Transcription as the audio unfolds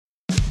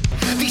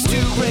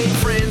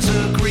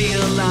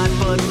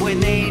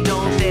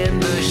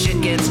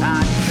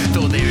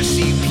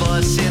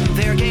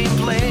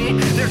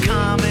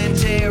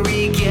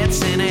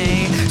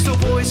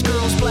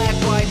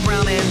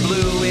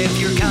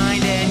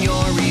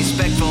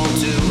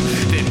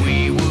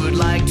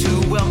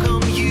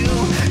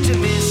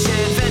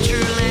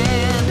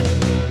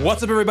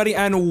What's up, everybody,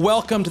 and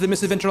welcome to the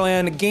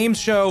Misadventureland Games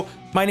Show.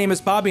 My name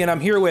is Bobby, and I'm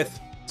here with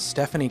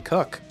Stephanie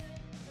Cook.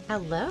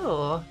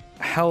 Hello.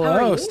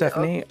 Hello,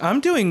 Stephanie. I'm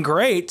doing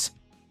great.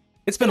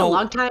 It's been a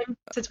long time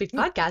since we've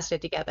podcasted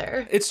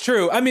together. It's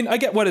true. I mean, I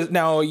get what is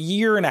now a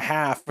year and a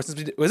half. Was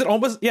it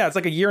almost? Yeah, it's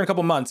like a year and a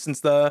couple months since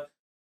the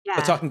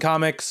Talking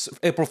Comics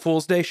April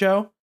Fool's Day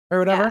show or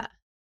whatever.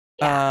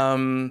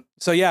 Yeah.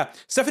 So yeah,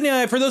 Stephanie and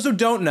I, for those who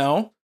don't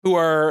know, who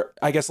are,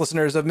 I guess,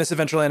 listeners of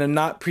Misadventureland and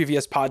not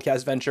previous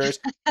podcast ventures,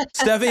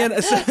 Stephanie and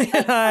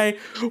I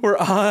were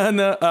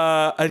on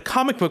a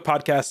comic book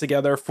podcast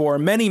together for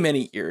many,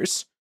 many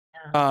years.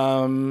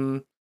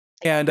 And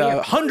 3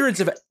 or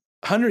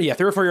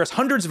 4 years,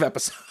 hundreds of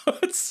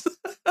episodes.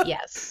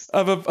 Yes.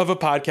 of a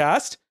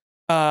podcast.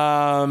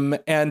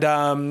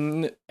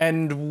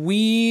 And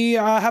we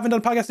haven't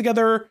done a podcast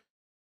together.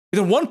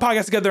 We've done one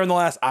podcast together in the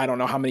last, I don't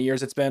know how many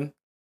years it's been.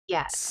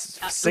 Yes.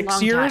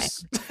 6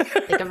 years?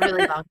 Like a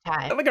really long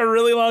time. Like a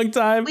really long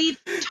time. We've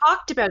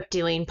talked about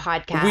doing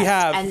podcasts. We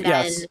have, and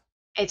then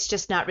it's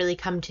just not really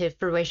come to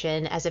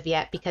fruition as of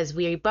yet because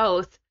we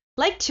both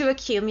like to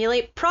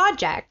accumulate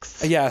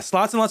projects. Yes,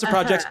 lots and lots of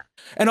projects.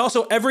 And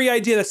also every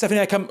idea that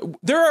Stephanie and I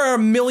there are a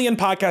million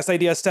podcast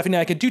ideas Stephanie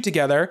and I could do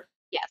together.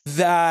 Yes.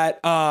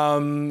 That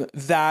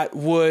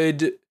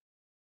would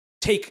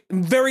take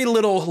very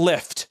little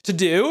lift to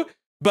do.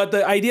 But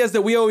the ideas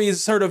that we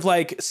always sort of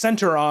like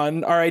center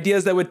on are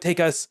ideas that would take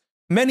us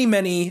many,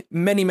 many,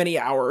 many, many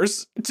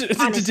hours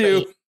to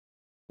do.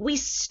 We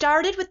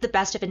started with the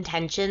best of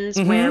intentions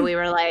where we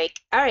were like,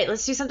 all right,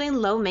 let's do something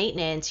low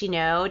maintenance. You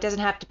know, it doesn't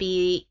have to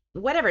be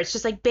whatever. It's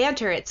just like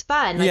banter. It's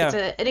fun. Like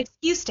it's an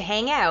excuse to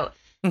hang out.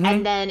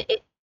 And then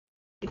it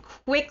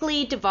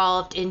quickly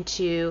devolved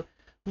into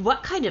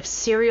what kind of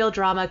serial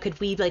drama could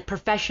we like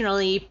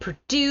professionally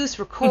produce,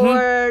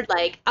 record,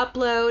 like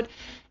upload.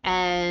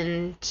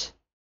 And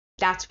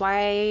that's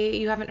why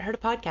you haven't heard a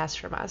podcast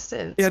from us.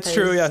 Yeah, it's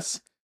true.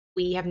 Yes.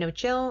 We have no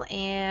chill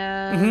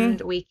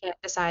and we can't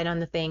decide on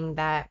the thing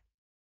that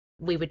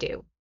we would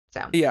do.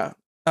 So yeah.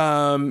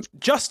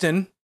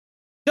 Justin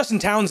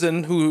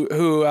Townsend, who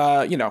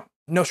you know,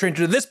 no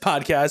stranger to this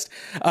podcast,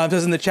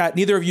 says in the chat,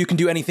 neither of you can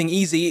do anything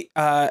easy.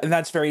 And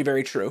that's very,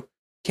 very true.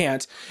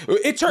 Can't.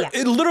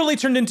 It literally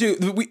turned into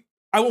we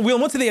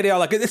went to the idea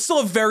like it's still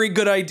a very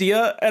good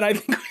idea, and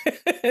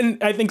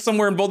I think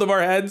somewhere in both of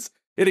our heads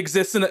it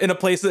exists in a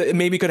place that it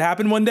maybe could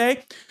happen one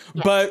day.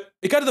 Yes. But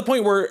it got to the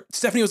point where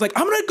Stephanie was like,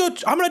 I'm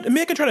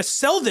gonna try to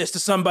sell this to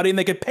somebody and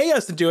they could pay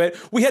us to do it.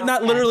 We had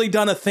not literally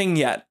done a thing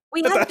yet.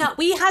 We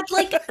had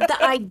like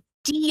the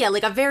idea,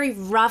 like a very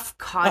rough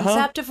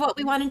concept of what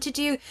we wanted to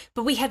do,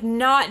 but we had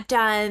not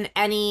done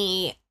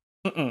any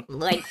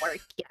like work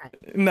yet.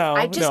 No.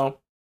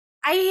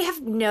 I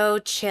have no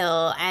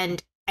chill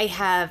and I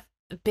have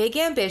big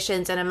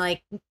ambitions and I'm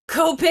like,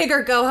 go big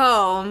or go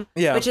home.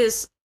 Yeah. Which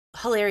is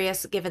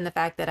hilarious given the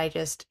fact that I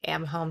just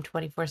am home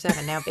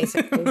 24/7 now,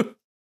 basically.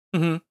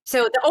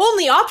 So the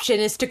only option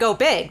is to go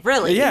big,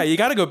 really. Yeah, you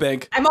got to go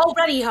big. I'm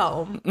already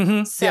home.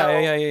 So,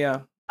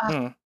 yeah.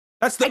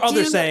 That's the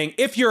other saying.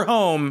 If you're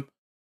home,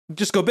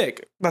 just go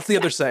big. That's the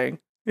other saying.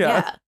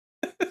 Yeah.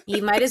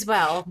 You might as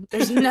well.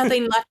 There's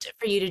nothing left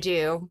for you to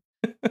do.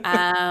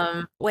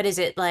 What is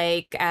it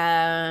like?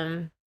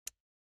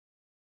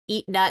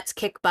 Eat nuts,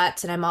 kick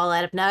butts, and I'm all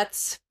out of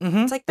nuts.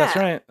 It's like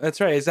that.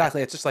 That's right.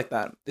 Exactly. It's just like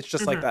that. It's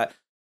just like that.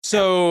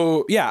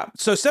 So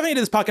So Stephanie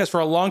did this podcast for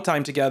a long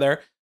time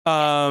together.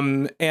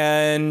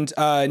 And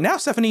now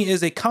Stephanie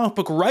is a comic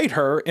book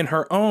writer in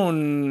her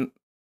own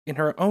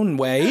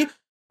way.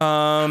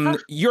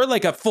 You're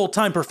like a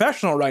full-time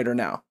professional writer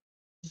now.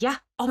 Yeah.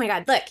 Oh my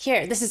God. Look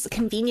here. This is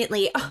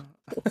conveniently.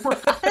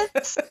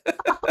 What?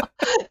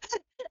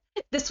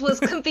 This was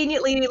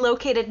conveniently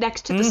located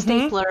next to the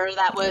stapler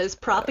that was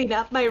propping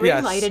up my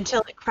ring light until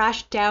it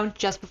crashed down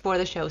just before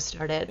the show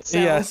started. So,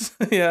 yes.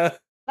 Yeah.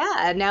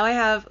 Yeah. Now I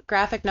have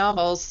graphic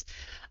novels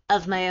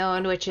of my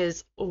own, which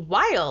is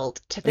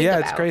wild to think about.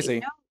 Yeah, it's crazy. You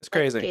know? It's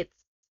crazy.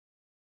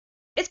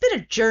 It's been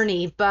a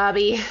journey,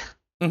 Bobby.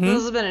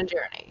 This has been a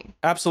journey.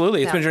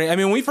 Absolutely. It's been a journey. I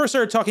mean, when we first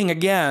started talking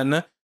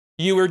again,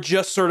 you were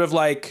just sort of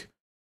like,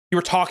 you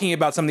were talking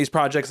about some of these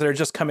projects that are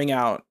just coming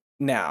out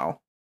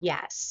now.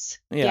 Yes.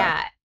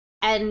 Yeah.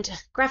 And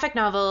graphic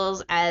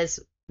novels, as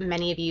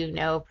many of you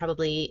know,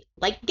 probably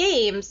like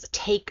games,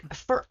 take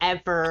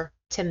forever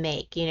to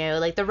make. You know,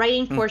 like the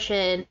writing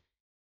portion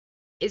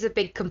is a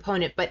big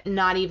component, but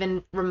not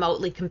even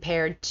remotely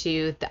compared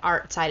to the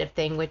art side of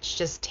thing, which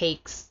just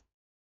takes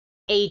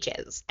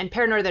ages. And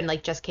Paranorthern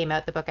like just came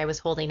out, the book I was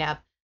holding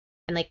up,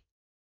 and like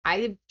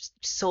I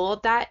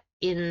sold that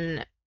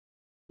in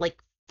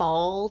like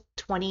fall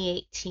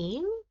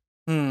 2018.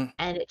 And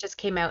it just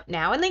came out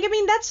now. And like, I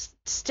mean, that's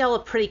still a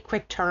pretty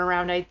quick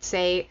turnaround, I'd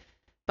say.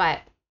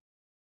 But,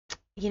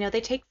 you know, they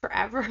take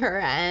forever.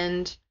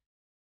 And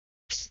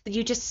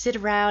you just sit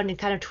around and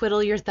kind of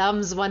twiddle your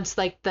thumbs once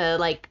like the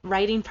like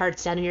writing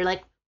part's done. And you're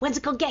like, when's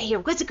it gonna get here?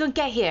 When's it gonna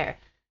get here?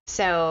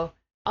 So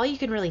all you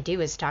can really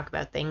do is talk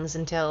about things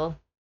until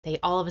they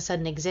all of a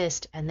sudden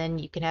exist. And then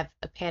you can have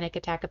a panic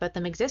attack about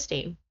them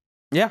existing.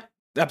 Yeah.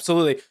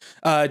 Absolutely.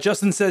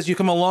 Justin says you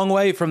come a long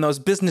way from those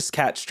business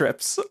cat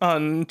strips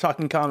on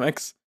Talking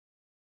Comics.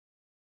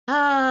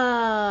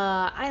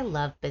 I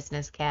love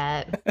Business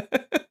Cat.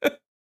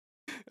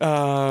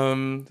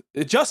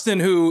 Justin,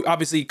 who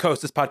obviously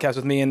hosts this podcast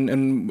with me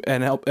and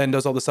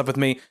does all this stuff with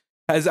me,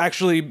 was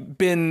actually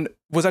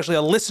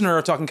a listener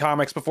of Talking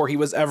Comics before he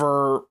was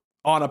ever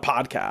on a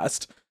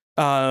podcast.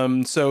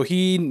 So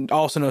he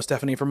also knows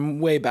Stephanie from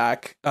way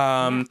back.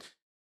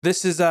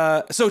 This is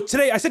so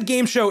today I said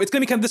game show. It's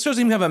gonna be this show's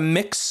gonna have a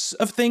mix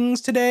of things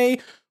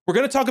today. We're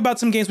gonna talk about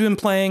some games we've been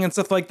playing and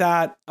stuff like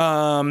that.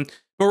 But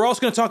we're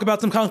also gonna talk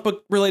about some comic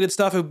book related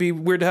stuff. It would be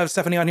weird to have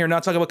Stephanie on here and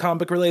not talk about comic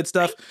book related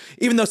stuff,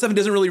 even though Stephanie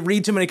doesn't really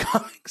read too many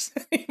comics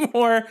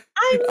anymore.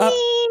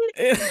 I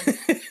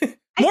mean,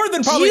 more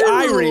than probably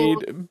I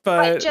read,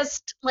 but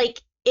just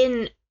like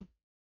in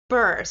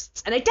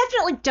bursts. And I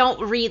definitely don't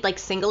read like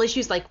single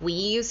issues like we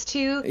used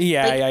to.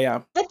 Yeah.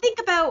 I think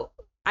about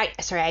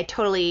I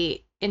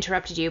totally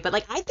interrupted you, but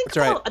like I think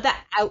about the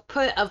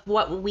output of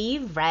what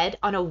we've read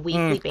on a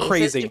weekly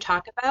basis to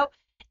talk about,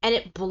 and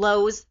it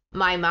blows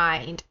my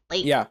mind.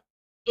 Like,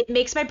 it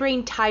makes my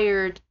brain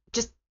tired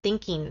just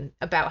thinking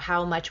about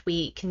how much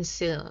we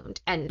consumed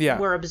and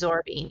we're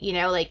absorbing. You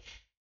know, like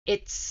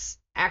it's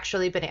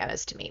actually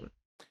bananas to me.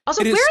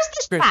 Also, where is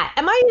this chat?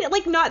 Am I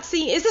like not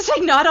seeing? Is this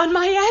like not on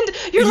my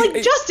end? You're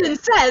like Justin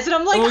says, and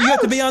I'm like, you have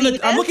to be on the.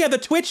 I'm looking at the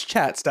Twitch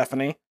chat,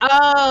 Stephanie.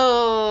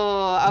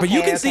 Oh, okay, but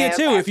you can see it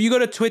too if you go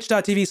to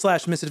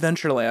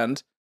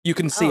twitch.tv/misadventureland. You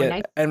can see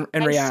it and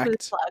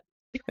react.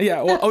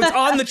 Yeah, well, it's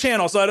on the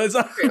channel, so it's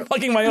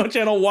plugging my own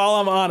channel while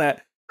I'm on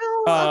it.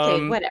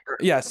 Okay, whatever.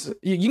 Yes,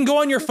 you can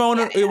go on your phone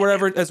or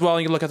whatever as well,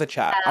 and you can look at the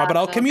chat. But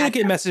I'll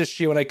communicate messages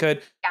to you when I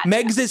could. Gotcha.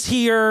 Megs is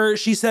here.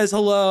 She says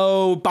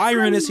hello.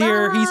 Byron is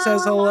here. He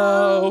says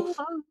hello.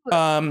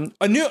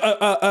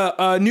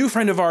 A new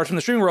friend of ours from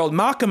the streaming world,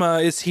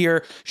 Makima, is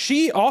here.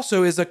 She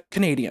also is a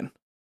Canadian.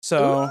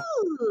 So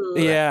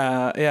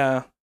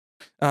yeah.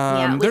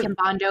 We can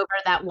bond over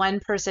that one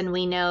person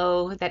we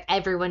know that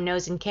everyone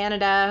knows in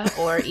Canada,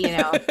 or you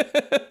know.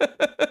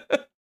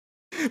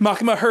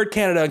 Makima heard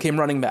Canada and came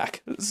running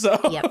back. So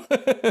yeah.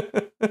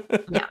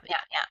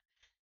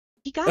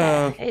 You got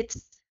it.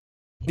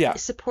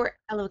 It's support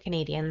fellow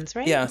Canadians,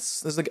 right? Yes,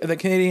 there's the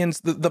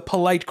Canadians. The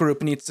polite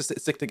group needs to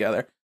stick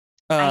together.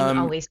 I'm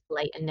always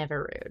polite and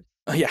never rude.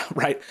 Yeah,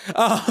 right.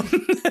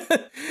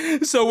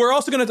 So we're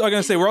also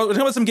gonna say we're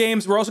talking about some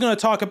games. We're also gonna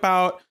talk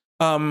about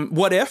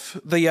What If,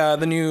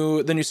 the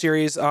new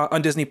series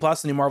on Disney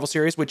Plus, the new Marvel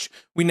series, which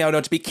we now know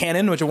to be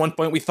canon, which at one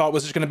point we thought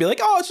was just going to be like,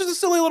 oh, it's just a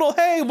silly little,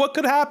 hey, what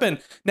could happen?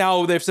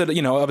 Now they've said,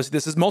 obviously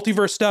this is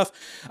multiverse stuff.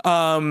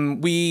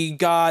 We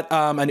got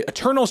an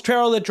Eternals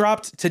trailer that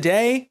dropped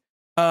today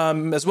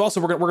as well, so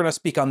we're gonna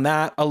speak on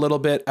that a little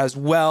bit as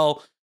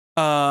well.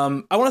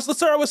 Let's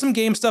start out with some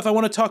game stuff. I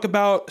want to talk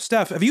about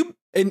Steph. Have you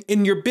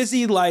in your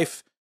busy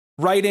life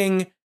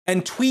writing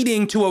and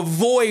tweeting to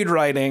avoid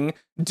writing,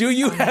 do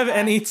you have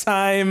any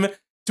time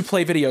to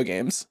play video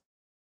games?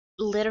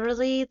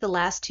 Literally, the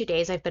last 2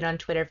 days I've been on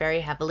Twitter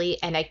very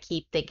heavily, and I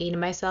keep thinking to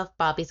myself,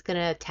 Bobby's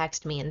gonna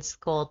text me and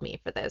scold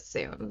me for this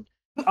soon.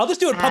 I'll just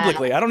do it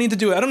publicly. I don't need to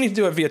do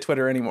it via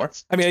Twitter anymore.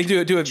 I mean, I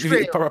do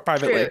it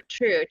privately.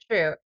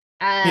 True.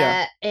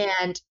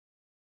 And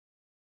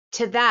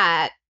to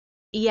that,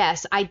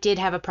 yes, I did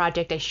have a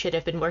project I should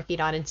have been working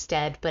on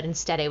instead, but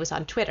instead I was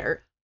on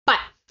Twitter. But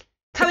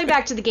coming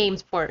back to the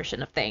games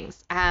portion of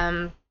things,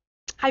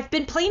 I've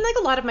been playing like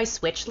a lot of my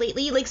Switch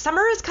lately. Like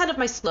summer is kind of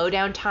my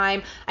slowdown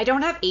time. I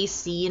don't have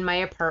AC in my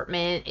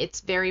apartment.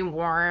 It's very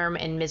warm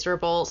and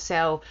miserable,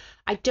 so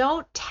I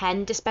don't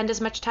tend to spend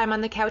as much time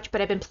on the couch,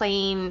 but I've been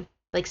playing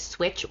like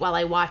Switch while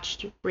I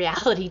watched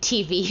reality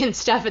TV and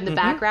stuff in the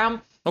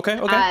background. Okay.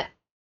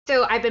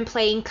 So I've been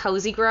playing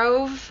Cozy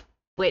Grove,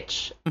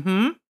 which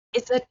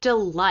is a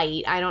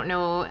delight. I don't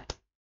know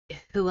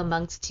who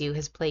amongst you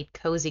has played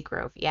Cozy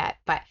Grove yet,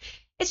 but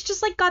it's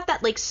just like got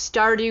that like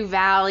Stardew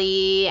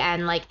Valley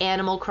and like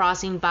Animal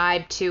Crossing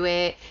vibe to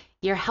it.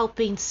 You're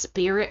helping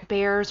spirit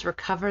bears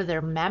recover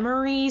their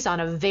memories on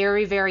a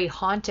very, very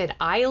haunted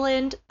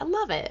island. I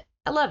love it.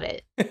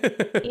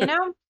 You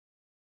know?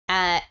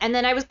 And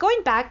then I was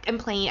going back and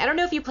playing, I don't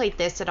know if you played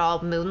this at all,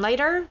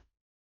 Moonlighter.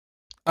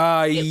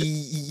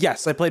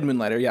 Yes, I played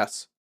Moonlighter,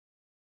 yes.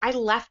 I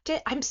left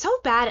it. I'm so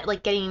bad at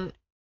like getting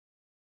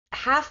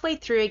halfway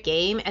through a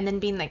game and then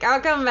being like, I'll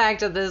come back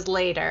to this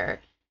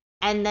later.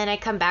 And then I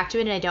come back to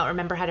it and I don't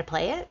remember how to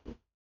play it.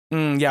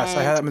 Yes,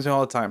 I had that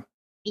all the time.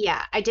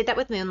 Yeah, I did that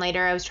with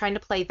Moonlighter. I was trying to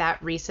play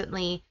that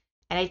recently.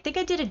 And I think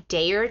I did a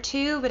day or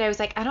two, but I was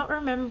like, I don't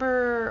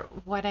remember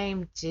what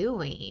I'm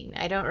doing.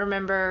 I don't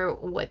remember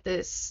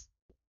what's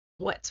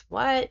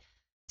what.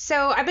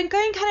 So I've been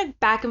going kind of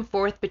back and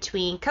forth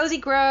between Cozy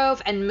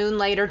Grove and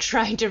Moonlighter,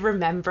 trying to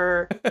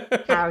remember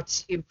how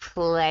to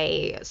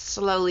play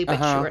slowly but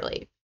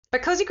surely.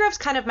 But Cozy Grove's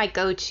kind of my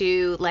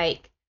go-to,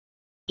 like,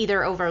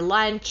 either over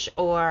lunch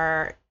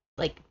or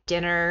like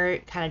dinner,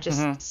 kind of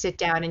just sit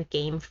down and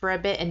game for a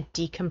bit and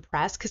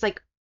decompress. Because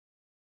like,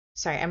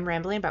 sorry, I'm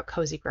rambling about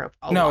Cozy Grove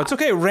a lot. It's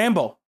okay.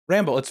 Ramble.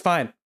 It's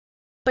fine.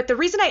 But the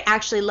reason I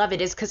actually love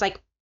it is because, like,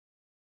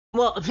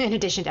 well, in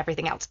addition to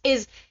everything else,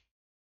 is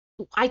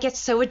I get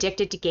so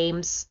addicted to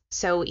games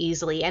so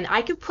easily. And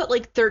I could put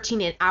like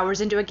 13 hours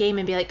into a game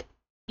and be like,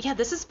 yeah,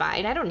 this is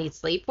fine. I don't need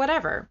sleep,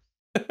 whatever.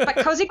 But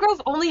Cozy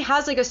Grove only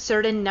has like a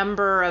certain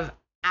number of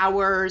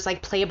hours,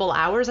 like playable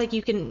hours. Like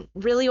you can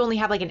really only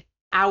have like an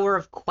hour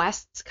of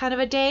quests kind of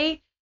a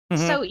day.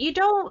 Mm-hmm. So you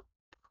don't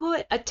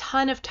put a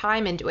ton of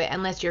time into it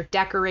unless you're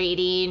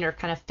decorating or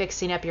kind of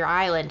fixing up your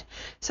island.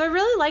 So I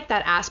really like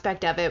that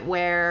aspect of it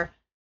where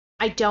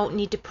I don't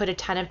need to put a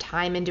ton of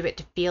time into it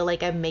to feel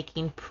like I'm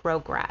making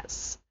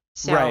progress.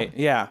 So right.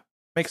 Yeah.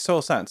 Makes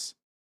total sense.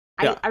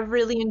 Yeah. I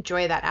really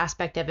enjoy that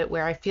aspect of it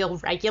where I feel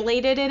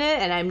regulated in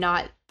it and I'm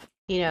not,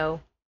 you know,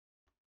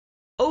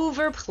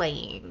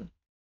 overplaying.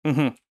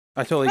 Mm-hmm.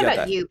 I totally What get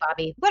about that. you,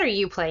 Bobby? What are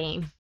you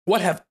playing? What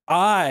have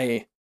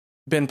I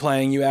been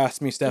playing? You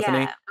asked me, Stephanie.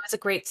 Yeah, it was a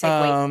great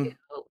segue.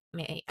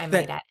 I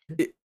might add.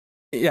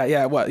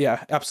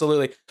 Yeah,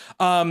 absolutely.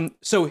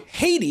 So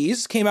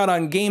Hades came out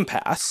on Game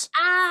Pass,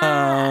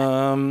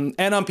 and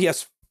on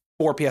PS4,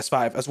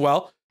 PS5 as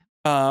well.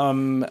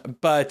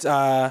 But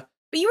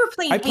you were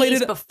playing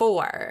Hades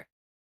before.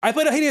 I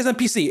played Hades on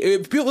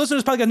PC. People,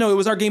 listeners probably know it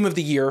was our game of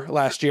the year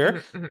last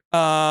year.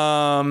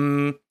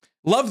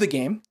 Love the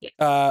game.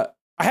 Yeah.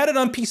 I had it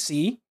on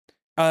PC,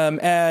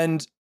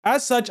 and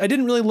as such, I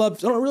don't really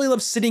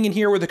love sitting in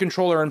here with a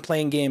controller and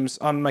playing games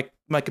on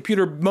my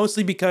computer,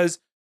 mostly because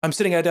I'm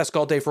sitting at a desk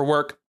all day for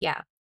work.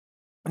 Yeah.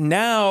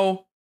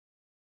 Now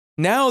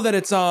that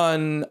it's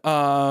on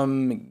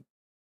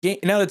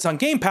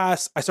Game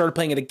Pass, I started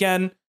playing it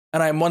again,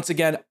 and I'm once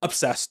again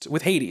obsessed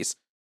with Hades.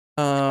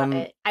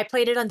 I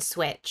played it on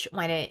Switch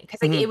because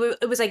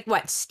it was like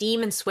what,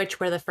 Steam and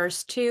Switch were the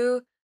first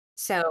two.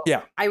 So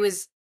yeah. I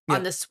was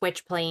on the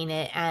Switch playing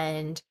it,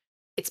 and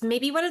it's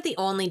maybe one of the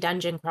only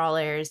dungeon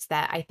crawlers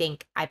that I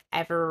think I've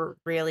ever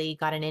really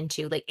gotten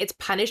into. Like, it's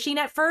punishing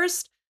at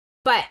first,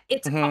 but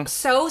it's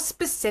so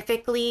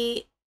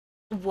specifically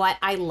what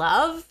I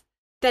love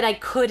that I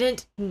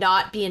couldn't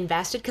not be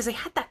invested because they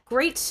had that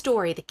great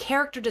story. The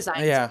character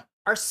designs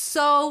are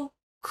so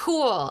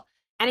cool.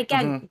 And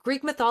again,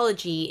 Greek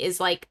mythology is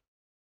like,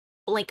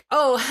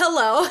 oh,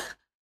 hello.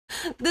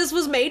 This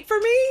was made for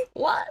me?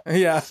 What?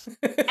 Yeah.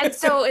 And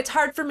so it's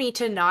hard for me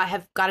to not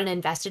have gotten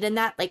invested in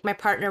that. Like, my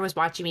partner was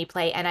watching me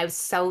play and I was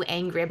so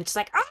angry. I'm just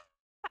like, ah.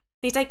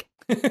 He's like,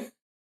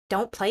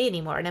 don't play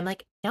anymore. And I'm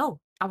like, no,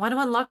 I want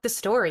to unlock the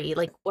story.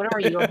 Like, what are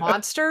you, a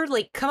monster?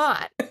 Like, come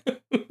on.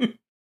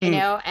 You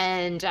know?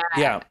 And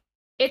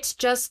it's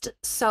just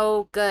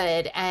so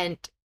good. And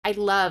I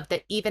love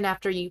that even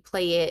after you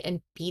play it and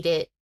beat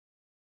it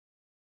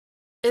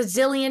a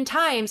zillion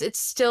times, it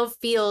still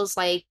feels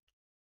like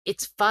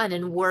it's fun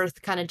and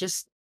worth kind of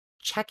just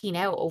checking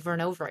out over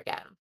and over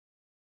again.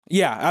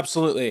 Yeah,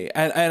 absolutely.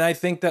 And I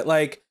think that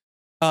like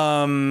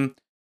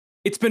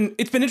it's been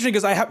interesting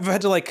because I've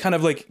had to like kind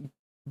of like,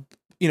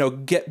 you know,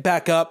 get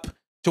back up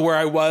to where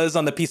I was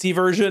on the PC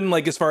version,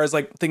 like as far as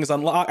like things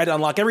unlock. I had to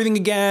unlock everything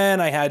again.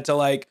 I had to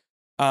like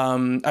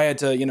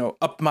you know,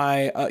 up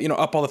my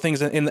up all the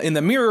things in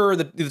the mirror,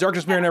 the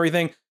darkness mirror and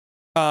everything.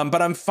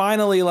 But I'm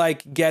finally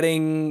like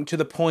getting to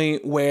the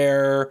point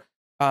where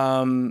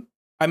I'm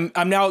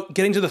now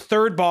getting to the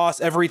third boss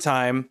every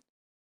time.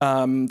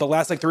 The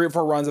last like 3 or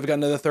 4 runs I've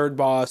gotten to the third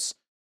boss.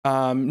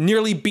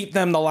 Nearly beat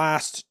them the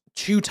last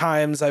 2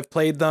 times I've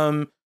played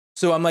them.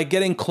 So I'm like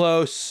getting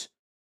close.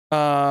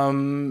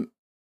 And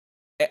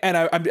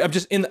I'm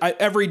just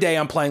every day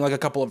I'm playing like a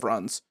couple of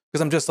runs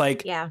because I'm just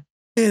like in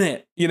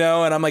it, you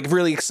know, and I'm like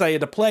really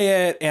excited to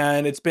play it.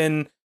 And it's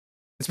been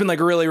like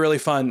really, really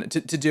fun to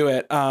do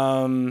it.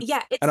 And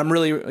I'm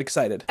really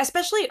excited.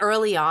 Especially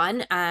early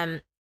on.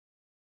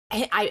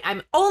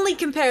 I'm only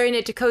comparing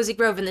it to Cozy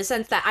Grove in the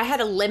sense that I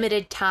had a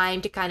limited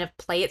time to kind of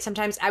play it.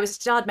 Sometimes I was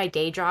still at my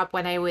day job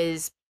when I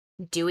was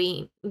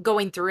going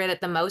through it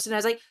at the most. And I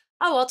was like,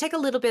 oh, I'll take a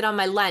little bit on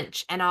my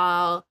lunch and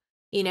I'll,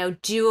 you know,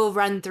 do a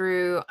run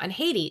through on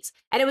Hades.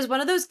 And it was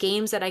one of those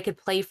games that I could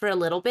play for a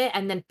little bit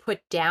and then put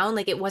down.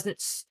 Like, it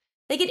wasn't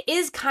like, it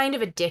is kind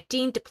of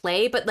addicting to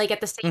play, but like at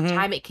the same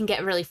time, it can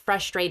get really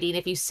frustrating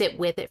if you sit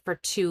with it for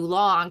too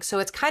long. So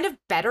it's kind of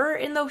better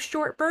in those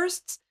short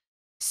bursts.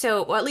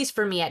 So, well, at least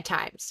for me at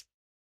times.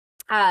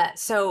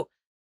 So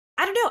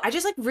I don't know. I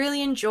just like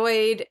really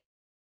enjoyed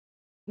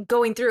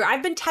going through.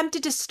 I've been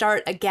tempted to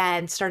start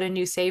a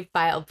new save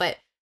file, but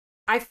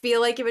I feel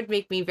like it would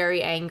make me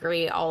very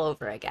angry all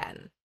over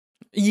again.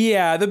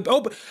 Yeah.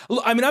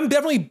 I mean, I'm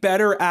definitely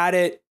better at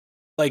it,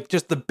 like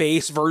just the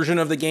base version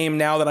of the game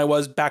now than I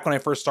was back when I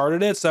first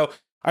started it. So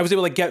I was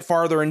able to get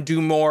farther and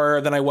do more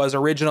than I was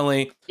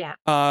originally. Yeah.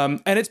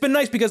 And it's been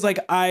nice because like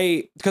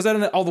because I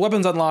had all the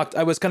weapons unlocked,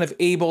 I was kind of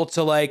able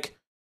to like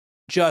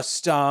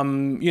just try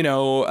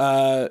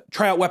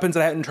out weapons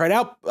that I hadn't tried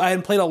out. I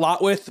hadn't played a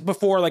lot with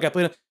before. Like I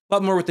played a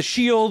lot more with the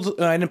shield.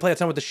 I didn't play a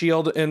ton with the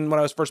shield when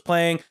I was first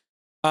playing.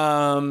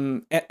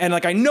 And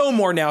like I know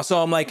more now,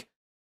 so I'm like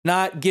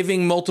not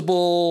giving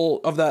multiple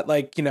of that,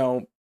 like, you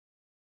know,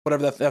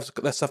 whatever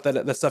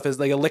that stuff is,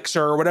 like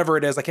elixir or whatever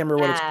it is. I can't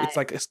remember what it's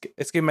like.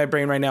 It's giving my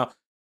brain right now.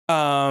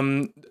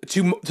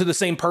 to the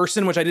same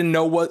person, which I didn't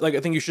know what, like, I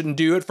think you shouldn't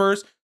do at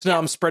first. So now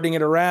I'm spreading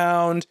it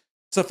around,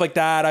 stuff like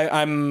that.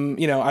 I'm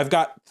I've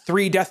got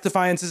 3 Death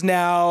Defiances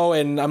now,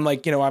 and I'm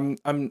like, I'm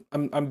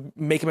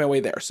making my way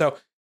there. So,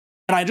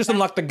 and I just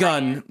unlocked the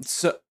gun.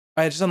 So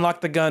I just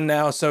unlocked the gun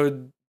now.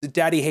 So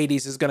Daddy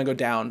Hades is gonna go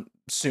down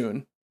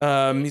soon.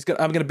 I'm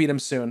gonna beat him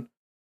soon.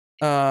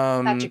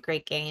 Such a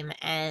great game,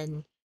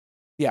 and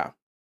yeah,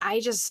 I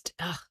just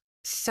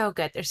so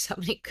good. There's so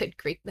many good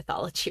Greek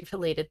mythology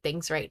related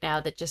things right now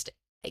that just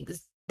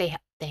they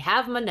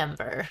have my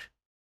number.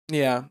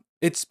 Yeah,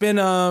 it's been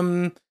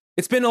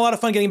a lot of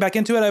fun getting back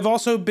into it. I've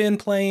also been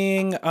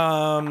playing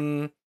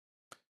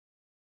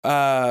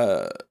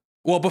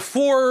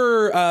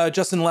before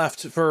Justin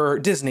left for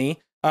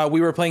Disney,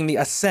 we were playing The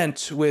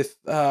Ascent with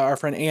our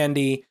friend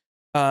Andy,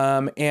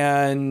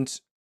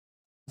 and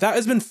that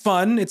has been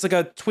fun. It's like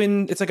a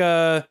twin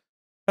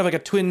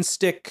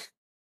stick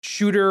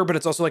shooter, but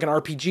it's also like an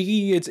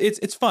RPG.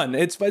 It's fun.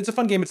 It's a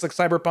fun game. It's like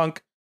cyberpunk,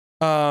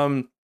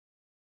 but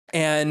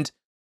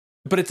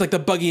it's like the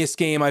buggiest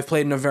game I've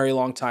played in a very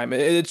long time.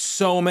 It's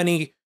so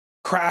many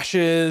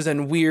crashes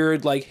and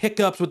weird like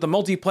hiccups with the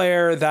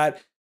multiplayer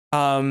that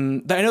I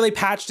know they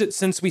patched it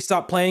since we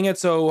stopped playing it,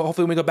 so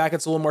hopefully when we go back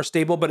it's a little more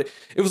stable. But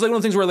it was like one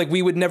of the things where like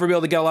we would never be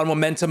able to get a lot of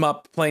momentum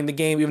up playing the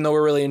game, even though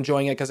we're really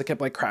enjoying it, because it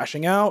kept like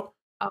crashing out.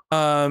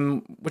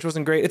 Which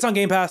wasn't great. It's on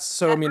Game Pass,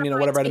 so I mean,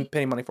 whatever. I didn't pay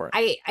any money for it.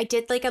 I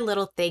did like a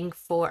little thing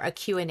for a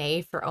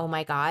Q&A for Oh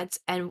My Gods,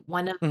 and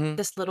one of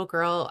this little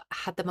girl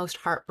had the most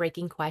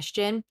heartbreaking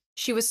question.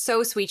 She was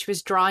so sweet. She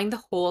was drawing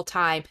the whole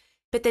time,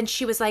 but then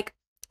she was like,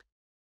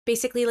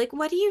 basically like,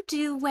 what do you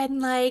do when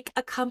like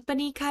a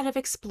company kind of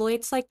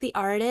exploits like the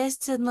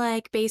artists, and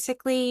like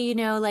basically,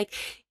 like,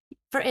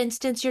 for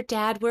instance, your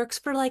dad works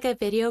for like a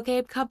video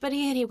game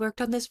company and he worked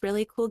on this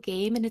really cool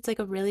game, and it's like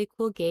a really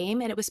cool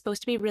game and it was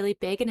supposed to be really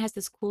big and has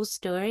this cool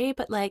story,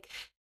 but like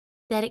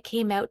then it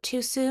came out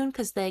too soon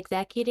because the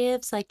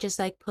executives like just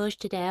like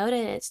pushed it out,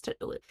 and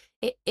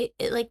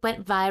it like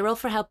went viral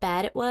for how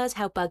bad it was,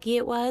 how buggy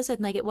it was,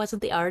 and like it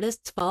wasn't the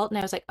artist's fault. And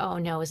I was like, oh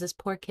no, is this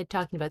poor kid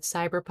talking about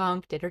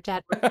Cyberpunk? Did her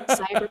dad work on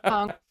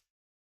Cyberpunk?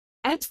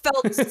 And it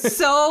felt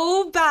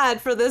so bad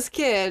for this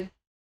kid.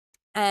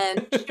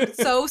 And she was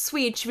so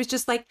sweet. She was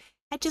just like,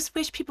 I just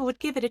wish people would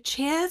give it a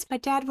chance. My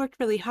dad worked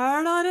really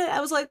hard on it.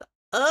 I was like,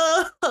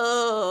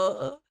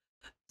 oh.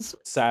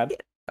 Sad.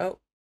 Oh.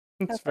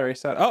 It's very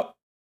sad. Oh,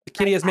 the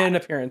kitty has made an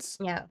appearance.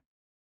 Yeah.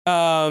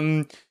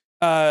 The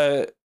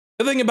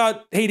thing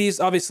about Hades,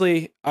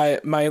 obviously,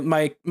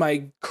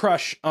 my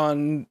crush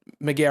on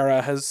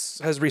Megara has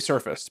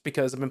resurfaced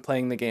because I've been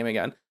playing the game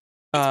again.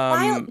 They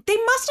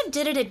must have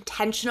did it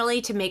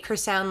intentionally to make her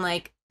sound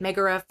like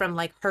Megara from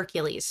like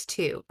Hercules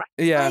too, right?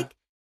 Yeah. Like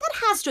that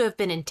has to have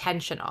been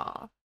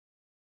intentional.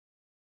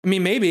 I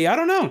mean, maybe, I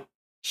don't know.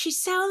 She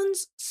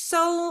sounds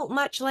so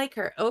much like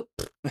her. Oh.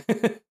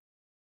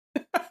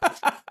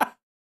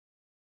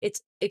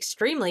 It's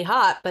extremely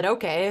hot, but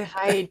okay.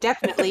 I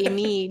definitely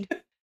need.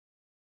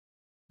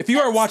 If you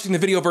are watching the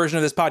video version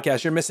of this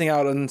podcast, you're missing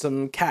out on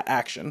some cat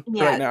action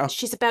right now.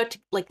 She's about to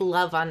like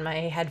love on my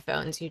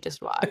headphones. You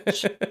just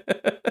watch.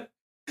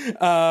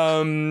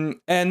 And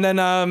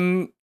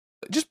then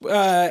just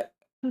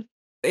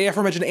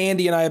aforementioned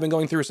Andy and I have been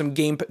going through some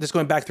going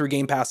back through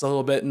Game Pass a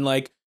little bit, and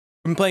like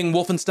I've been playing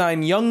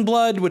Wolfenstein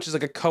Youngblood, which is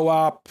like a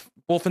co-op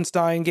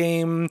Wolfenstein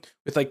game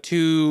with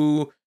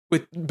BJ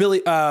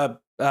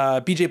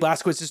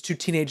Blazkowicz's 2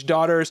 teenage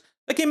daughters.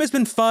 That game has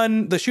been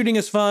fun. The shooting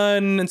is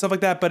fun and stuff like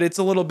that, but it's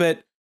a little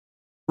bit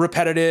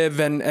repetitive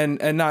and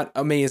not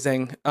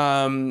amazing.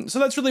 So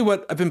that's really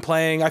what I've been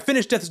playing. I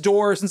finished Death's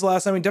Door since the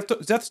last time.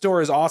 Death's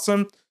Door is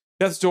awesome.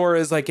 Death's Door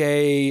is like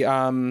a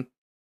sort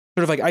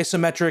of like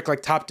isometric,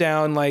 like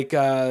top-down, like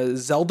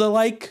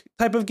Zelda-like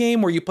type of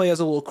game where you play as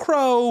a little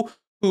crow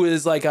who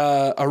is like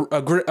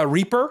a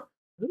reaper,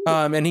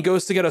 and he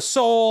goes to get a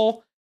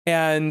soul,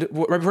 and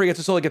right before he gets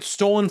the soul, it gets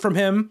stolen from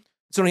him.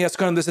 So he has to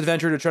go on this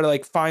adventure to try to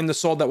like find the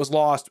soul that was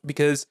lost,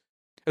 because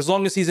as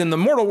long as he's in the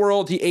mortal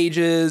world, he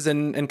ages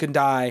and can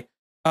die.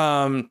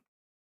 And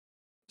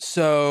it's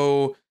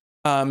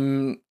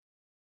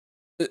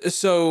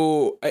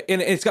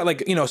got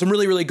like, some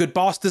really, really good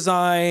boss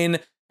design,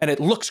 and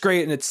it looks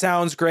great and it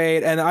sounds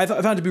great. And I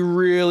found it to be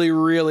really,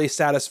 really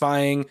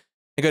satisfying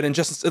and good. And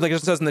just like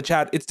Justin says in the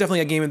chat, it's definitely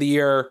a game of the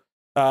year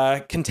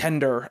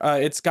contender.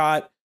 It's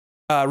got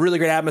really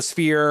great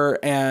atmosphere,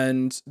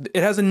 and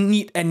it has a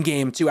neat end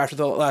game too after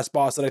the last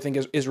boss that I think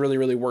is really,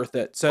 really worth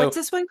it. So what's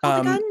this one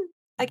called again?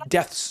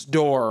 Death's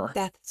Door.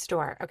 Death's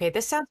Door. Okay,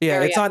 this sounds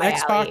it's on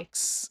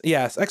Xbox.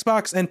 Yes,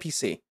 Xbox and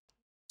PC.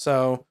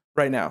 So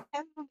right now,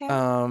 okay.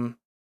 I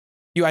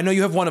know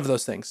you have one of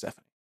those things,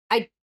 Stephanie.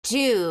 I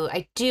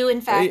do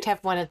in fact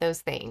have one of those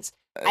things.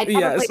 I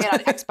never played it on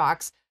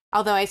Xbox,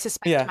 although I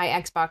suspect my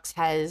Xbox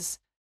has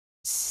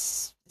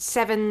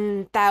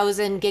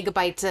 7,000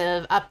 gigabytes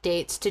of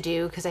updates to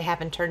do because I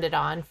haven't turned it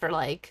on for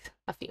like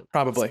a few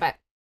months,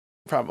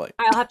 Probably.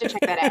 I'll have to check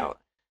that out.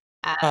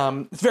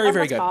 It's very,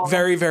 very good.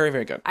 Very, very,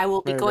 very good. I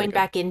will be going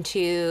back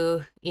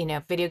into,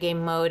 video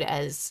game mode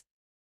as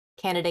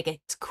Canada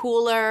gets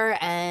cooler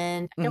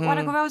and I don't want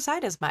to go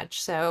outside as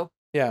much. So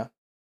yeah.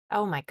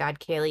 Oh my God,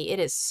 Kaylee, it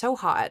is so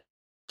hot.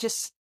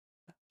 Just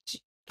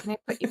can I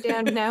put you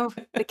down now?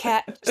 The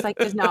cat just like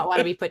does not want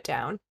to be put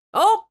down.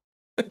 Oh,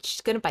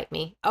 she's gonna bite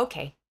me.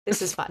 Okay,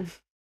 this is fun.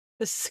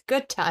 This is a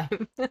good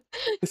time.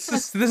 This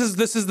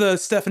is the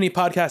Stephanie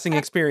podcasting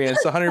experience.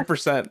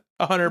 100%.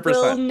 100%.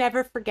 We'll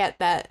never forget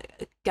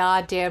that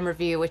goddamn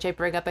review, which I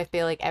bring up, I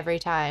feel like every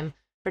time,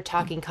 for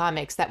Talking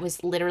Comics, that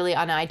was literally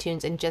on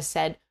iTunes and just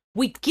said,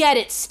 "We get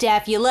it,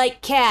 Steph. You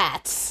like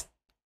cats."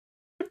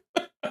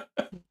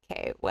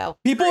 Okay, well,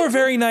 people are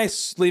very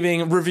nice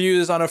leaving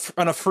reviews on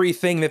a free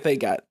thing that they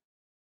get.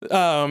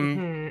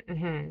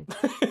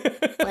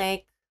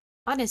 Like,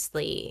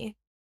 honestly,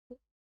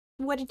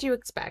 what did you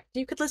expect?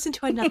 You could listen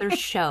to another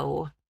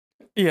show.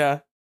 Yeah.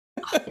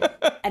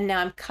 And now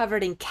I'm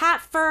covered in cat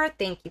fur.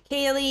 Thank you,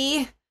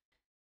 Kaylee.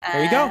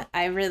 There you go.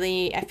 I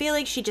feel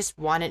like she just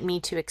wanted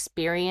me to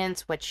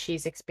experience what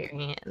she's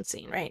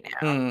experiencing right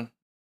now.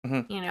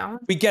 You know?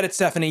 We get it,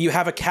 Stephanie. You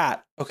have a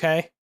cat,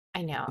 okay?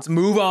 I know. Let's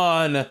move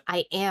on.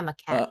 I am a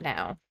cat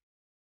now.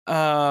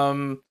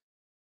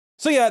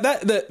 So yeah,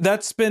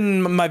 that's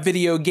been my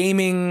video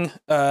gaming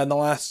in the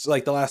last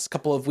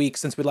couple of weeks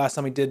since last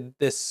time we did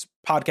this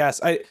podcast.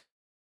 I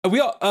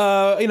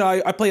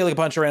play like a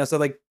bunch of random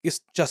stuff, like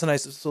Justin and I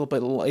still play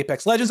a little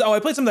Apex Legends. Oh, I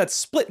played some of that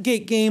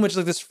Splitgate game, which is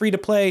like this free to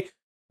play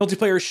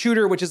multiplayer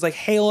shooter, which is like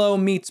Halo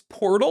meets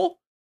Portal.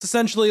 It's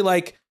essentially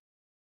like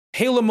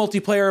Halo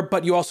multiplayer,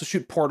 but you also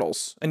shoot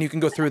portals and you can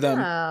go through them.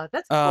 Oh,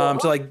 that's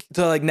cool.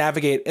 to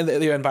navigate in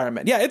the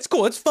environment. Yeah, it's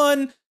cool. It's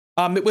fun.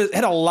 It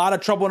had a lot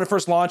of trouble when it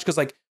first launched because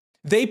like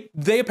they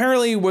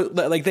apparently were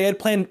like they had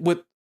planned with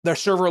their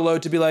server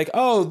load to be like,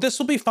 oh, this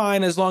will be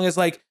fine as long as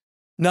like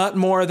not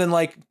more than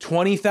like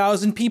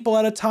 20,000 people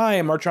at a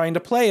time are trying to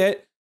play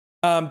it.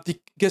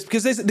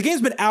 Because the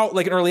game's been out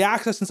like in early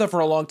access and stuff for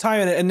a long time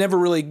and it never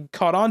really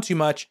caught on too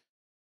much.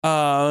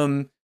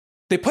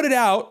 They put it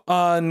out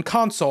on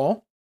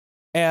console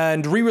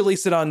and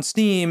re-released it on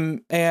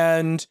Steam,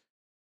 and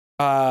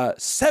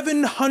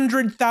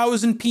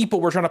 700,000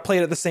 people were trying to play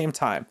it at the same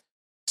time.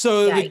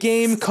 So Yikes. The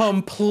game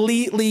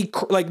completely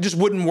just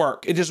wouldn't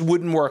work. It just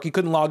wouldn't work. You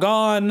couldn't log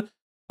on.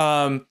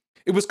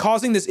 It was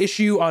causing this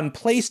issue on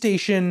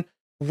PlayStation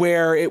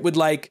where it would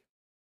try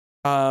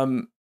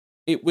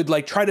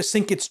to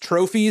sync its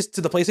trophies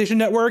to the PlayStation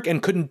Network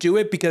and couldn't do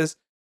it because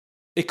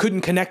it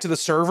couldn't connect to the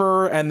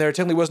server, and there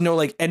technically was no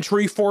like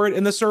entry for it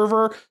in the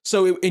server.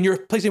 So in your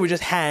PlayStation would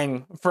just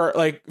hang for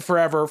like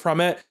forever from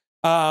it.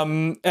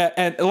 And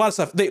a lot of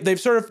stuff. They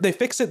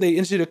fixed it. They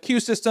instituted a queue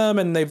system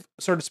and they've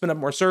started to spin up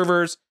more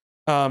servers.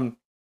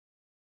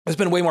 It's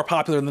been way more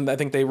popular than I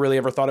think they really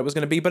ever thought it was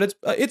going to be, but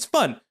it's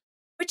fun.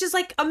 Which is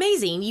like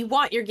amazing. You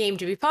want your game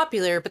to be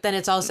popular, but then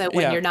it's also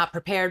when you're not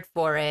prepared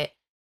for it.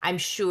 I'm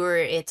sure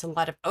it's a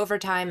lot of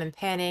overtime and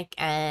panic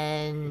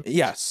and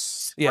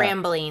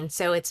scrambling.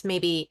 So it's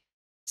maybe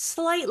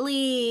slightly,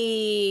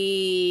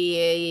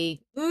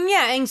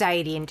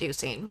 anxiety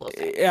inducing. We'll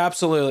say. Yeah,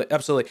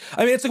 absolutely.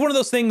 I mean, it's like one of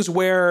those things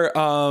where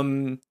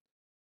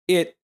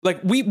it like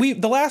we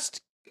the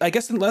last, I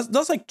guess the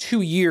last like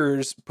 2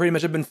 years pretty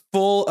much have been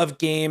full of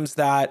games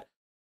that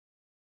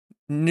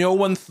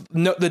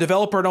the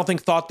developer I don't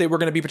think thought they were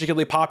going to be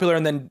particularly popular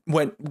and then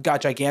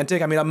got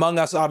gigantic. I mean, Among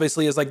Us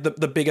obviously is like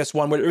the biggest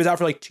one, where it was out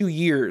for like 2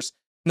 years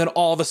and then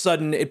all of a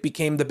sudden it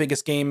became the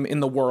biggest game in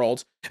the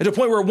world. At a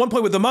point where at one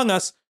point with Among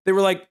Us, they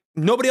were like,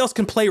 nobody else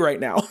can play right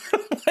now.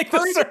 I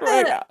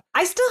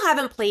still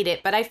haven't played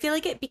it, but I feel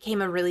like it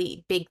became a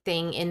really big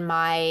thing in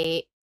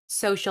my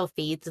social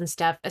feeds and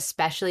stuff,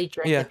 especially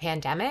during the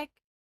pandemic.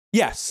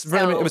 Yes,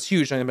 it was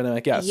huge during the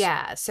pandemic, yes.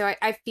 Yeah, so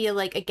I feel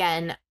like,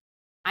 again,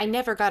 I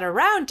never got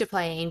around to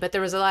playing, but there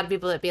was a lot of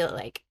people that be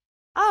like,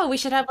 oh, we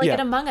should have like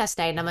an Among Us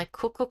night. And I'm like,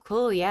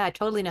 cool. Yeah, I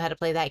totally know how to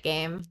play that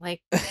game.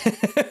 Like,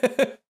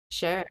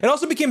 sure. It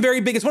also became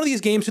very big. It's one of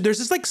these games. So there's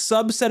this like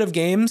subset of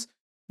games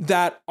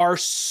that are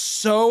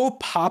so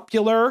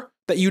popular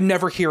that you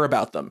never hear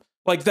about them.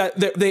 Like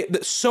that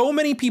so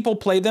many people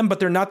play them, but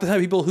they're not the type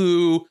of people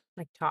who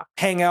like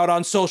hang out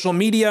on social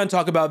media and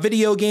talk about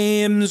video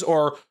games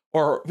or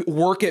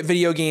work at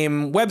video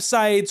game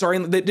websites, or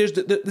there's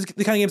the kind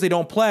of games they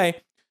don't play.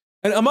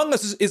 And Among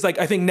Us is like,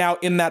 I think now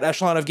in that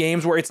echelon of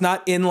games where it's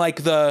not in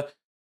like the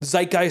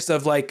zeitgeist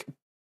of like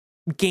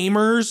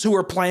gamers who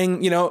are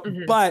playing,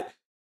 but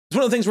it's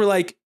one of the things where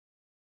like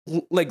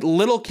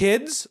little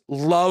kids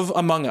love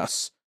Among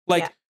Us.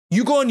 Like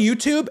you go on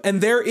YouTube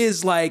and there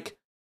is like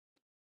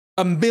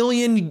a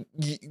million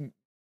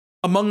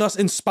Among Us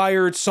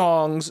inspired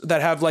songs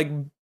that have like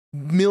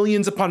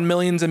millions upon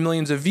millions and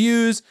millions of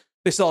views.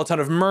 They sell a ton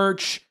of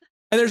merch.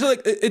 And there's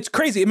like, it's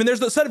crazy. I mean,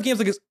 there's a set of games,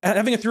 like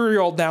having a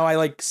 3-year-old now, I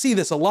like see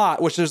this a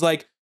lot, which there's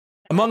like,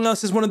 Among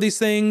Us is one of these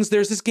things.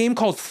 There's this game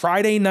called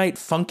Friday Night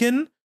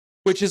Funkin',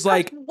 which is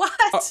like,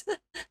 what?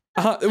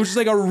 Which is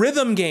like a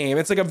rhythm game.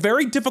 It's like a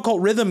very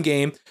difficult rhythm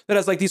game that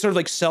has like these sort of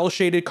like cell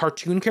shaded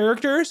cartoon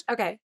characters.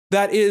 Okay.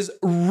 That is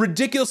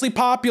ridiculously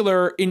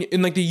popular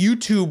in like the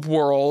YouTube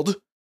world.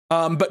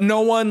 But no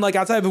one like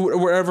outside of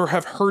wherever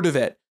have heard of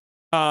it.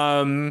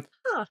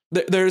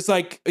 There's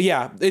like,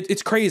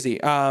 it's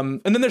crazy.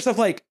 And then there's stuff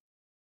like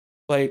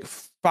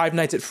Five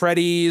Nights at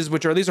Freddy's,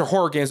 these are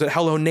horror games. But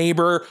Hello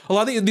Neighbor, a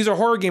lot of these are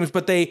horror games,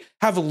 but they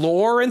have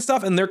lore and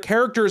stuff, and their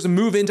characters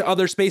move into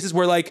other spaces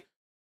where like,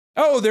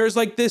 oh, there's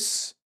like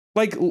this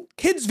like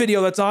kids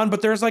video that's on,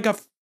 but there's like a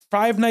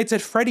Five Nights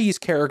at Freddy's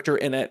character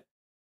in it.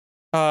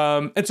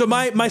 And so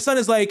my son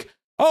is like,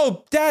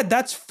 oh, Dad,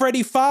 that's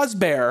Freddy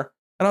Fazbear.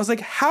 And I was like,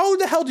 how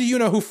the hell do you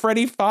know who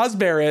Freddy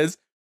Fazbear is?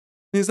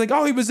 And he's like,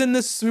 oh, he was in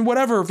this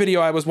whatever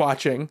video I was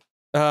watching.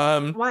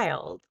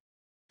 Wild.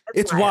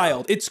 It's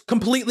wild. It's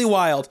completely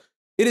wild.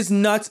 It is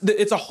nuts.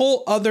 It's a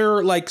whole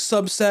other like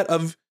subset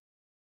of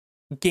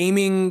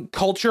gaming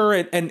culture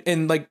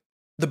and like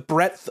the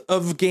breadth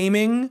of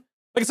gaming.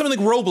 Like something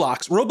like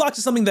Roblox. Roblox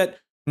is something that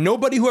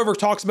nobody who ever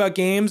talks about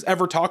games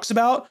ever talks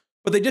about,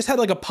 but they just had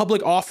like a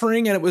public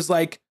offering and it was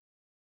like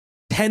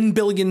 $10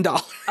 billion.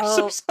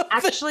 Oh,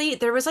 actually,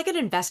 there was like an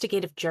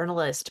investigative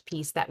journalist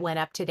piece that went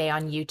up today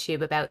on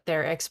YouTube about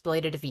their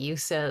exploitative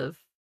use of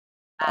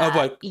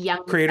what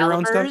young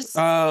creator-owned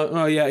stuff.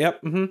 Oh yeah,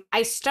 yep. Mm-hmm.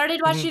 I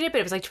started watching it, but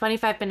it was like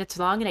 25 minutes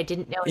long, and I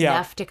didn't know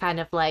enough to kind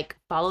of like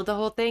follow the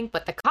whole thing.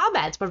 But the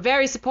comments were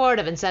very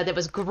supportive and said it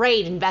was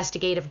great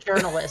investigative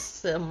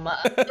journalism.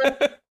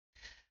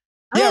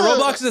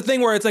 Roblox is a thing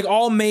where it's like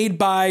all made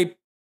by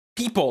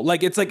people.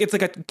 Like it's like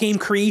a game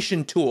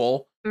creation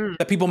tool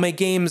that people make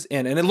games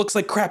in, and it looks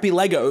like crappy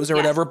Legos or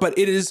whatever. But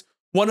it is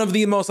one of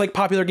the most like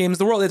popular games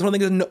in the world. It's one of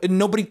the things that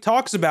nobody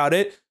talks about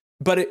it.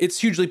 But it's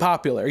hugely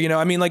popular. You know,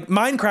 I mean, like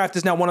Minecraft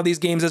is now one of these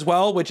games as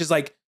well, which is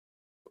like,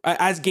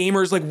 as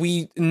gamers, like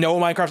we know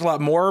Minecraft a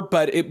lot more,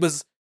 but it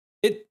was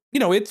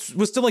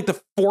still like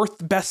the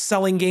 4th best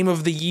selling game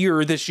of the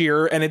year this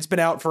year. And it's been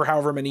out for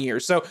however many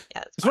years. So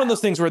it's one of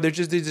those things where they're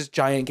just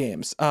giant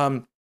games.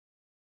 So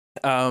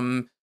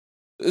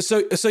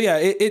yeah,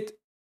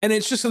 and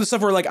it's just the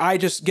stuff where like, I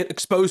just get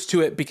exposed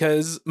to it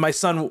because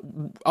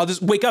I'll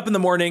just wake up in the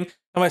morning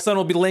and my son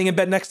will be laying in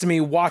bed next to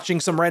me watching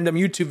some random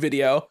YouTube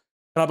video.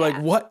 And I'll be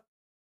like, what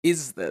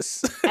is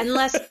this?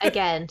 Unless,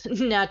 again,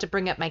 not to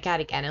bring up my cat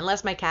again,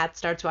 unless my cat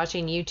starts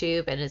watching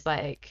YouTube and is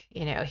like,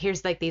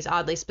 here's like these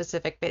oddly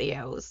specific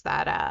videos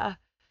that,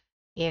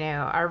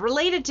 are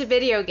related to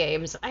video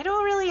games. I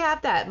don't really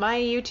have that. My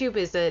YouTube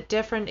is a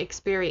different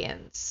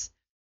experience.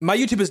 My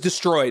YouTube is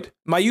destroyed.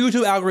 My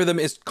YouTube algorithm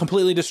is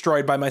completely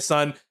destroyed by my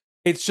son.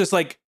 It's just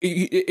like,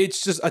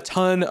 it's just a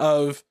ton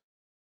of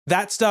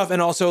that stuff.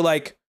 And also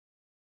like,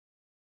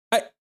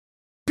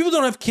 people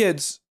don't have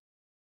kids.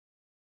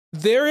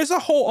 There is a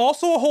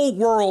whole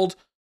world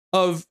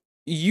of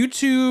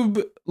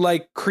YouTube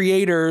like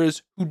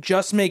creators who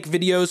just make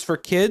videos for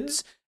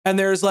kids, and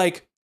there's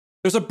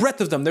a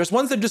breadth of them. There's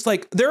ones that just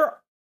like there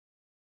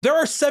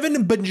are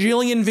 7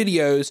 bajillion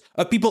videos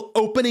of people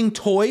opening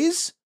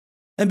toys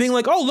and being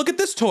like, oh, look at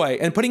this toy,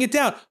 and putting it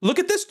down. Look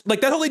at this,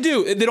 like that's all they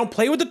do. They don't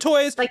play with the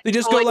toys. Like they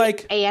just go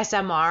like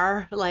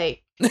ASMR,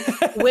 like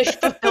wish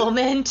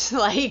fulfillment,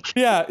 like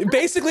yeah,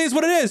 basically is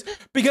what it is.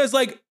 Because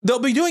like they'll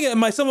be doing it, and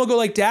my son will go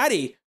like,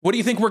 Daddy, what do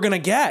you think we're gonna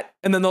get?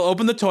 And then they'll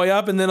open the toy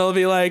up, and then it'll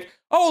be like,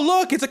 oh,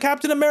 look, it's a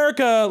Captain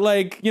America,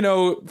 like,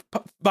 vinyl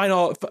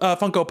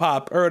Funko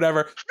Pop or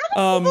whatever.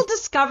 How did people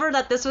discover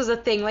that this was a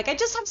thing? Like, I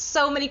just have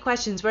so many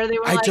questions where they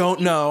were I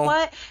don't know.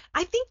 What?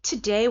 I think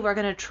today we're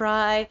gonna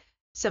try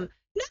some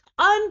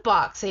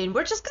unboxing.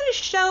 We're just gonna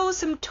show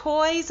some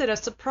toys in a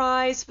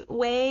surprising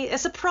way.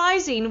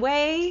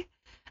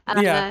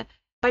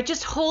 By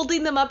just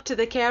holding them up to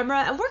the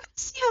camera, and we're gonna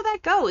see how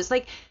that goes.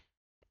 Like,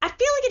 I feel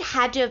like it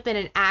had to have been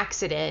an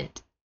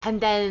accident,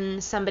 and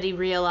then somebody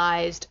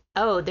realized,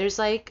 oh, there's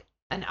like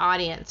an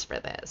audience for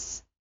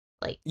this.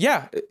 Like,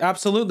 yeah,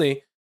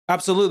 absolutely.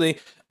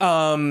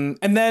 And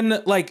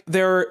then like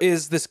there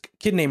is this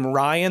kid named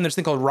Ryan. There's a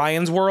thing called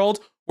Ryan's World,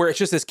 where it's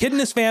just this kid and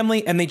his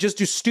family, and they just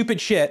do stupid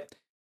shit.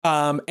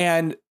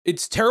 And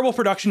it's terrible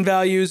production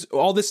values,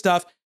 all this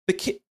stuff.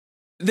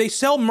 They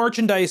sell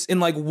merchandise in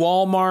like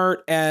Walmart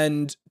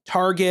and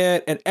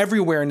Target and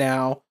everywhere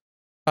now.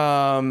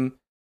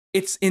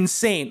 It's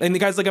insane. And the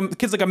kid's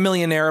like a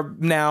millionaire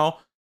now.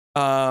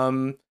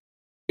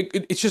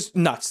 It's just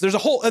nuts. There's a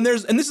whole, and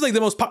this is like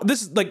the most,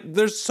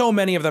 there's so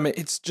many of them.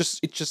 It's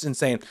just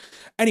insane.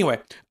 Anyway,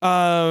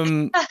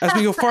 as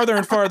we go farther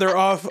and farther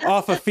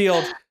off a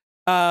field,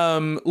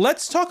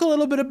 let's talk a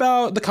little bit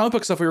about the comic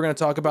book stuff we were going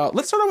to talk about.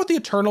 Let's start out with the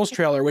Eternals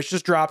trailer, which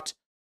just dropped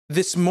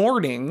this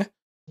morning.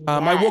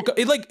 I woke up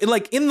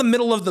like in the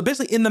middle of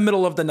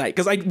the night,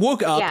 because I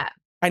woke up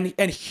and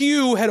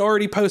Hugh had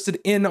already posted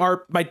in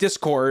my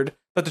Discord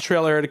that the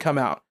trailer had come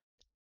out.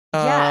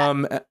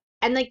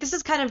 And like this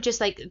is kind of just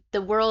like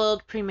the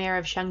world premiere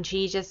of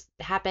Shang-Chi just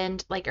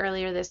happened like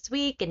earlier this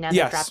week, and now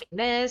they're dropping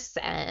this,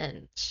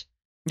 and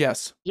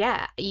yes,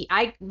 yeah,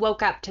 I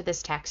woke up to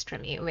this text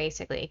from you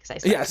basically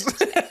because I saw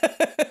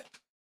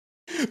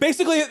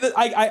basically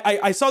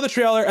I saw the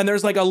trailer, and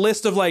there's like a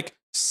list of like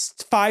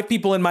 5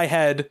 people in my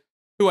head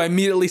who I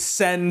immediately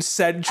send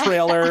said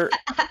trailer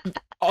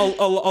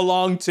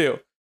along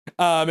to,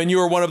 and you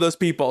were one of those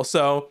people.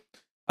 So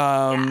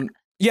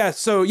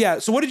So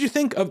what did you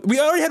think of? We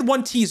already had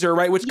one teaser,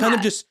 right? Which kind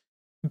of just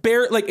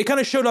it kind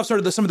of showed off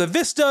sort of some of the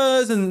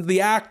vistas and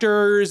the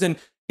actors and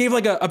gave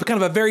like a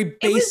kind of a very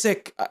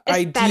basic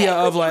idea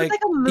of like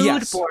a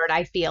mood board.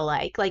 I feel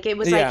like it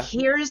was like,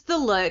 here's the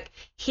look,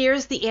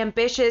 here's the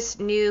ambitious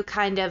new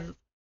kind of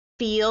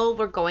feel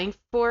we're going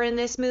for in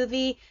this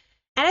movie.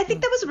 And I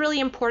think that was a really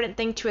important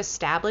thing to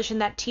establish in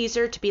that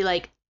teaser, to be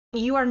like,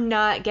 you are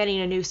not getting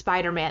a new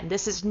Spider-Man.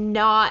 This is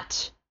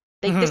not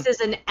like this is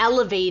an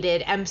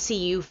elevated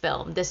MCU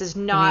film. This is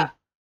not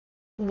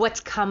what's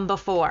come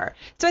before.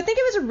 So I think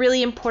it was a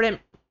really important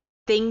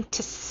thing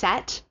to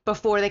set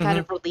before they kind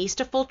of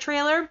released a full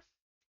trailer.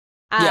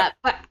 But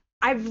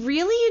I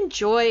really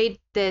enjoyed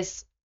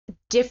this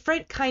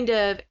different kind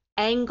of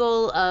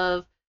angle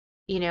of,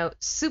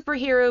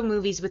 superhero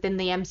movies within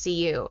the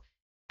MCU.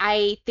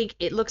 I think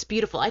it looks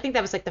beautiful. I think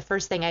that was like the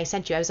first thing I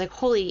sent you. I was like,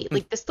 holy,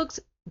 like this looks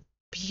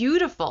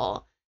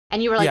beautiful.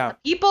 And you were like, the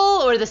people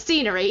or the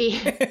scenery?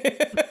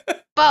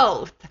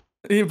 Both.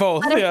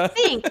 Both, but I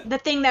think the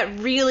thing that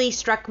really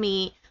struck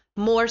me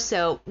more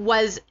so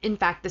was, in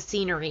fact, the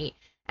scenery.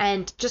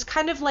 And just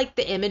kind of like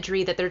the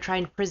imagery that they're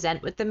trying to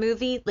present with the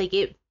movie. Like,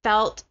 it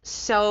felt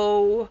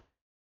so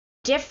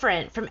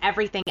different from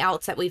everything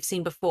else that we've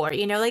seen before.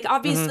 Like,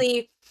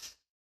 obviously,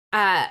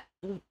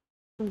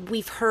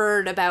 we've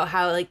heard about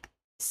how, like,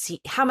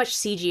 how much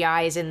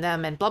CGI is in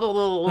them and blah, blah,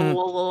 blah, blah,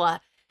 blah, blah.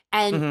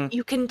 And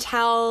you can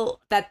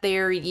tell that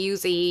they're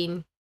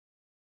using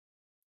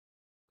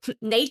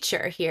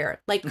nature here.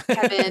 Like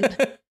Kevin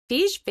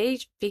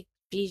Feige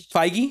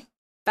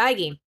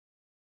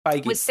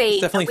would say,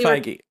 it's definitely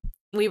Feige.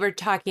 We were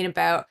talking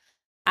about,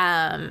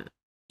 obviously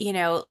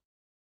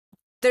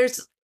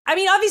there's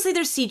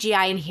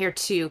CGI in here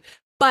too,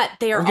 but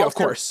they are also of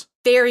course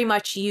very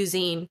much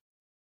using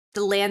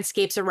the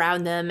landscapes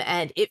around them,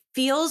 and it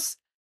feels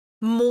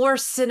more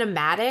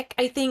cinematic,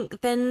 I think,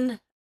 than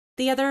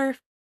the other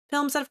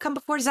films that have come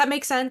before. Does that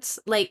make sense?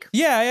 Like,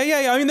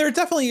 yeah. I mean, there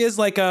definitely is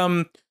like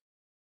I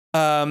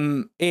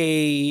don't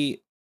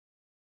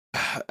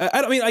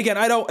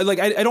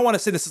want to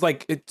say this is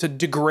like to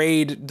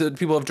degrade the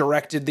people who have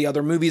directed the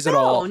other movies at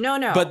all.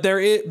 No. But there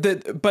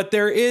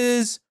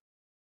is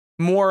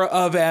more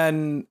of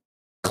an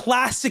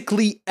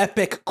classically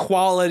epic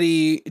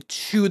quality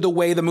to the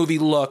way the movie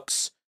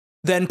looks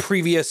than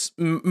previous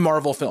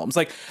Marvel films.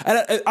 Like,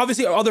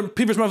 obviously, other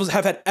previous Marvels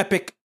have had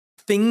epic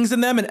things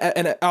in them,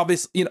 and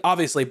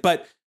obviously,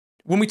 but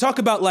when we talk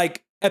about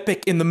like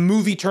epic in the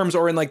movie terms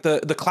or in like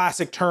the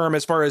classic term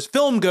as far as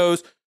film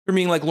goes, for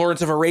meaning like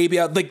Lawrence of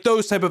Arabia, like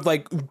those type of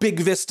like big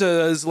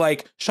vistas,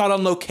 like shot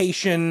on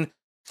location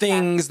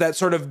things that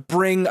sort of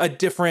bring a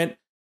different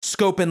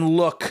scope and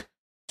look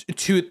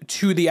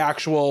to the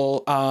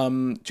actual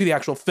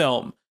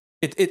film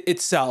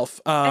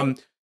itself.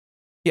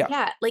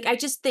 Like, I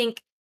just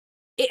think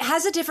it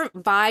has a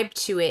different vibe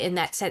to it in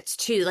that sense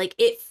too. Like,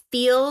 it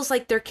feels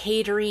like they're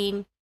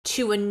catering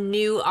to a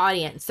new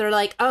audience. They're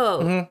like,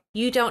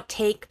 you don't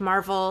take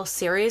Marvel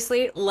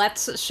seriously?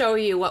 Let's show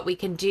you what we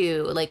can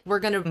do. Like, we're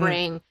going to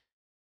bring,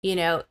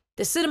 the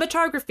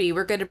cinematography.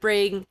 We're going to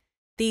bring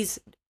these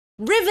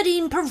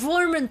riveting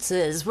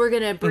performances. We're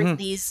going to bring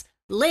these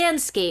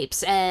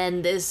landscapes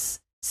and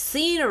this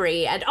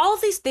scenery and all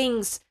of these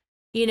things,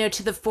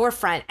 to the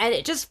forefront. And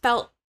it just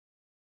felt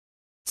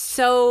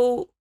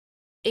so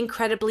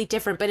incredibly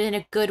different, but in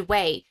a good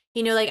way.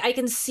 Like, I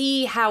can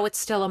see how it's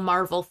still a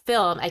Marvel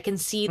film. I can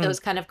see those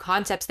kind of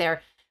concepts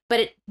there,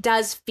 but it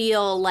does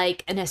feel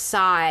like an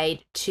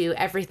aside to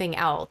everything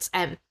else.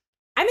 And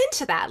I'm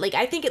into that. Like,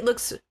 I think it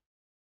looks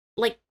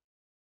like,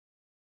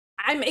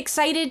 I'm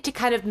excited to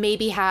kind of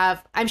maybe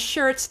have, I'm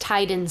sure it's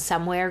tied in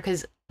somewhere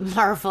because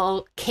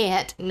Marvel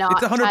can't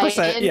not. It's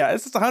 100%. Yeah,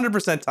 it's just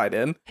 100% tied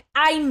in.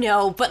 I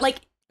know, but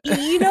like,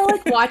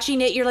 like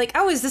watching it, you're like,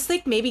 oh, is this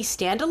like maybe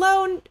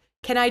standalone?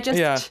 Can I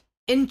just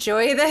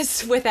enjoy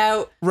this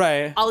without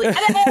all? I'm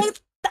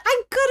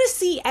gonna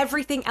see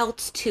everything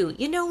else too.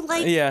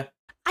 I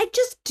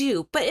just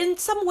do, but in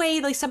some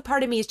way, like some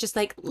part of me is just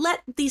like,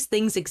 let these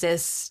things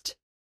exist.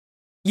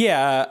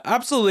 Yeah,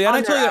 absolutely.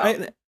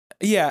 And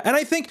and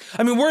I think,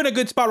 I mean, we're in a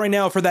good spot right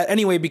now for that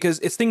anyway, because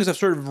things have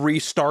sort of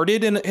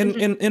restarted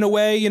in a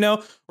way. We're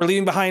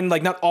leaving behind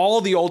like not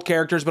all the old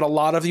characters, but a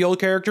lot of the old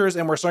characters,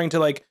 and we're starting to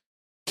like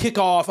kick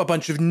off a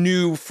bunch of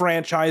new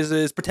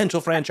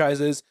potential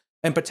franchises.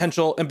 And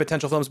potential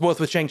films,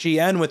 both with Shang-Chi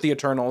and with the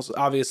Eternals,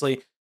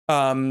 obviously,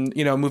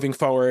 moving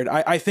forward.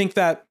 I think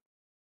that,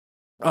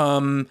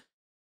 I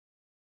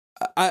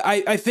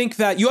think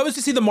that you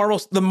obviously see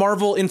the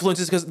Marvel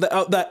influences because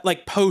that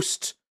like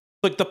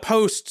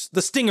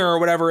the stinger or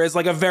whatever is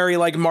like a very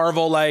like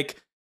Marvel, like,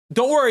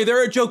 don't worry,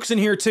 there are jokes in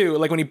here too.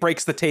 Like when he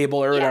breaks the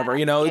table or whatever,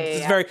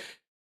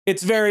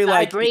 it's very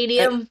like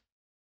vibranium.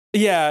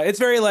 It's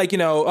very like,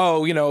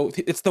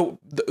 it's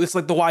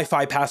like the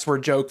Wi-Fi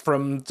password joke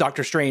from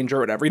Doctor Strange or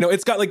whatever.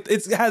 It's got like,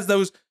 it has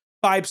those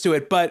vibes to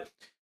it. But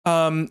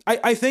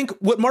I think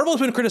what Marvel has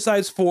been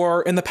criticized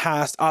for in the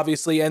past,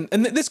 obviously, and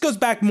this goes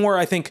back more,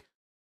 I think,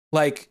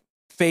 like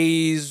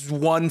phase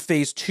 1,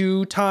 phase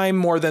 2 time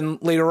more than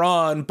later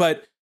on,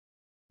 but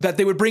that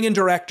they would bring in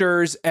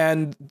directors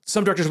and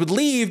some directors would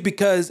leave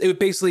because it would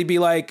basically be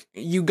like,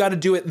 you got to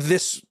do it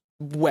this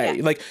way.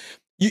 Yeah. Like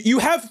you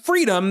have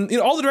freedom. You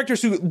know, all the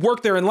directors who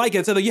work there and like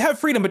it said that you have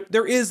freedom, but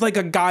there is like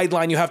a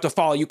guideline you have to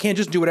follow. You can't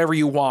just do whatever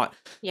you want.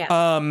 Yeah.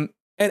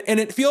 And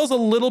it feels a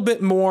little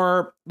bit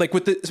more like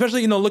with the,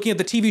 especially, you know, looking at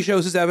the TV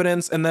shows as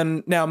evidence and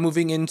then now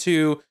moving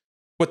into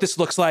what this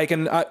looks like.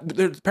 And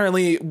there's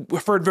apparently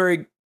we've heard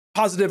very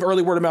positive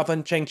early word of mouth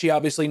on Shang-Chi.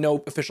 Obviously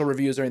no official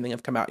reviews or anything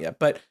have come out yet,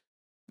 but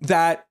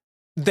that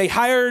they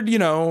hired, you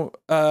know,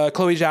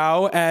 Chloe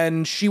Zhao,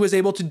 and she was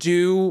able to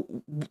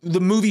do the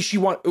movie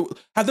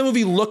have the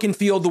movie look and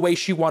feel the way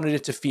she wanted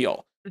it to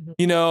feel,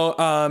 you know?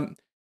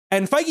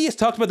 And Feige has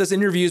talked about this in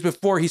interviews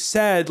before. He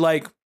said,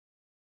 like,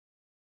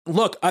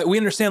 look, we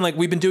understand, like,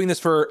 we've been doing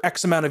this for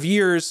X amount of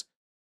years.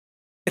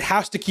 It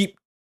has to keep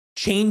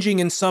changing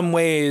in some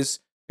ways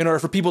in order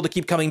for people to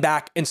keep coming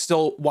back and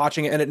still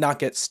watching it and it not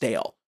get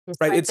stale.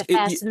 Right? It's the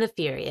Fast and the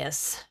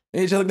Furious.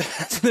 It's like the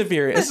Fast and the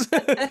Furious.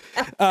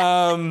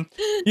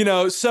 You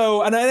know,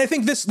 so, and I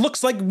think this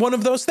looks like one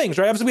of those things,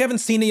 right? Obviously, we haven't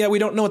seen it yet. We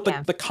don't know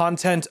what the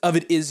content of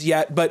it is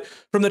yet, but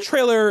from the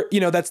trailer, you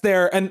know, that's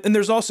there. And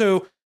there's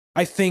also,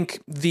 I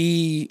think,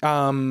 the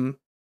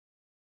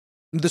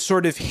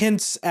sort of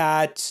hints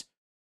at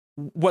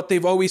what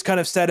they've always kind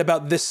of said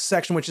about this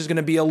section, which is going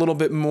to be a little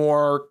bit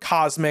more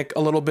cosmic,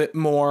 a little bit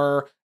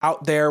more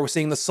out there. We're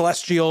seeing the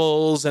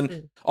Celestials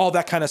and all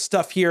that kind of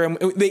stuff here. And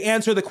they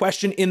answer the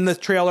question in the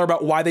trailer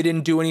about why they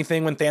didn't do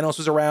anything when Thanos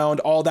was around,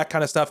 all that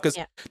kind of stuff. Because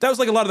that was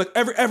like a lot of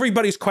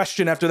everybody's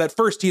question after that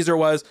first teaser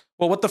was,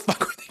 well, what the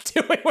fuck were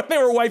they doing when they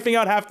were wiping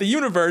out half the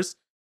universe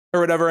or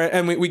whatever?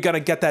 And we got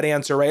to get that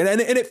answer, right? And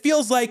it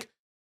feels like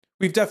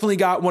we've definitely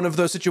got one of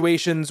those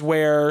situations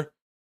where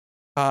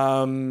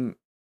I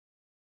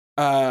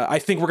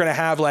think we're going to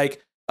have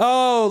like,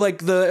 oh,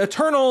 like the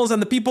Eternals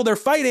and the people they're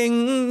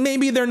fighting,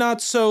 maybe they're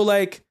not so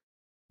like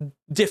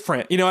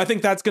different. You know, I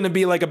think that's going to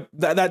be like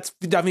that's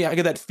definitely, I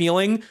get that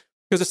feeling,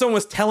 because if someone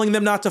was telling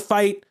them not to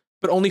fight,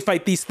 but only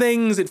fight these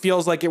things, it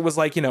feels like it was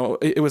like, you know,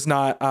 it was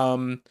not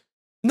in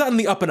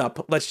the up and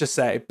up, let's just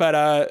say. But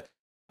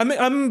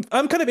I'm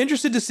kind of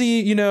interested to see,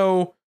 you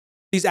know,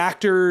 these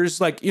actors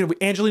like, you know,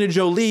 Angelina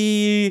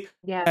Jolie,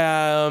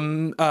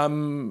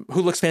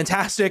 who looks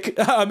fantastic,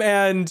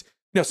 and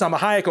you know, Salma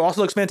Hayek also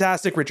looks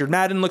fantastic. Richard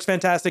Madden looks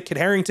fantastic. Kit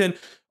Harington,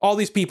 all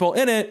these people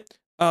in it,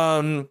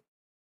 and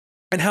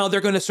how they're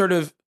going to sort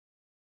of,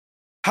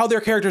 how their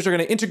characters are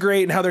going to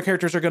integrate and how their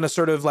characters are going to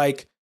sort of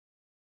like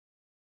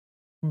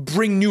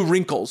bring new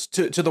wrinkles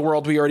to the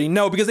world we already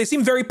know, because they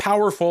seem very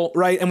powerful,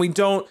 right? And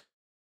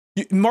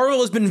Marvel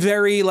has been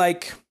very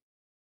like,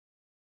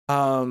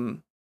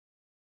 not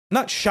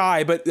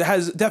shy, but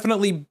has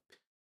definitely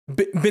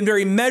been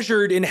very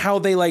measured in how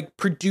they like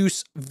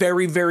produce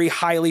very, very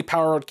highly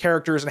powered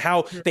characters and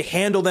how they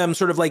handle them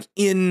sort of like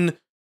in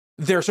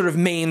their sort of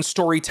main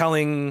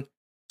storytelling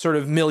sort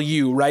of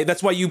milieu, right?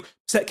 That's why you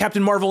set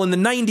Captain Marvel in the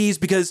 90s,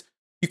 because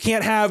you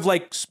can't have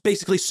like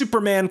basically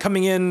Superman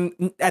coming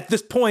in at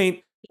this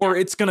point or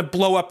it's going to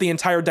blow up the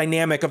entire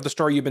dynamic of the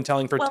story you've been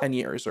telling for 10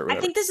 years or whatever.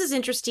 I think this is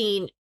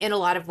interesting in a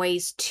lot of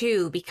ways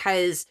too,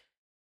 because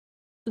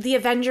the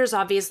Avengers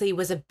obviously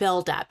was a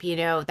buildup, you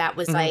know, that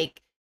was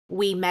like,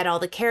 we met all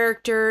the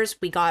characters,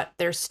 we got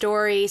their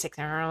stories,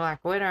 except for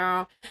Black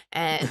Widow,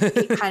 and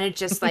it kind of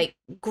just like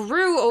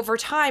grew over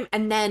time.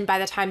 And then by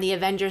the time the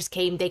Avengers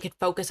came, they could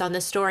focus on the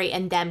story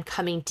and them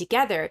coming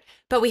together.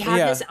 But we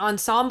have this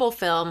ensemble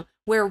film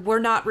where we're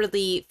not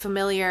really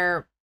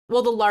familiar.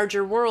 Well, the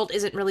larger world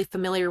isn't really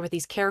familiar with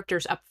these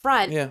characters up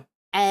front. Yeah.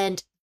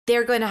 And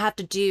they're going to have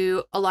to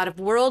do a lot of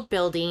world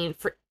building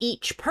for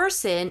each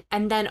person.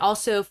 And then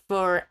also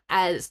for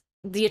as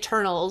the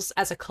Eternals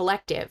as a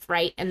collective,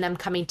 right? And them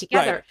coming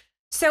together. Right.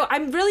 So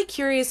I'm really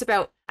curious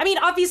about, I mean,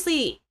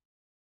 obviously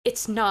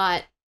it's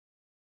not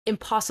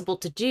impossible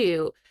to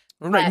do.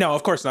 Right. No,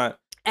 of course not.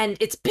 And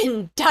it's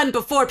been done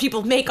before.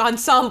 People make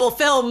ensemble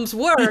films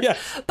work. Yeah.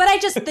 But I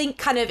just think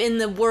kind of in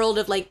the world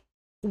of like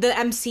the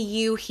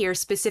MCU here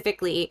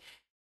specifically,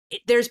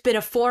 there's been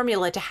a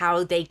formula to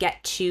how they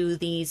get to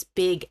these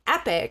big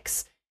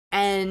epics.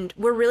 And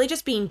we're really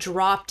just being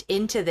dropped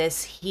into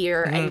this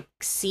here and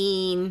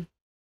seeing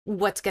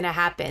what's going to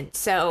happen.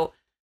 So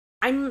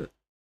I'm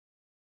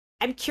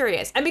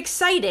curious. I'm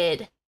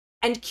excited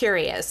and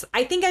curious.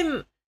 I think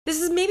this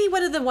is maybe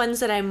one of the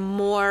ones that I'm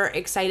more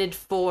excited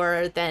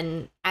for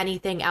than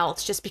anything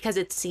else, just because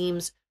it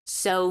seems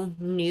so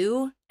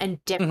new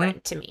and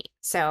different to me.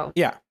 So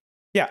yeah,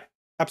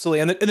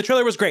 absolutely. And the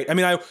trailer was great. I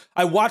mean,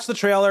 I watched the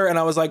trailer and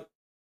I was like,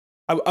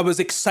 I was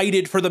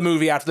excited for the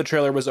movie after the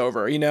trailer was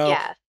over, you know?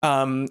 Yeah.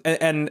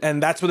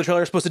 And that's what the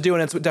trailer is supposed to do.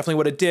 And it's definitely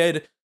what it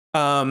did.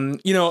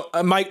 You know,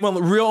 my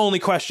real only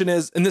question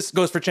is, and this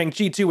goes for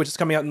Shang-Chi too, which is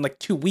coming out in like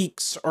 2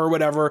 weeks or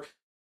whatever,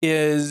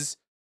 is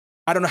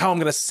I don't know how I'm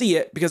going to see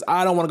it because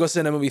I don't want to go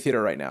sit in a movie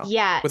theater right now.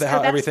 Yeah. With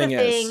how everything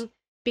is.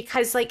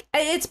 Because like,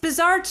 it's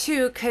bizarre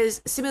too, because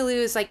Simu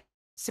Liu is like,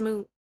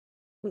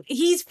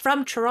 he's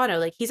from Toronto.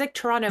 Like he's like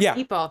Toronto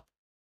people.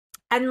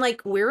 And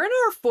like, we're in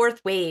our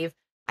fourth wave.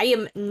 I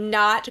am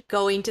not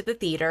going to the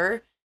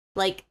theater.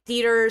 like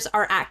theaters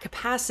are at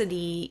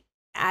capacity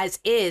as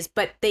is,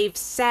 but they've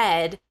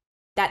said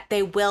that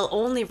they will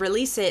only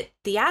release it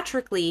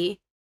theatrically.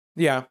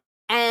 Yeah.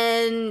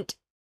 And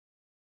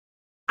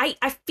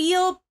I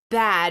feel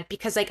bad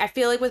because like I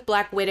feel like with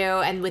Black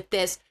Widow and with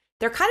this,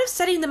 they're kind of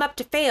setting them up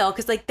to fail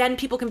because like then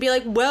people can be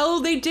like, well,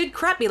 they did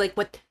crappy, like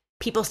what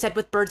people said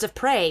with Birds of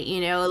Prey,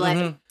 you know,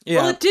 like,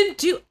 well, it didn't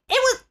do, it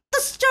was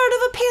the start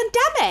of a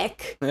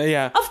pandemic.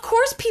 Yeah. Of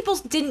course, people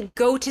didn't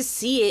go to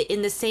see it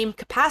in the same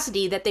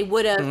capacity that they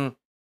would have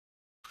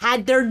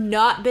had there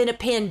not been a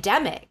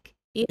pandemic.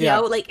 You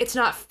know, like it's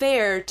not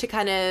fair to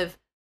kind of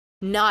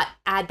not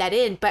add that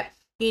in. But,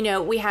 you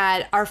know, we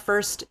had our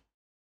first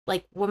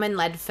like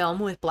woman-led film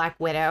with Black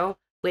Widow,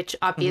 which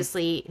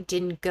obviously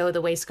didn't go the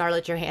way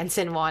Scarlett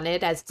Johansson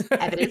wanted, as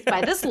evidenced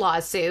by this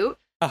lawsuit.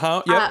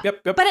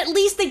 Yep. But at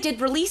least they did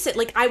release it.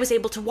 Like I was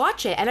able to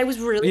watch it, and I was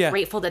really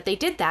grateful that they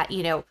did that.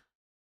 You know,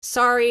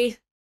 sorry,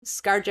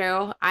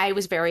 ScarJo, I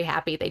was very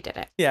happy they did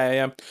it.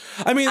 Yeah.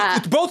 I mean,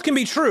 both can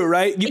be true,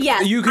 right?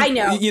 I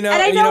know. You know,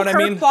 and I know what her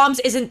I mean? qualms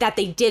isn't that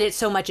they did it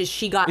so much as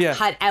she got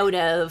cut out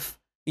of.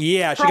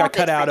 Yeah, she got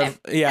cut out of.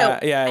 Yeah.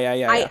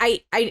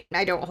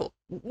 I don't hold.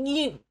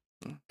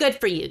 Good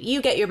for you.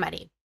 You get your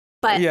money.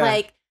 But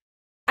like,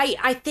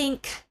 I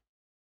think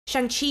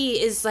Shang-Chi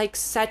is like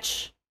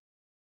such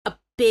a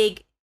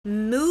big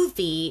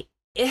movie,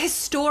 a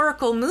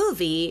historical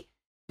movie.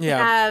 To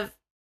have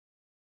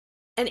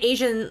an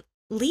Asian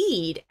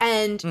lead,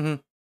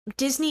 and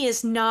Disney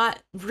is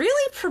not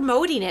really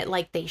promoting it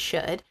like they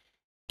should.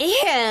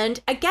 And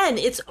again,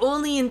 it's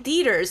only in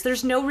theaters.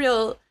 There's no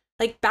real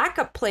like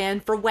backup plan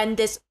for when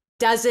this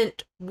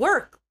doesn't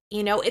work.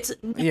 You know, it's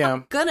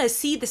not gonna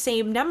see the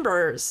same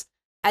numbers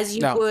as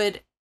you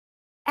would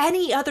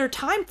any other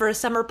time for a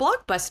summer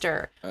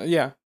blockbuster.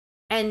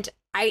 And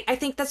I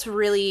think that's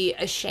really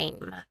a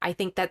shame. I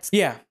think that's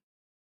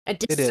a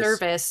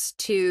disservice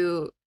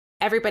to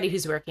everybody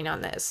who's working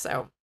on this.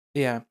 So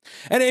and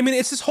I mean,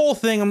 it's this whole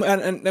thing,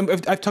 and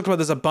I've talked about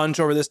this a bunch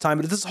over this time,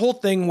 but it's this whole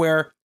thing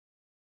where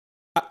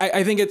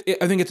I think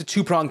it's a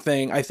two-pronged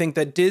thing. I think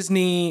that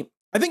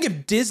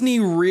if Disney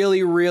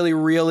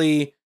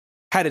really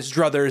had its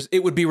druthers,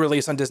 it would be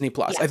released on Disney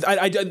Plus.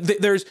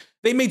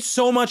 They made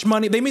so much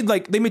money. They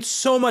made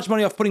so much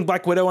money off putting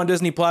Black Widow on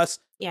Disney Plus.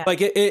 Yeah.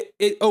 Like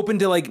it opened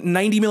to like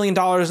 $90 million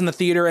in the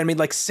theater and made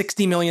like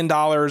 $60 million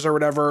or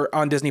whatever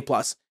on Disney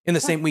Plus in the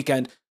same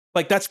weekend.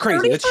 Like that's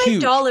crazy. That's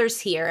huge.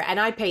 $35 here, and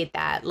I paid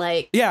that.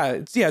 Like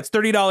it's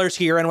 $30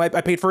 here, and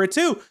I paid for it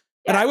too.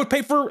 And I would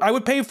pay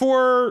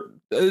for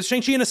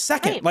Shang-Chi in a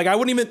second. Right. Like I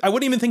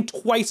wouldn't even think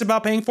twice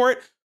about paying for it.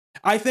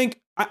 I think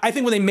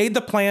when they made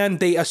the plan,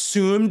 they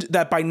assumed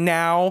that by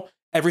now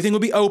everything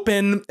would be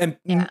open and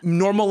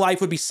normal life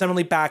would be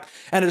suddenly back.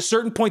 And at a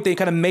certain point, they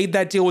kind of made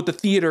that deal with the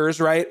theaters,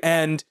 right?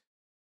 And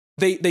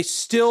there's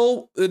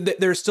still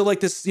like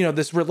this, you know,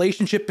 this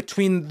relationship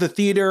between the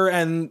theater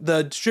and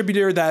the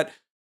distributor that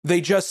they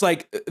just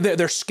like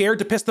they're scared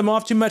to piss them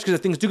off too much because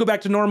if things do go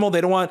back to normal, they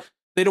don't want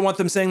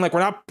them saying like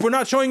we're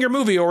not showing your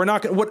movie or we're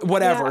not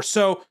whatever. Yeah.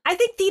 So I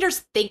think theaters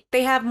think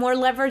they have more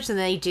leverage than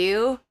they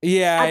do.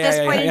 Yeah. At this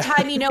point in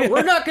time, you know,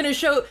 we're not going to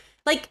show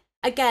like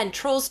again,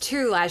 Trolls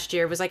 2 last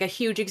year was like a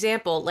huge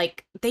example.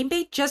 Like they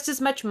made just as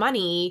much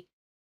money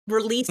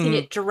releasing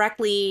it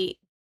directly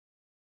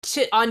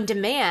on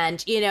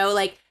demand, you know,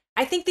 like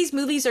I think these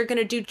movies are going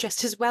to do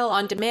just as well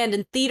on demand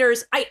in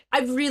theaters. I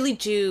really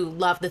do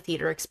love the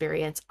theater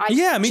experience.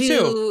 Me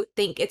too.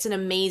 Think it's an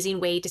amazing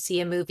way to see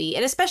a movie,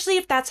 and especially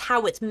if that's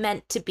how it's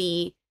meant to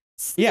be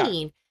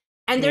seen. Yeah.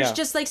 And there's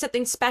just like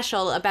something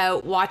special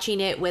about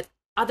watching it with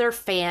other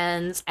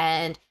fans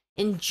and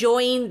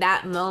enjoying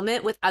that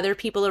moment with other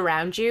people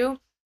around you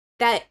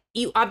that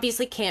you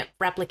obviously can't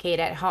replicate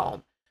at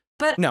home.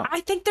 But I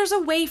think there's a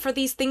way for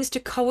these things to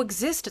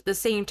coexist at the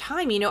same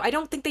time. You know, I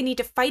don't think they need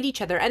to fight each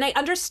other. And I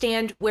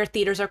understand where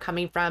theaters are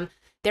coming from.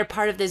 They're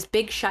part of this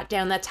big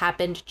shutdown that's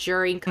happened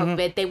during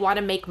COVID. They want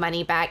to make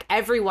money back.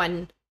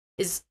 Everyone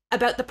is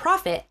about the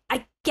profit.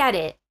 I get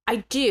it.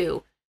 I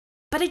do.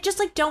 But I just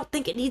like don't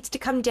think it needs to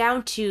come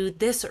down to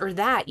this or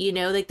that. You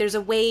know, like there's a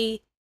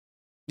way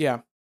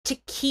to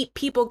keep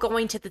people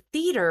going to the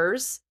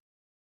theaters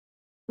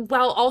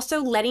while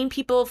also letting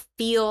people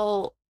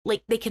feel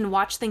like they can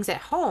watch things at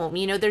home.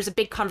 You know, there's a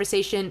big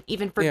conversation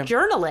even for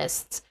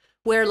journalists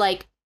where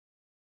like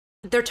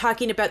they're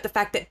talking about the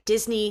fact that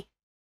Disney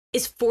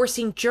is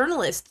forcing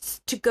journalists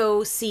to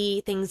go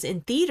see things in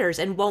theaters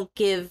and won't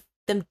give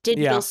them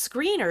digital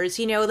screeners,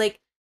 you know, like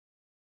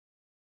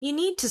you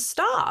need to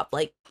stop.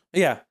 Like,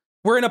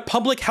 we're in a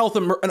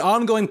an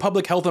ongoing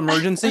public health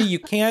emergency. You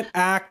can't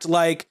act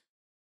like,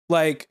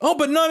 oh,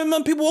 but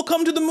not people will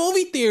come to the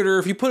movie theater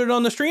if you put it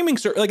on the streaming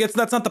service. Like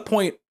that's not the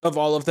point of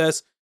all of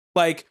this.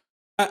 Like,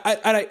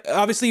 I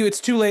obviously it's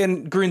too late,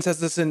 and Green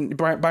says this and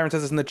Byron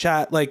says this in the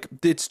chat. Like,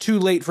 it's too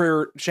late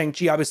for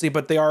Shang-Chi, obviously,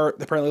 but they are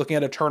apparently looking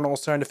at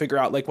Eternals, trying to figure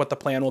out like what the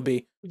plan will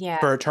be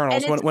for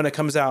Eternals when it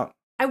comes out.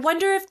 I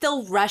wonder if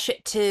they'll rush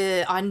it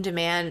to on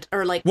demand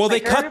or like. Well,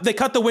 quicker. they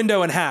cut the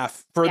window in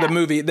half for the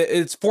movie.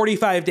 It's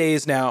 45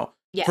 days now.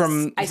 Yes,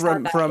 from I saw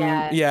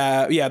that,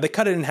 yeah, they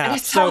cut it in half.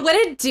 So what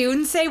did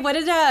Dune say? What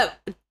did Dennis?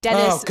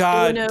 Oh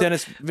God, Villeneuve,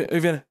 Dennis.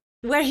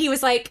 where he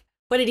was like,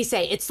 what did he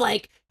say? It's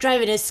like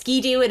driving a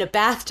ski-doo in a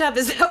bathtub.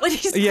 Is that what he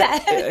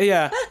said?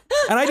 Yeah.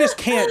 And I just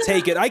can't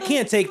take it. I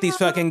can't take these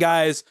fucking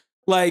guys.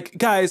 Like,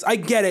 guys, I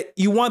get it.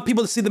 You want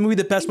people to see the movie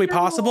the best way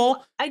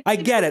possible. I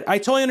get it. I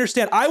totally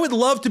understand. I would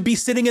love to be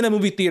sitting in a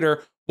movie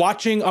theater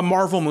watching a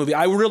Marvel movie.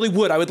 I really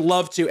would. I would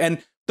love to.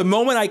 And the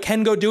moment I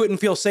can go do it and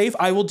feel safe,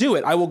 I will do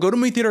it. I will go to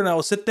movie theater and I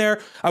will sit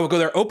there. I will go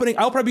there opening.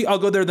 I'll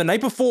go there the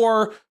night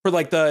before for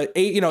like the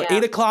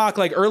 8 o'clock,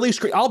 like early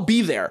screen. I'll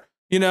be there,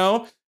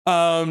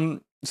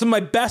 some of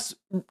my best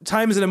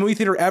times in a movie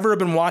theater ever have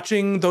been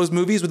watching those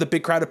movies with a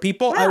big crowd of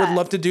people. Yeah. I would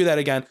love to do that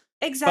again.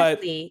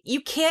 Exactly. But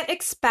you can't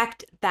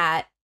expect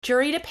that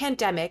during a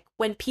pandemic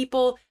when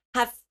people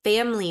have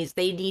families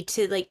they need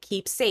to like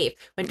keep safe,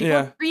 when people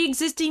have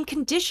pre-existing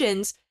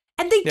conditions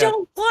and they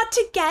don't want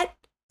to get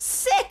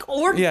sick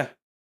or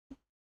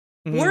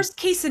worst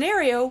case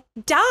scenario,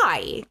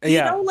 die.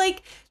 You know,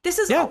 like this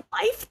is a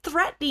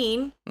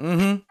life-threatening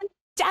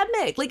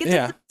pandemic. Like it's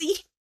a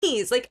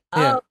disease. Like,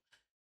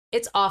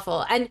 it's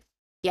awful. And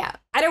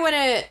I don't want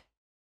to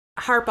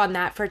harp on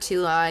that for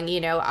too long.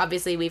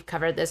 Obviously we've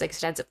covered this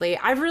extensively.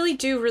 I really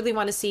do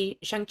want to see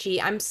Shang-Chi.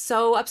 I'm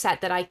so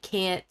upset that I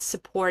can't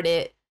support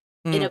it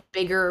in a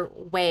bigger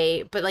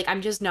way, but like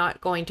I'm just not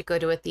going to go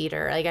to a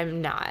theater. Like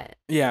I'm not.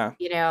 Yeah.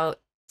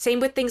 Same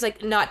with things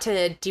like, not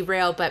to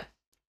derail, but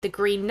The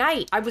Green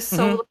Knight. I was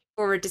so looking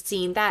forward to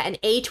seeing that, and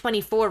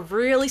A24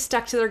 really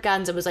stuck to their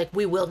guns and was like,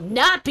 we will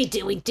not be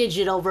doing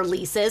digital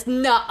releases.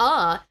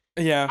 Nuh-uh.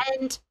 Yeah.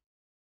 And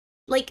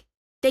like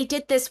they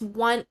did this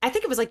one, I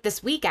think it was like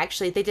this week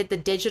actually, they did the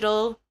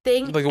digital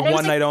thing. Like a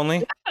one night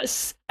only?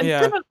 Yes.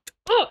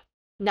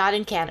 Not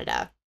in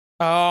Canada.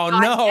 Oh,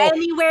 not no.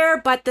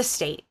 Anywhere but the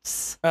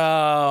States.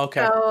 Oh,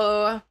 okay.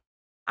 So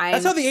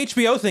that's how the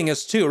HBO thing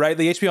is too, right?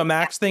 The HBO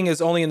Max thing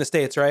is only in the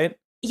States, right?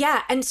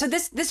 Yeah, and so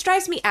this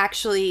drives me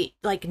actually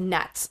like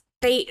nuts.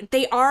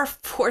 They are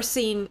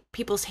forcing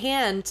people's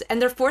hands, and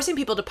they're forcing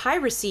people to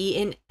piracy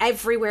in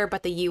everywhere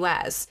but the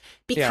US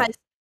because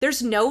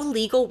there's no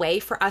legal way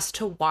for us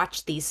to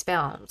watch these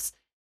films.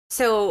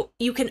 So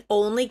you can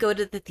only go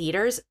to the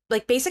theaters.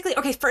 Like basically,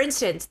 okay, for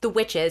instance, The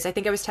Witches, I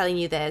think I was telling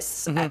you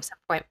this at some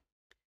point.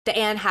 The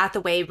Anne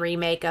Hathaway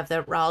remake of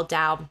the Roald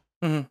Dahl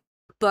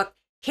book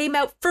came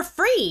out for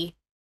free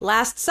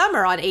last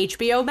summer on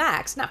HBO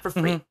Max. Not for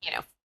free,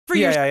 for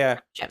your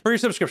subscription. For your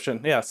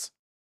subscription, yes.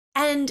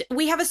 And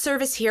we have a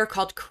service here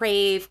called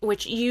Crave,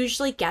 which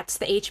usually gets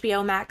the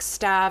HBO Max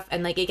stuff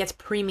and like it gets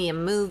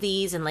premium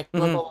movies and like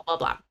blah, blah, blah,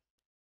 blah.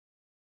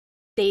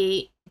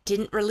 They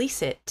didn't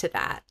release it to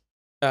that.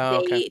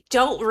 They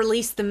don't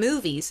release the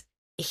movies.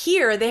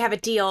 Here, they have a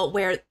deal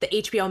where the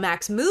HBO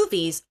Max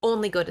movies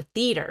only go to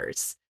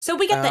theaters. So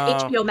we get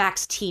the HBO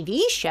Max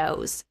TV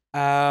shows,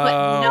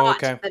 but not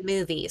the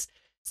movies.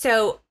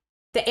 So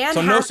the Anne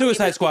Hathaway no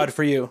Suicide Squad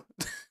for you.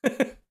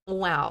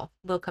 Wow.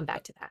 We'll come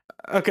back to that.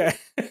 Okay.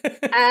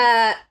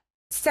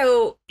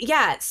 So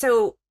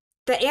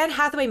the Anne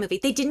Hathaway movie,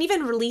 they didn't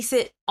even release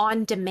it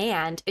on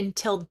demand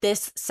until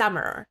this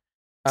summer.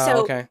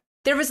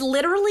 There was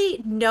literally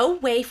no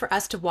way for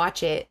us to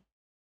watch it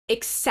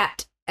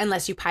except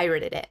unless you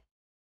pirated it.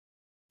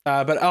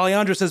 But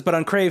Alejandro says, but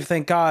on Crave,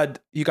 thank God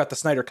you got the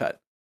Snyder Cut.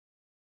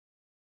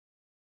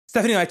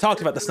 Stephanie and I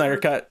talked about the Snyder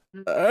Cut.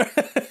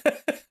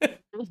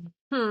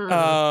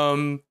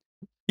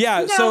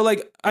 So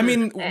like, I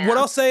mean, what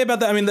I'll say about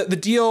that, I mean, the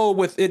deal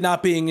with it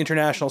not being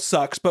international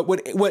sucks, but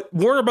what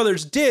Warner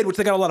Brothers did, which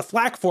they got a lot of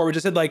flack for, we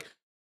just said like,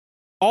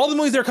 all the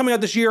movies that are coming out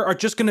this year are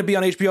just going to be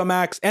on HBO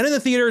Max and in the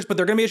theaters, but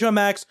they're going to be HBO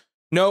Max.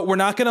 No, we're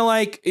not going to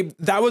like,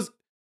 that was,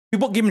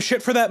 people give him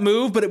shit for that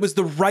move, but it was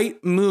the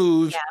right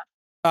move.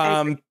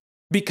 Yeah.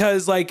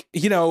 Because like,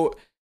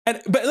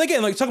 but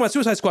again, like talking about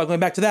Suicide Squad,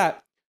 going back to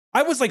that,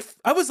 I was like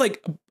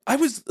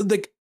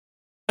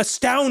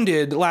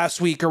astounded last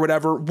week or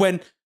whatever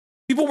when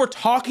people were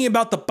talking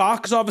about the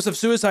box office of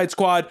Suicide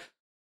Squad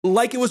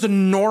like it was a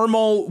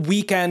normal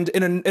weekend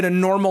in a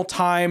normal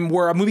time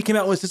where a movie came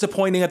out and was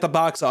disappointing at the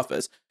box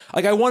office.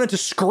 Like I wanted to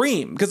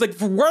scream because like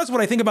whereas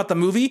when I think about the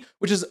movie,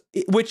 which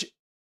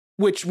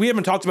we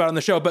haven't talked about on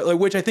the show, but like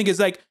which I think is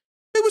like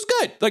it was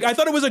good. Like I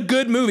thought it was a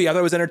good movie. I thought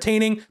it was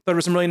entertaining. Thought there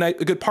was some really nice,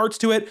 good parts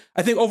to it.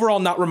 I think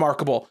overall not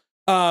remarkable.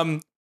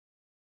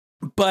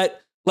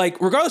 But like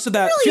regardless of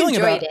that really feeling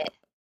about it.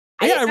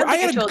 I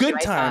had a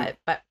good time.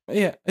 But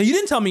yeah, you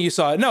didn't tell me you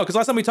saw it. No, because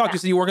last time we talked, you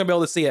said you weren't gonna be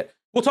able to see it.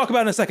 We'll talk about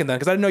it in a second then,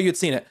 because I didn't know you'd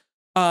seen it.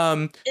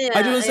 I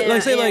just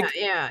say like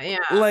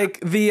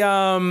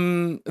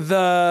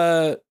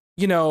the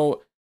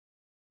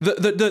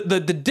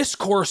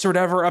discourse or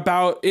whatever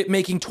about it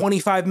making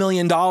 $25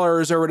 million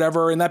or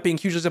whatever, and that being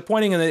hugely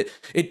disappointing, and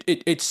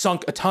it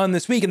sunk a ton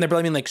this week, and they're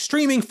blaming like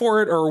streaming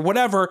for it or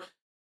whatever.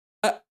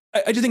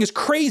 I just think it's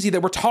crazy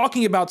that we're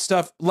talking about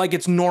stuff like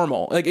it's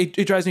normal. Like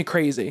it drives me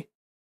crazy.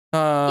 So,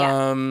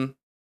 I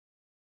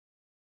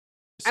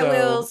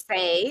will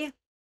say,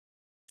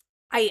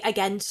 I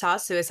again saw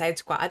Suicide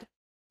Squad,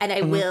 and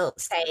I will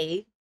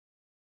say,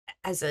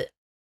 as a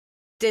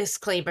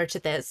disclaimer to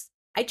this.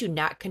 I do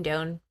not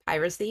condone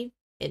piracy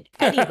in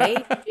any way,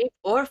 shape,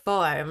 or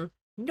form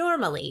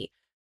normally.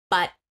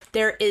 But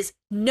there is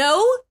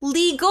no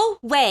legal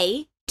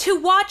way to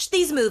watch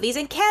these movies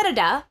in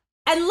Canada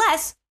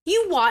unless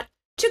you want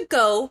to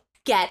go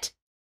get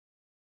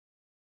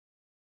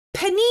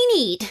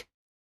panini'd.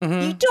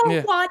 You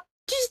don't want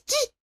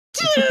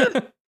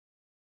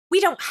we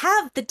don't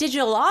have the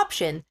digital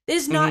option. It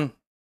is not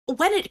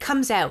when it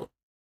comes out.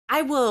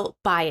 I will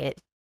buy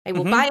it. I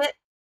will buy it.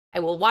 I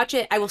will watch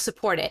it. I will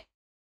support it.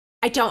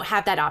 I don't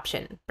have that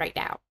option right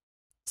now.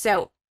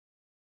 So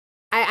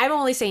I'm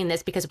only saying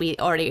this because we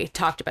already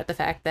talked about the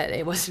fact that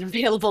it wasn't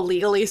available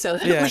legally. So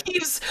that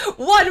leaves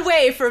one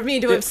way for me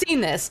to have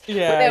seen this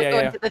without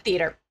going to the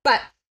theater.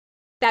 But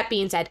that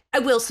being said, I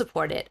will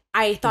support it.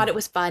 I thought it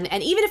was fun.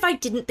 And even if I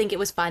didn't think it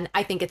was fun,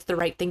 I think it's the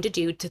right thing to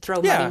do to throw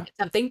money at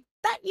something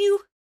that you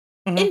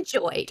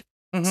enjoyed.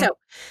 So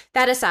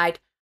that aside,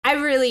 I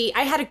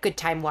had a good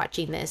time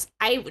watching this.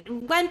 I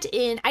went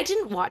in, I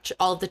didn't watch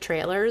all of the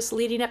trailers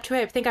leading up to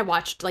it. I think I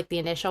watched like the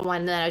initial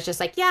one and then I was just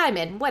like, yeah, I'm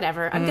in,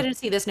 whatever. I'm going to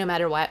see this no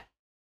matter what.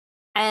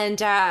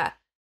 And I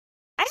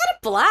had a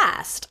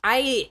blast.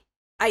 I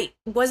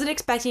wasn't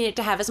expecting it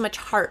to have as much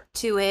heart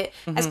to it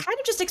as kind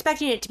of just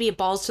expecting it to be a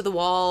balls to the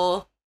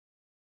wall,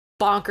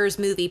 bonkers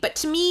movie. But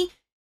to me,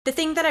 the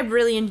thing that I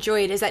really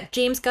enjoyed is that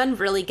James Gunn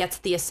really gets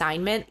the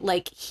assignment.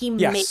 Like, he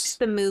makes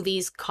the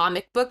movies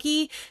comic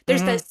booky.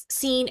 There's this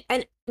scene,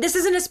 and this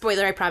isn't a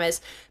spoiler, I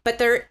promise, but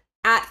they're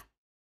at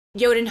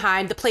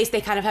Jotunheim, the place they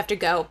kind of have to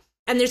go.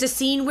 And there's a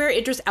scene where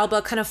Idris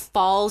Elba kind of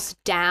falls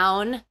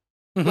down,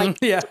 like,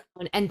 down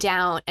and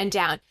down and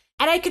down.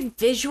 And I could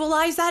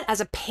visualize that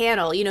as a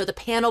panel, you know, the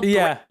panel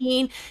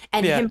breaking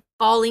and him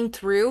falling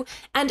through.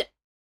 And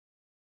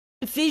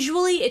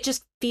visually, it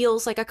just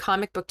feels like a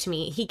comic book to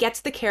me. He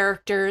gets the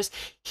characters.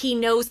 He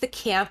knows the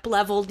camp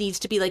level needs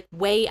to be like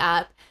way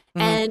up.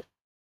 And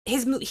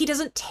he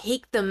doesn't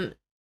take them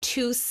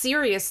too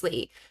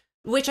seriously,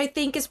 which I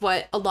think is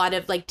what a lot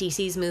of like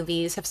DC's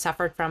movies have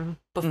suffered from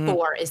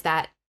before, is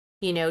that,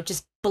 you know,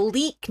 just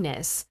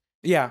bleakness.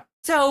 Yeah.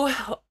 So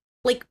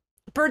like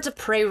Birds of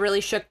Prey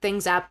really shook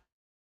things up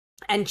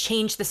and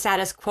changed the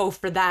status quo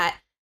for that.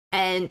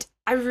 And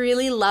I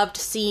really loved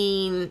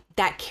seeing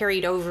that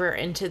carried over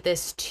into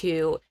this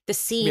too. The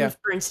scene,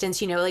 for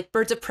instance, you know, like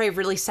Birds of Prey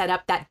really set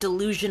up that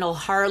delusional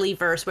Harley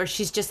verse where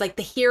she's just like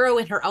the hero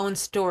in her own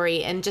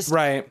story and just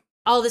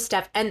all this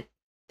stuff. And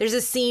there's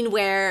a scene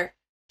where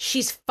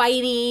she's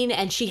fighting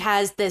and she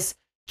has this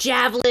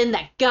javelin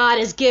that God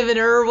has given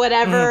her or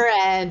whatever.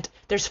 And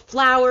there's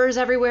flowers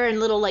everywhere and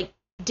little like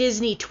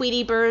Disney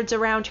Tweety birds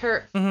around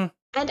her. And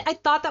I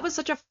thought that was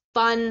such a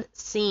fun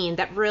scene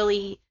that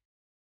really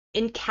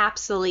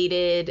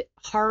encapsulated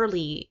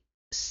Harley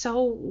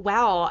so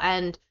well,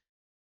 and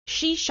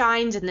she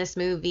shines in this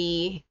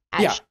movie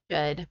as she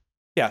should.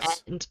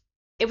 And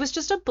it was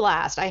just a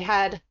blast.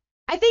 I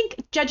think,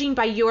 judging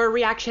by your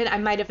reaction, I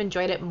might have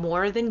enjoyed it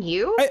more than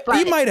you.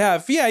 You might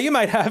have. Yeah, you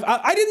might have.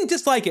 I didn't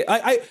dislike it.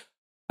 I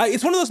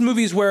it's one of those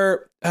movies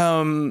where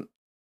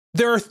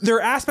there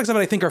are aspects of it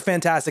I think are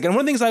fantastic. And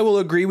one of the things I will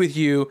agree with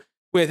you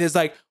with is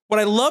like, what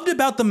I loved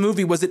about the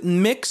movie was it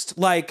mixed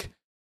like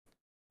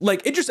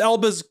Idris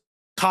Elba's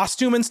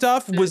costume and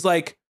stuff was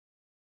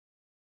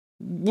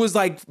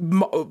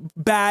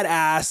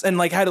badass and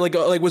like had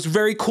like was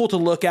very cool to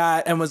look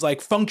at and was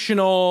like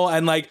functional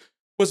and like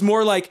was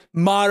more like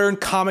modern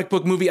comic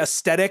book movie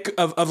aesthetic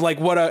of like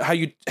what how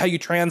you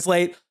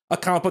translate a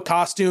comic book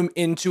costume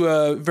into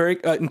a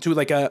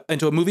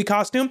into a movie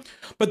costume.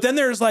 But then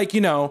there's like,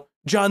 you know,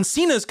 John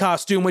Cena's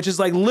costume, which is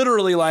like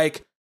literally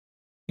like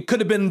it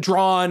could have been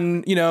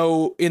drawn, you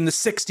know, in the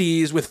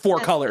 60s with 4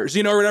 colors,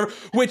 you know, or whatever,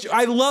 which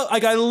I love.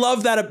 Like, I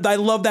love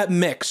that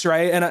mix.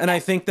 Right. And I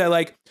think that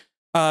like,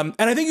 and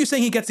I think you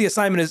saying he gets the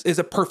assignment is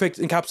a perfect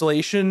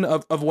encapsulation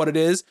of what it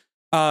is.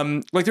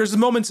 Like there's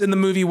moments in the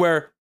movie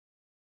where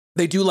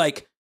they do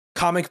like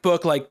comic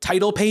book, like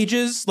title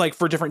pages, like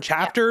for different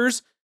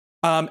chapters.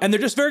 And they're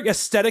just very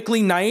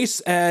aesthetically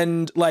nice.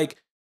 And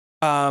like,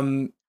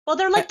 well,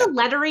 they're like the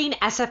lettering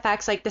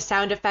SFX, like the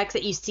sound effects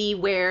that you see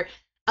where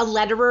a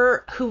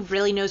letterer who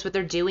really knows what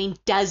they're doing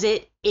does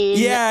it in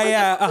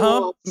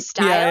cool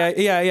style.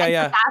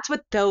 So that's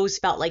what those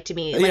felt like to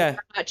me. Like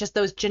not just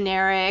those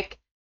generic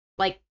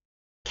like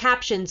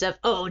captions of,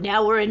 oh,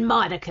 now we're in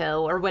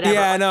Monaco or whatever.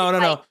 Yeah,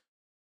 no.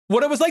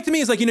 What it was like to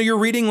me is like, you know, you're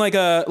reading like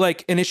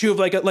an issue of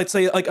like let's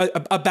say like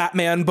a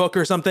Batman book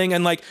or something,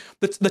 and like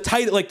the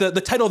title, like the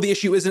title of the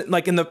issue isn't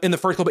like in the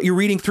first book, but you're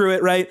reading through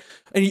it, right?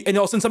 And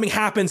all of a sudden something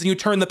happens and you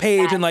turn the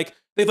page and like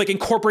they've like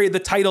incorporated the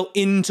title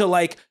into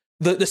like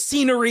the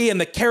scenery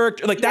and the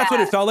character, like that's what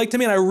it felt like to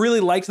me, and I really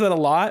liked that a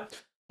lot.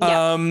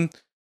 I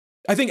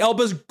think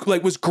Elba's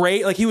like was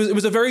great. Like it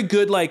was a very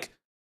good like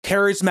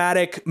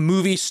charismatic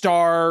movie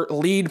star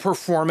lead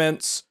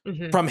performance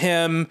from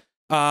him.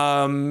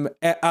 And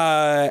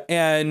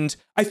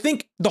I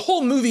think the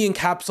whole movie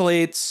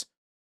encapsulates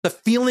the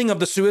feeling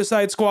of the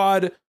Suicide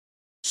Squad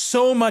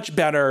so much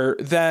better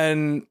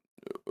than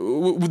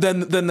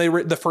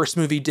the first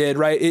movie did.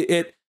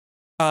 Right?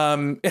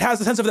 It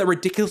has a sense of that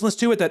ridiculousness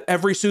to it that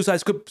every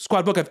Suicide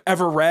Squad book I've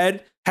ever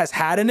read has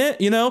had in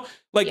it,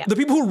 Like the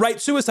people who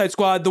write Suicide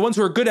Squad, the ones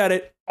who are good at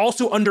it,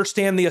 also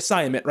understand the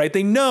assignment, right?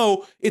 They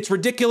know it's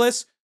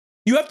ridiculous.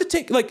 You have to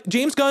take, like,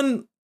 James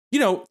Gunn,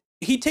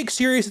 he takes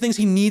serious things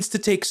he needs to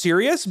take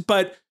serious,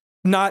 but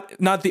not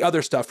the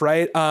other stuff,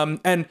 right?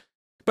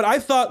 But I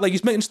thought, like, you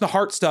mentioned the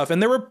heart stuff,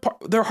 and there were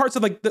hearts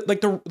of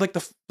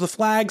the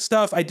flag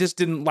stuff I just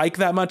didn't like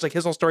that much, like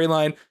his whole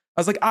storyline. I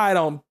was like, I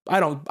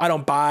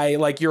don't buy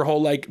like your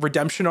whole like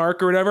redemption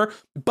arc or whatever.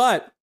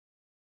 But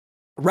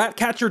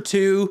Ratcatcher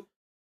 2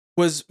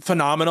 was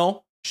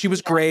phenomenal. She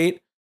was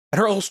great. And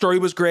her whole story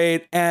was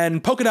great.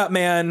 And Polka Dot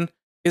Man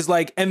is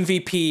like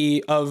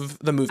MVP of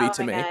the movie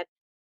to me. God.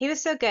 He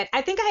was so good.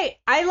 I think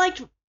I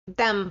liked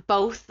them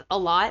both a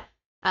lot.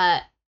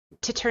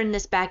 To turn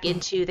this back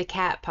into the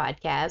cat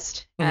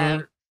podcast,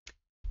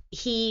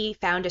 he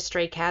found a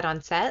stray cat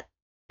on set,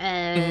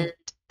 and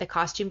the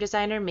costume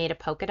designer made a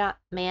polka dot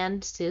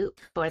man suit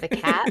for the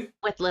cat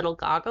with little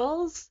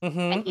goggles,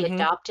 and he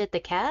adopted the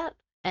cat.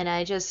 And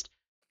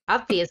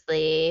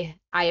obviously,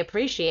 I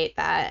appreciate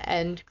that,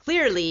 and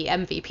clearly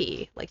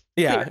MVP. Like,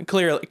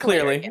 clearly.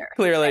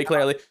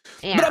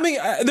 Yeah. But I mean,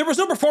 there was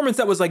no performance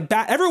that was like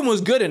bad. Everyone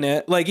was good in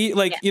it. Like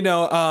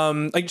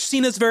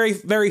Cena's very,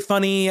 very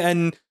funny,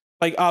 and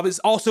like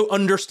also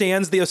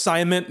understands the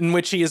assignment in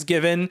which he is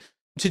given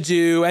to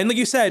do. And like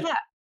you said,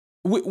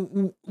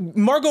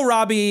 Margot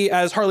Robbie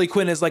as Harley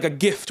Quinn is like a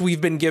gift we've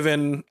been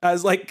given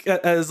as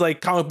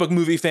comic book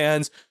movie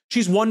fans.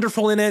 She's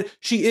wonderful in it.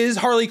 She is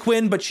Harley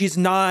Quinn, but she's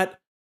not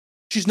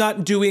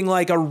doing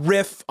like a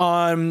riff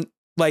on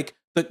like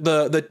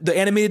the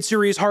animated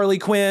series Harley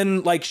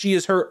Quinn. Like, she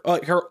is her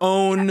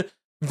own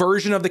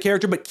version of the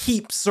character, but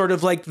keeps sort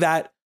of like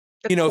that,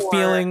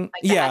 feeling.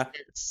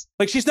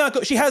 Like,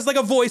 she has like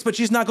a voice, but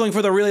she's not going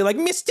for the really like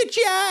Mr.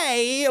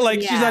 J.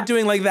 Like, she's not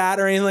doing like that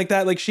or anything like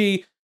that. Like,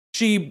 she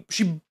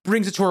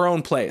brings it to her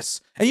own place.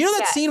 And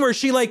that scene where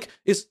she like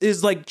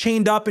is like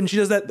chained up and she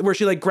does that, where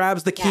she like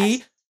grabs the key.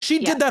 Yes. She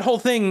did that whole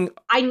thing.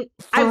 I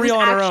was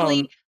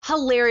actually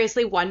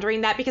hilariously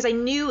wondering that, because I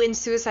knew in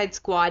Suicide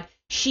Squad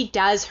she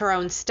does her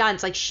own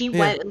stunts. Like, she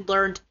went and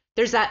learned.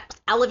 There's that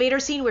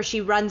elevator scene where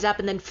she runs up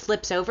and then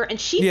flips over,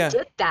 and she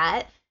did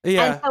that.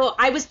 Yeah. And so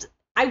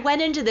I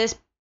went into this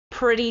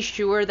pretty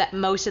sure that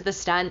most of the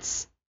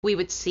stunts we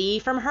would see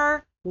from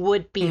her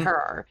would be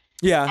her.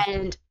 Yeah.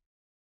 And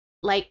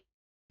like,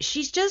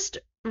 she's just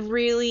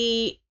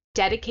really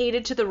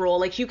dedicated to the role.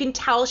 Like, you can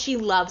tell she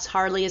loves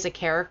Harley as a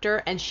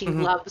character, and she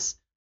loves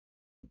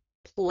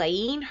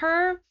playing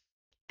her.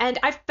 And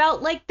I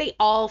felt like they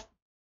all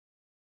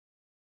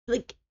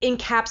like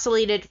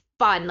encapsulated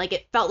fun. Like,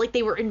 it felt like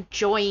they were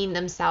enjoying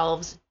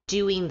themselves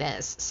doing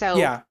this.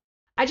 So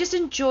I just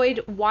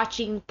enjoyed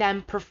watching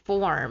them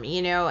perform,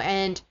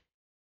 and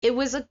it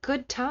was a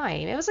good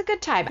time.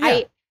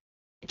 Yeah.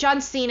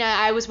 John Cena,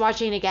 I was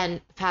watching again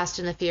Fast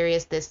and the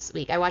Furious this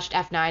week. I watched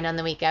F9 on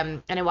the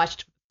weekend, and I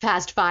watched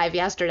Fast 5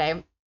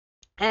 yesterday,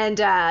 and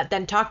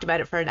then talked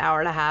about it for an hour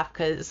and a half,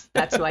 because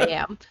that's who I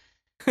am.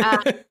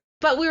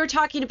 But we were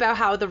talking about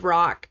how The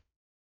Rock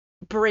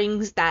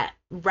brings that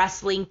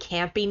wrestling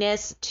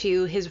campiness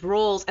to his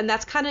roles, and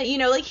that's kind of,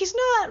 like, he's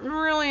not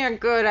really a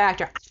good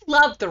actor. I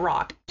love The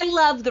Rock.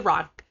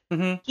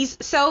 He's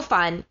so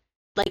fun.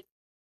 Like,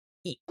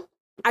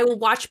 I will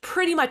watch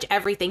pretty much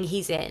everything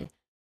he's in,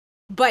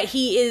 but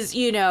he is,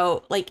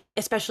 like,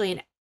 especially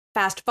in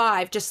Fast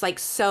 5, just like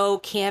so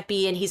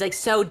campy, and he's like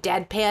so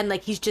deadpan.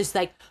 Like, he's just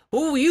like,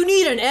 oh, you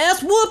need an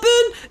ass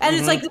whooping? And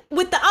it's like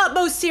with the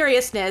utmost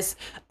seriousness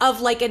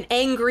of like an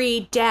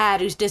angry dad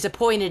who's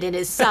disappointed in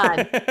his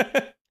son.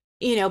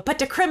 But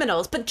to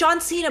criminals. But John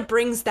Cena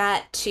brings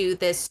that to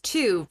this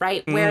too,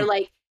 right? Where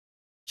like,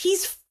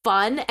 he's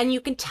fun, and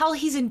you can tell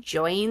he's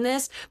enjoying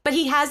this, but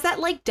he has that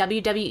like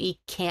WWE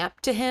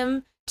camp to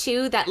him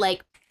too, that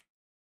like,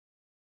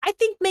 I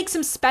think makes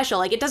him special.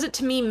 Like, it doesn't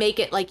to me make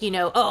it like,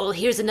 oh,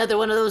 here's another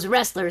one of those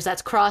wrestlers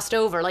that's crossed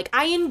over. Like,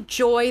 I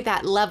enjoy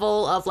that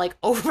level of like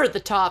over the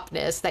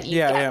topness that you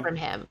get from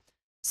him.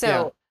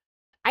 So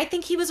I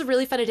think he was a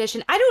really fun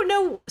addition. I don't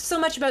know so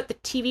much about the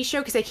TV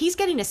show, because like, he's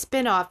getting a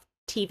spin-off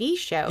TV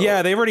show.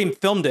 Yeah, they've already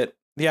filmed it.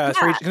 Yeah, it's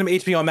going to be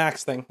HBO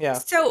Max thing. Yeah.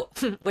 So,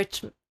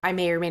 which I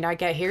may or may not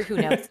get here. Who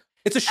knows?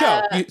 It's a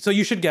show, so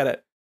you should get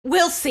it.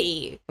 We'll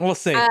see.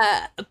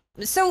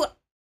 So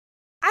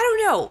I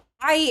don't know.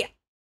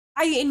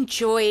 I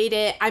enjoyed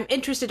it. I'm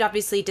interested,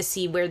 obviously, to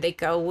see where they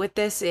go with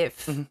this.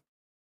 If, I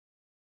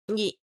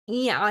mean,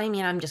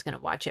 I'm just gonna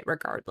watch it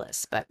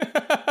regardless. But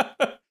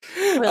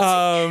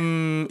we'll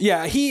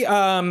see.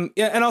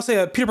 And I'll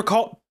say Peter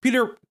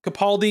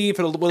Capaldi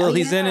for the little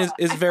he's in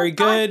is very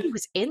good. He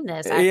was in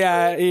this. Actually.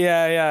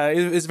 Yeah.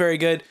 It's very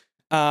good.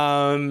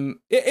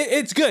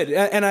 It's good,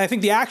 and I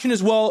think the action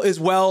is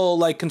well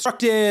like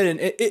constructed, and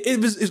it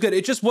was good.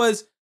 It just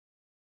was.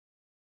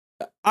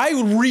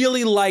 I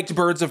really liked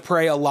Birds of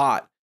Prey a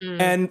lot.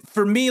 And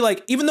for me,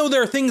 like, even though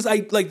there are things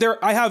I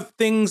have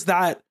things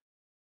that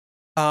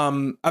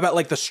about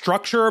like the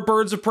structure of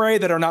Birds of Prey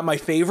that are not my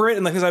favorite,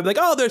 and like I'd be like,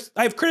 oh,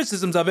 I have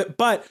criticisms of it,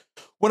 but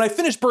when I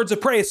finished Birds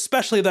of Prey,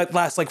 especially that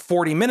last like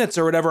 40 minutes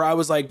or whatever, I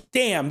was like,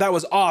 damn, that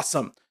was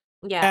awesome.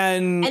 Yeah,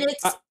 and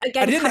it's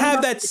again, I didn't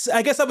have that.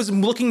 I guess I was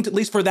looking at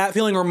least for that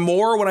feeling or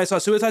more when I saw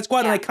Suicide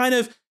Squad,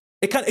 and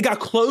it got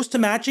close to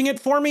matching it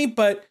for me,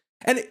 but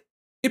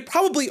it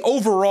probably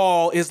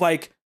overall is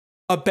like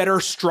a better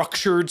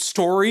structured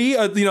story,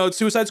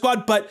 Suicide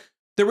Squad, but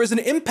there was an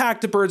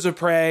impact to Birds of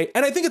Prey,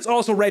 and I think it's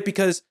also right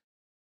because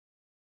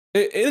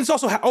it's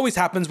also always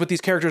happens with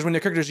these characters when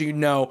they're characters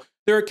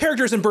there are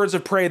characters in Birds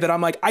of Prey that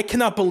I'm like, I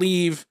cannot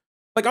believe,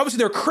 like obviously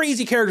there are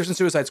crazy characters in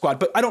Suicide Squad,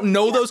 but I don't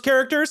know those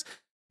characters.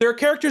 There are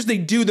characters they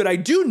do that I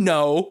do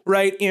know,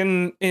 right,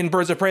 in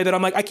Birds of Prey that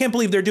I'm like, I can't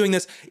believe they're doing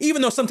this,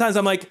 even though sometimes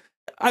I'm like,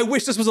 I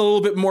wish this was a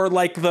little bit more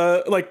like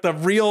the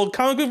real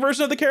comic book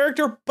version of the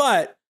character,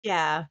 but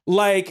yeah,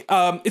 like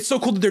it's so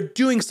cool that they're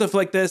doing stuff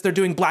like this. They're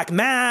doing Black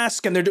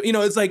Mask, and they're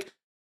it's like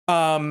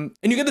and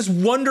you get this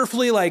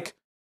wonderfully like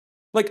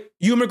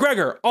Ewan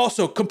McGregor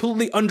also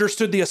completely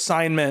understood the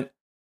assignment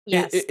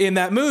in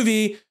that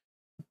movie.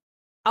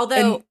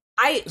 Although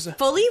I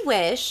fully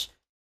wish,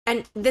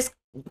 and this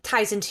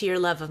ties into your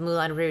love of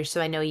Moulin Rouge, so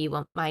I know you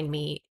won't mind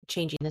me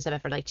changing this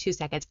up for like 2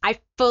 seconds. I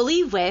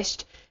fully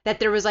wished that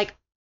there was like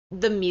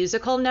the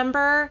musical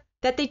number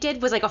that they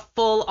did was like a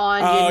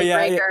full-on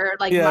McGregor,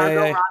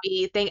 Margot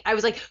Robbie thing. I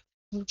was like,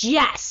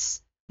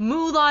 yes,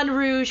 Moulin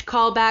Rouge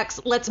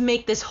callbacks. Let's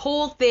make this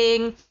whole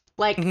thing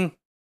like a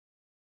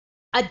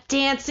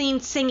dancing,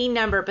 singing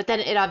number. But then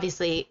it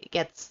obviously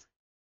gets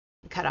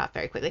cut off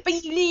very quickly.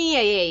 But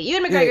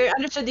Ewan McGregor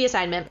understood the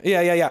assignment.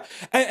 Yeah.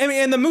 I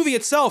mean, and the movie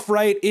itself,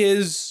 right,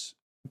 is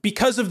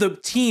because of the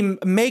team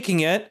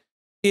making it,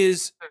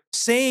 is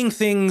saying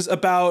things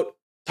about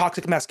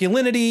toxic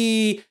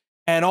masculinity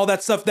and all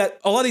that stuff that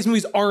a lot of these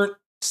movies aren't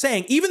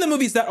saying. Even the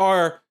movies that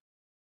are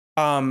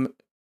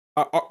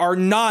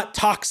not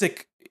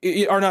toxic,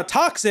 a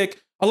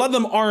lot of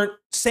them aren't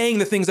saying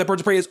the things that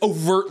Birds of Prey is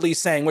overtly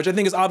saying, which I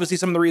think is obviously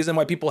some of the reason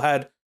why people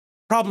had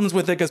problems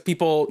with it, because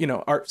people,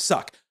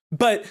 suck.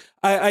 But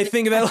I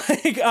think that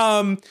like,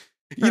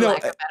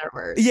 lack of better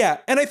words. Yeah.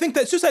 And I think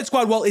that Suicide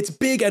Squad, while it's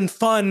big and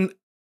fun,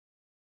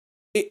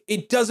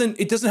 it doesn't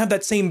have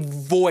that same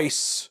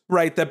voice,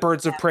 right, that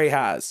Birds of Prey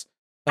has.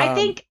 I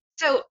think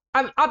so.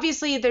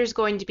 Obviously, there's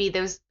going to be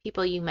those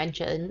people you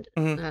mentioned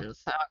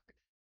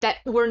that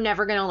we're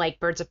never going to like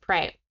Birds of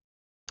Prey.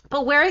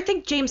 But where I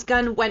think James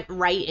Gunn went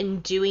right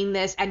in doing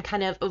this and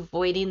kind of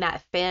avoiding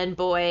that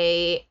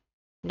fanboy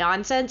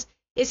nonsense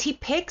is he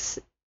picks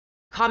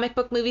comic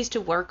book movies to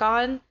work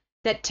on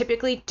that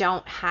typically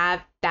don't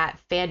have that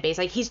fan base.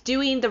 Like he's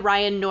doing the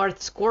Ryan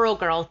North Squirrel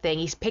Girl thing.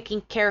 He's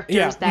picking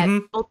characters that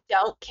people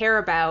don't care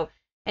about.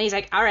 And he's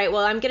like, all right,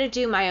 well, I'm going to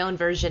do my own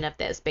version of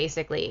this,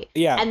 basically.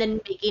 Yeah. And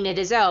then making it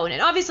his own.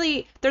 And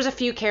obviously, there's a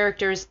few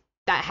characters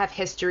that have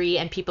history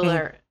and people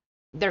are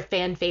their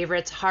fan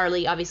favorites,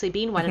 Harley obviously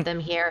being one of them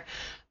here.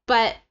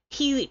 But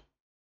he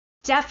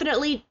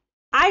definitely,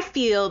 I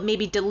feel,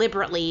 maybe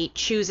deliberately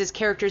chooses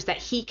characters that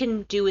he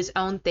can do his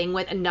own thing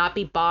with and not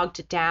be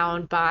bogged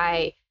down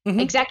by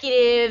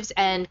executives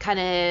and kind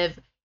of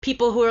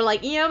people who are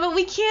like, but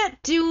we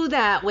can't do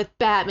that with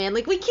Batman.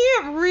 Like, we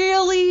can't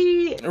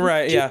really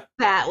do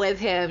that with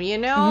him,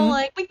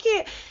 Like, we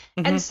can't.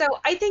 And so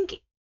I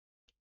think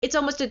it's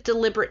almost a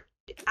deliberate,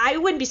 I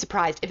wouldn't be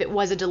surprised if it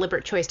was a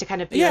deliberate choice to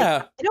kind of be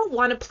like, I don't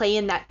want to play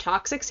in that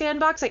toxic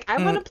sandbox. Like,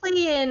 I want to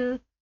play in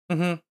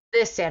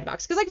this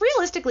sandbox. Because, like,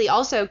 realistically,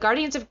 also,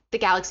 Guardians of the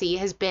Galaxy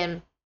has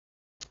been,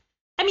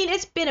 I mean,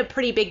 it's been a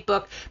pretty big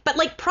book. But,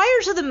 like, prior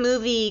to the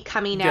movie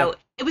coming out,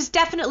 it was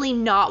definitely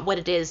not what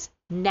it is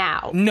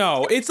now.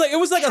 No, it's like it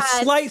was like a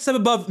slight step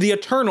above the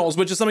Eternals,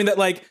 which is something that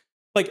I've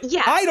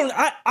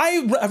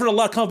read a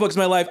lot of comic books in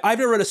my life. I've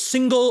never read a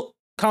single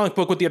comic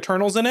book with the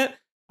Eternals in it.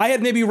 I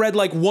had maybe read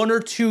like 1 or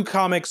 2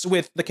 comics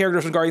with the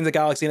characters from Guardians of the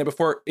Galaxy in it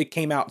before it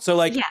came out. So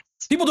like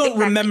people don't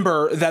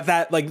remember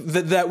that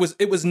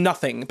was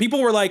nothing.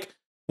 People were like,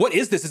 what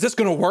is this? Is this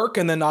going to work?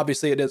 And then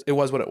obviously it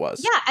was what it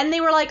was. Yeah, and they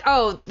were like,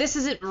 oh, this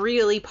isn't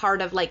really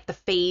part of like the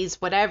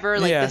phase, whatever.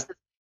 Like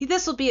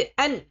this will be,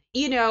 and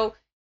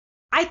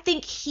I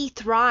think he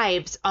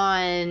thrives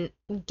on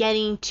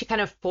getting to kind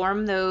of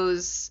form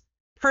those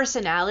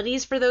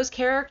personalities for those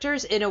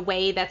characters in a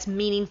way that's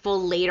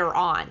meaningful later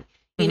on.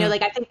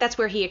 Like I think that's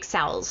where he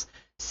excels.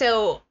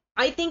 So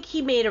I think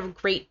he made a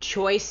great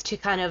choice to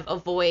kind of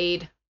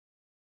avoid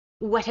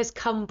what has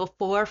come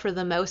before for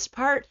the most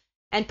part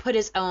and put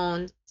his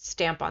own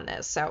stamp on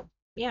this. So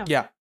yeah.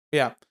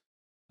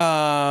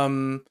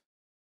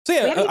 So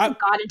yeah, we haven't even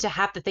got into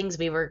half the things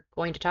we were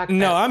going to talk about.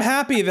 No, I'm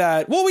happy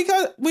that. Well, we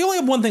only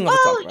have one thing left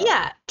to talk about.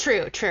 Yeah,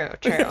 true.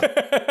 But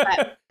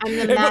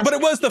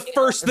it was the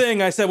first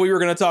thing I said we were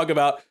going to talk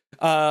about,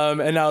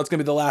 and now it's going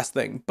to be the last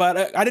thing.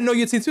 But I didn't know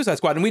you'd seen Suicide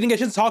Squad, and we didn't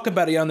get to talk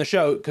about it on the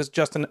show because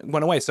Justin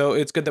went away. So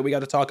it's good that we got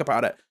to talk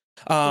about it.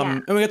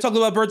 And we got to talk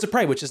about Birds of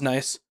Prey, which is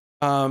nice.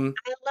 I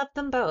love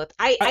them both.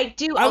 I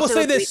do. I will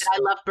say this: that I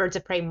love Birds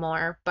of Prey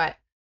more, but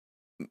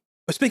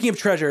speaking of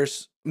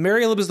treasures,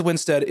 Mary Elizabeth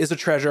Winstead is a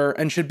treasure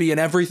and should be in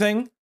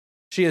everything.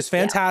 She is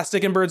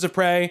fantastic in Birds of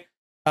Prey.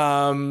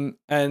 And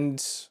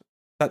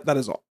that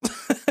is all.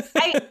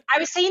 I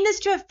was saying this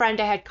to a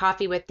friend I had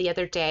coffee with the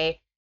other day.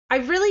 I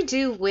really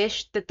do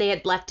wish that they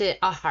had left it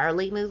a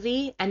Harley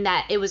movie and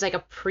that it was like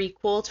a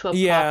prequel to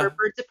a proper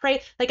Birds of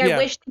Prey. Like, I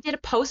wish they did a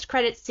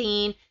post-credit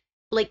scene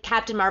like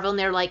Captain Marvel and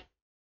they're like,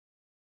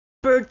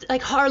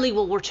 Harley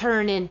will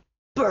return in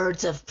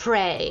Birds of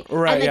Prey.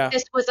 Right, and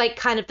this was like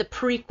kind of the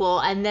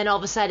prequel, and then all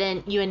of a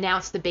sudden you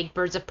announce the big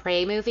Birds of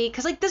Prey movie.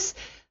 Because like the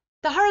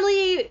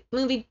Harley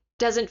movie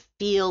doesn't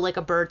feel like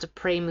a Birds of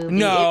Prey movie.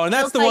 No, and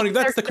that's the one.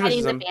 That's the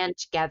criticism. Getting the band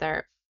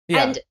together,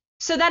 and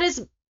so that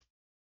is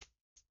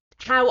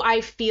how I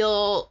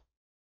feel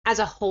as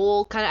a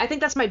whole. Kind of, I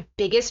think that's my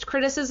biggest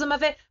criticism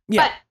of it.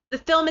 Yeah. But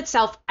the film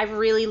itself, I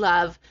really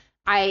love.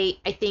 I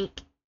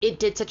think it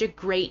did such a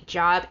great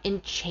job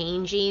in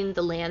changing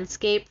the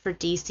landscape for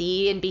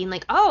DC and being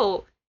like,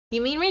 oh,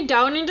 you mean we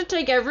don't need to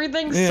take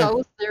everything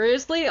so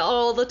seriously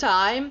all the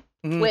time?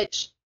 Mm-hmm.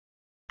 Which,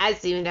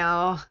 as you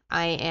know,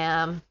 I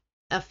am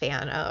a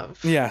fan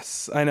of.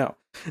 Yes, I know.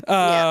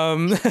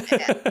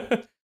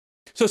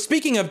 So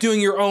speaking of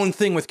doing your own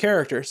thing with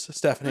characters,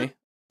 Stephanie,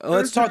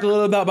 let's talk a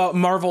little bit about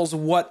Marvel's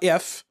What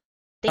If.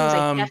 Things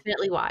I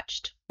definitely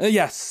watched.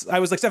 Yes, I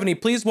was like, Stephanie,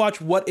 please watch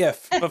What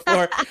If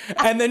before.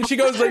 And then she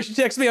goes, like, she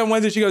texts me on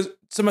Wednesday. She goes,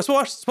 so am I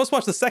supposed to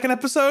watch the second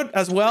episode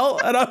as well?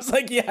 And I was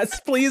like,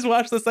 yes, please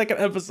watch the second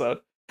episode.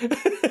 As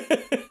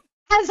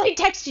I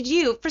texted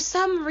you, for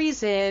some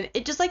reason,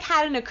 it just like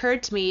hadn't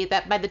occurred to me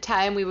that by the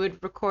time we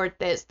would record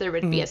this, there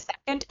would be a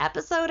second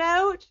episode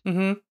out.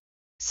 Mm-hmm.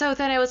 So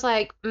then I was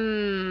like,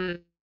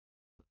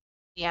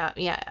 Yeah.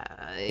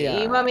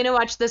 You want me to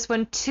watch this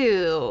one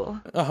too?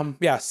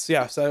 Yes.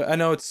 I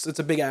know it's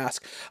a big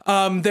ask.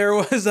 There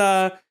was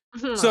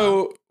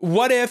so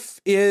What If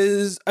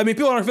is, I mean,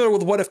 people aren't familiar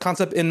with the What If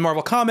concept in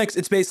Marvel Comics.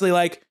 It's basically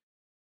like,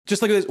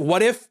 just like this,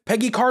 what if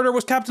Peggy Carter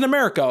was Captain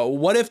America?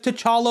 What if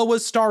T'Challa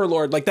was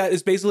Star-Lord? Like, that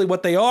is basically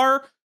what they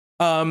are.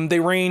 They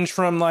range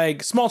from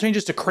like small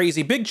changes to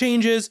crazy big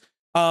changes.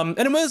 And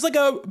it was like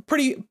a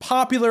pretty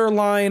popular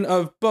line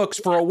of books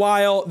for a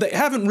while. They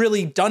haven't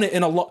really done it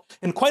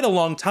in quite a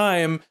long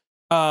time.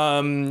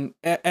 And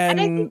I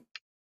think,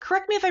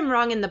 correct me if I'm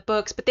wrong in the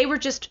books, but they were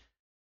just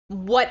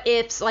what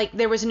ifs, like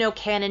there was no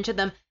canon to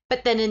them.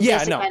 But then in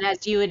this, again,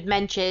 as you had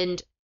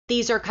mentioned,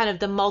 these are kind of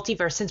the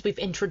multiverse since we've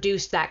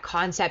introduced that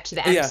concept to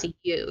the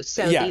MCU.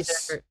 So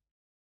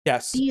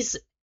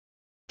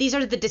these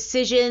are the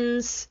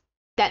decisions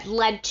that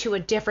led to a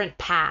different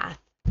path.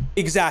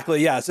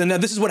 Exactly, yes. And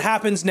this is what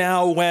happens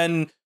now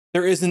when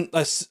there isn't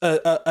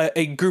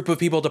a group of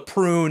people to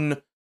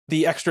prune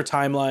the extra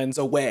timelines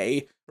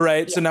away,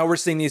 right? Yeah. So now we're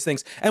seeing these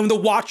things. And the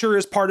Watcher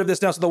is part of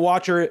this now. So the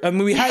Watcher, I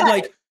mean, we had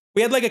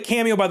like a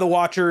cameo by the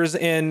Watchers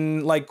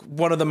in like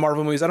one of the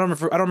Marvel movies. I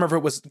don't remember if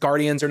it was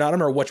Guardians or not. I don't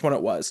remember which one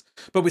it was.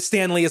 But with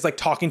Stan Lee is like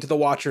talking to the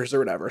Watchers or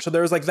whatever. So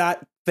there was like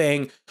that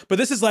thing. But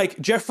this is like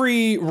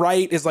Jeffrey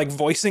Wright is like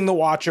voicing the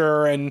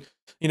Watcher, and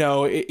you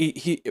know,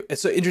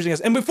 it's so interesting.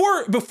 And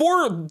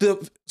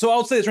so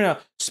I'll say this right now,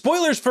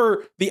 spoilers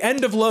for the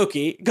end of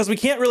Loki, because we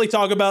can't really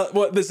talk about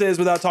what this is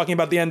without talking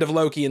about the end of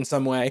Loki in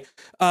some way.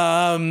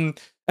 And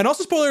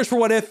also spoilers for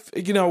What If,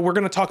 you know, we're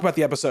going to talk about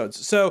the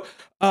episodes. So,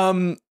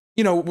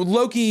 you know,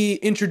 Loki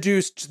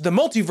introduced the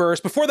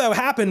multiverse. Before that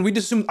happened,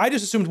 I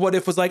just assumed What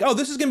If was like, oh,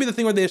 this is going to be the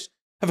thing where they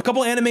have a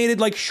couple animated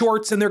like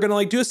shorts and they're going to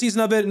like do a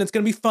season of it and it's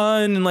going to be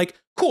fun and like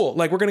cool.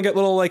 Like we're going to get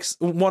little like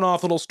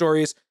one-off little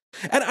stories.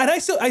 And I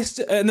still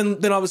and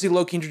then obviously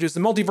Loki introduced the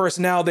multiverse.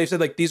 And now they've said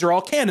like these are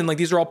all canon, like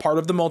these are all part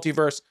of the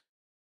multiverse.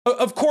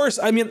 Of course,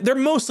 I mean they're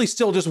mostly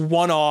still just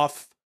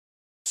one-off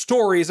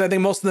stories. I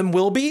think most of them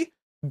will be,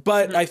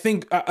 but I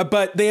think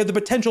but they have the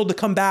potential to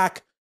come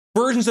back.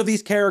 Versions of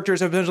these characters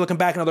have potential to come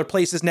back in other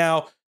places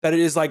now that it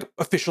is like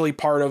officially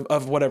part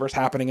of whatever's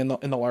happening in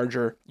the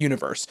larger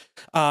universe.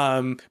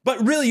 But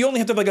really, you only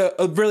have to have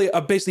like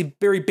a basically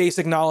very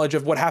basic knowledge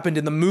of what happened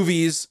in the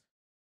movies.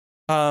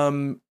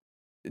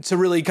 To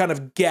really kind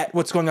of get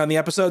what's going on in the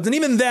episodes. And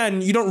even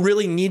then, you don't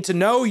really need to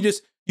know. You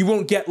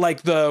won't get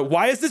like the,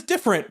 why is this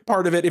different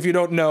part of it if you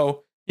don't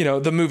know, you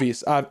know, the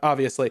movies,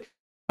 obviously.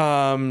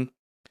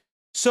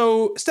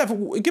 So Steph,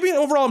 give me an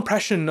overall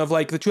impression of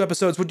like the two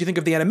episodes. What do you think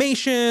of the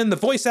animation, the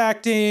voice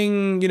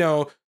acting, you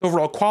know,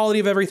 overall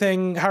quality of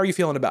everything? How are you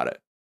feeling about it?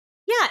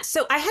 Yeah,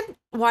 so I hadn't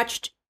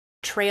watched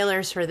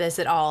trailers for this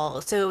at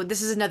all. So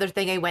this is another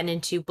thing I went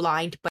into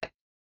blind, but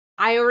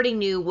I already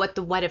knew what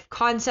the What If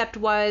concept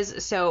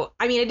was. So,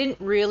 I mean, I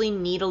didn't really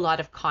need a lot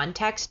of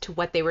context to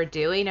what they were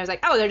doing. I was like,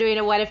 oh, they're doing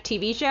a What If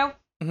TV show?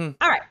 Mm-hmm.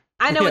 All right.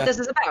 I know what this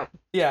is about.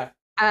 Yeah.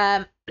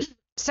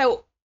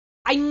 So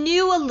I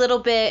knew a little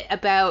bit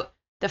about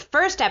the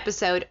first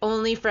episode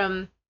only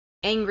from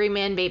Angry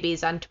Man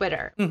Babies on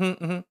Twitter,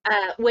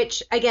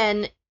 which,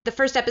 again, the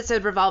first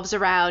episode revolves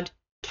around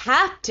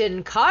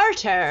Captain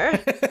Carter,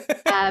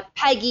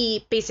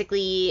 Peggy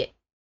basically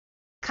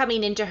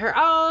coming into her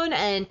own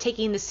and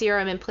taking the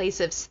serum in place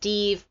of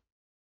Steve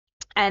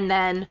and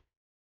then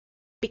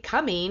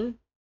becoming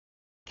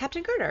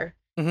Captain Carter.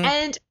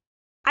 And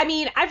I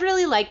mean, I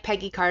really like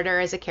Peggy Carter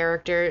as a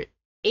character.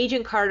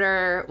 Agent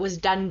Carter was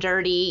done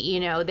dirty,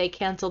 you know, they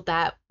canceled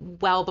that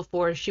well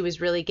before she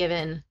was really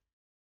given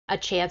a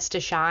chance to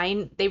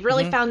shine. They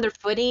really found their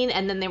footing,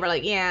 and then they were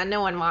like, yeah,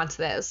 no one wants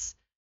this,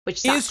 which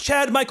sucks. Is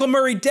Chad Michael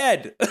Murray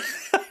dead?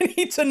 I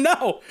need to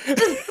know.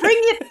 Just bring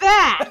it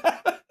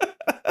back.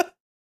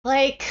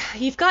 Like,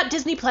 you've got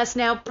Disney Plus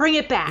now, bring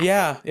it back.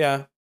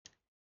 Yeah.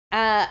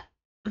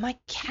 My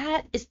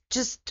cat is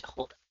just,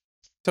 hold on.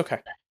 It's okay.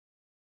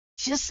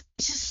 Just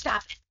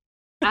stop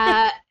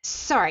it.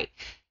 Sorry.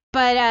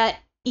 But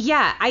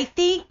yeah, I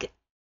think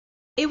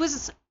it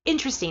was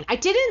interesting. I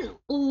didn't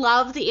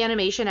love the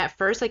animation at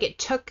first. Like, it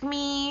took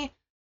me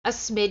a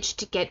smidge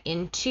to get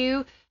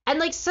into. And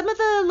like some of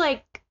the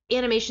like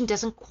animation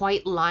doesn't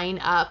quite line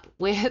up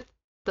with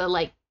the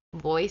like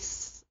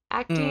voice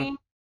acting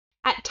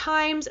at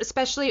times,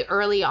 especially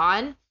early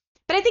on.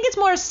 But I think it's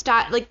more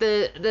like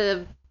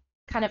the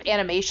kind of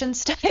animation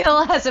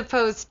style as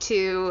opposed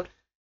to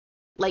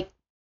like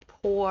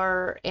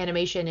poor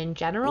animation in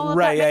general.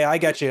 Right, yeah, I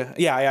get you.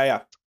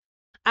 Yeah.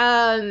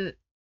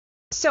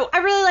 So I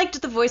really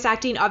liked the voice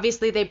acting.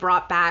 Obviously, they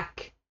brought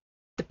back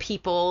the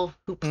people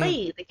who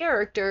play the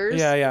characters.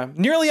 Yeah.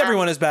 Nearly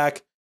everyone is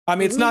back. I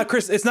mean, it's not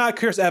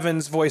Chris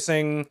Evans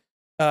voicing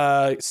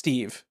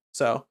Steve.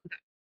 So,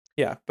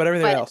 yeah, but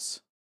everything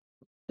else.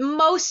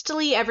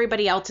 Mostly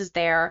everybody else is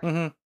there.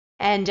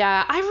 And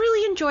I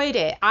really enjoyed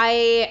it.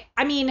 I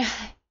mean,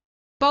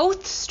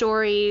 both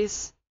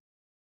stories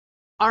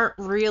aren't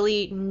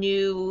really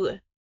new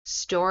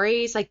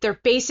stories. Like, they're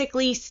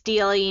basically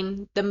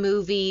stealing the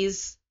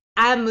movies.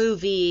 A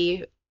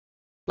movie,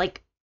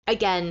 like,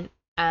 again,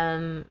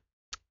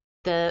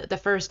 the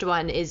first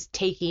one is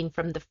taking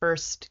from the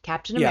first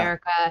Captain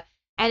America,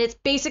 and it's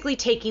basically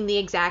taking the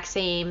exact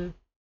same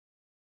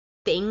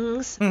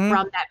things from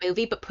that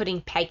movie, but putting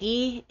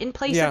Peggy in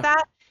place of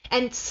that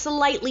and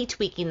slightly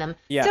tweaking them.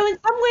 So in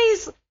some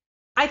ways,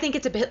 I think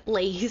it's a bit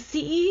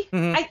lazy.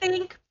 I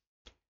think,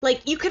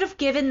 like, you could have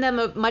given them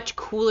a much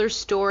cooler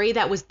story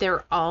that was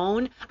their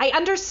own. I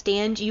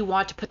understand you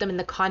want to put them in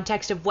the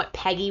context of what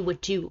Peggy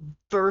would do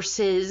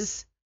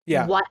versus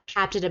what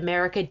Captain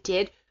America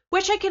did,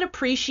 which I can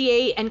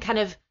appreciate, and kind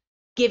of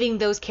giving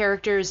those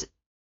characters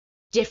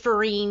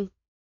differing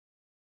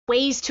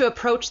ways to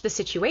approach the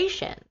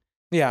situation.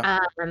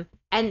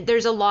 And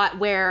there's a lot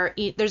where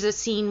there's a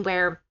scene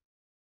where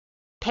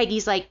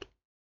Peggy's like,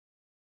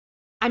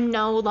 I'm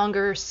no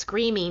longer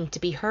screaming to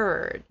be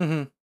heard.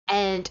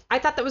 And I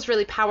thought that was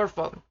really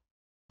powerful.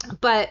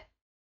 But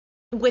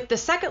with the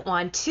second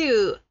one,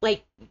 too,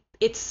 like,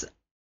 it's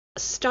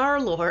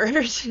Star-Lord,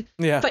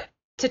 but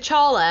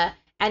T'Challa,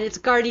 and it's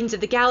Guardians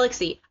of the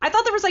Galaxy. I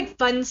thought there was, like,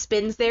 fun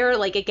spins there.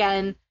 Like,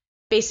 again,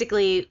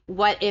 basically,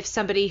 what if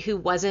somebody who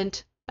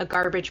wasn't a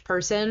garbage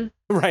person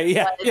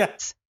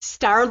was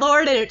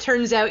Star-Lord, and it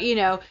turns out, you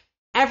know,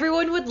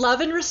 everyone would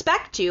love and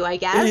respect you, I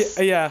guess.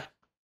 And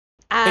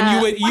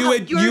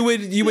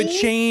you would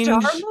change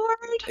Star-Lord?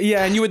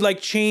 And you would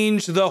like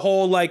change the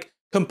whole like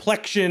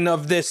complexion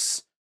of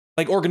this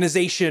like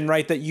organization,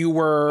 right, that you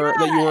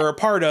were a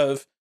part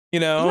of, you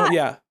know.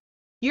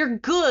 Your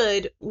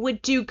good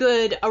would do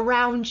good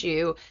around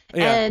you.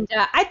 And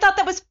I thought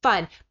that was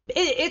fun.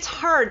 It's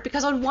hard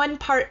because on one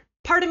part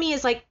of me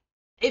is like,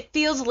 it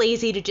feels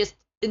lazy to just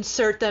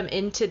insert them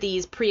into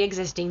these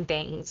pre-existing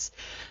things,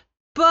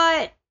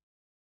 but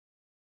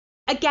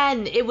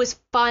again, it was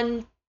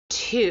fun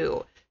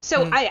too.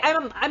 So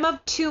I'm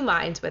of two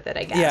minds with it,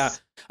 I guess. Yeah,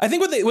 I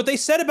think what they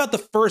said about the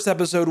first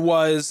episode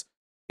was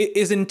it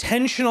is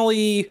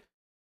intentionally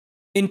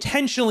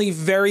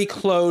very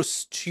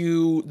close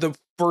to the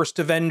first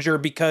Avenger,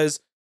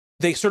 because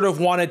they sort of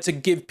wanted to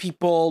give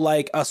people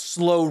like a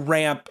slow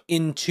ramp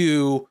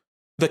into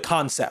the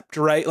concept,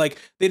 right? Like,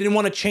 they didn't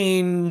want to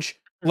change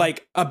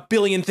like a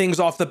billion things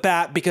off the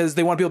bat, because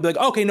they want people to be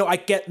like, okay, no, I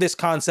get this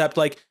concept.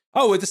 Like,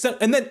 oh, it's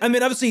and then, I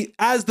mean, obviously,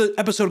 as the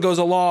episode goes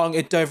along,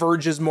 it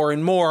diverges more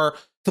and more,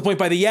 to the point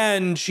by the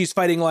end, she's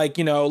fighting like,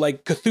 you know,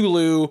 like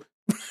Cthulhu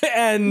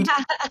and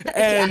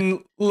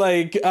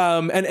like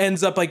and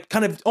ends up like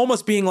kind of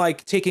almost being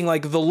like taking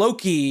like the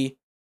Loki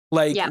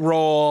like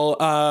role,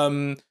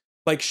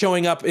 like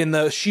showing up in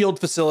the SHIELD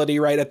facility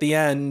right at the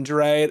end,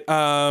 right?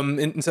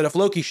 Instead of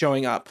Loki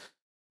showing up.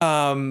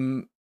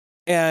 And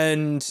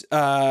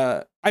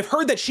I've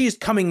heard that she's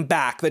coming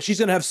back, that she's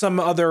gonna have some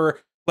other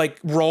like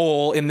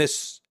role in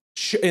this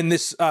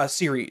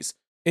series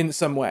in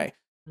some way.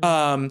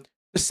 The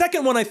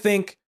second one, I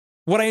think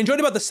what I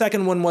enjoyed about the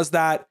second one was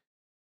that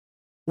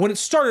when it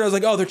started, I was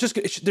like, oh, they're just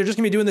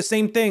gonna be doing the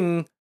same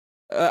thing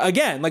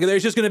again. Like,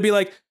 there's just gonna be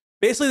like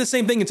basically the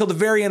same thing until the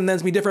very end, then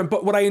it's be different.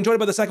 But what I enjoyed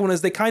about the second one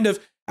is they kind of,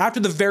 after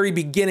the very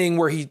beginning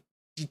where he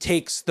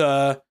takes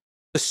the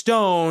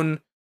stone,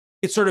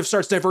 it sort of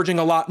starts diverging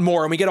a lot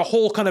more, and we get a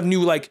whole kind of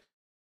new like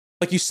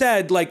you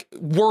said, like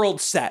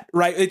world set,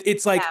 right?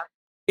 It's like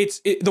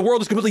the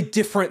world is completely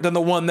different than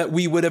the one that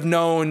we would have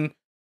known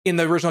in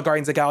the original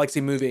Guardians of the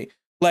Galaxy movie.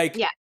 Like,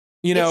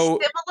 you know,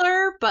 it's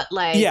similar, but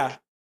like,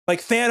 like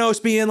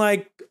Thanos being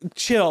like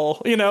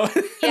chill, you know,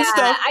 and Yeah,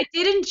 stuff. I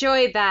did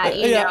enjoy that,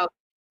 you Yeah. know.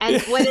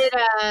 And what did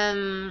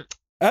That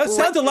what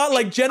sounds a did lot they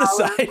like call him?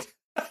 genocide.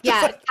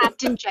 Yeah,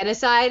 Captain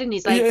Genocide, and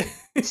he's like,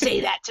 Yeah. say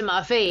that to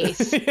my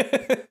face.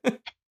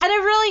 And I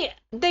really,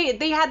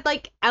 they had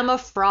like Emma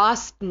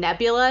Frost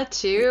Nebula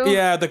too.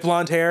 Yeah, the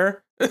blonde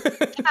hair. Yeah,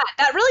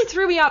 that really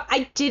threw me off.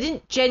 I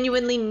didn't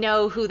genuinely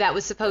know who that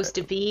was supposed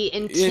to be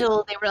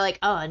until they were like,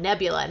 oh,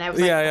 Nebula. And I was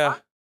like, Yeah.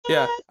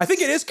 I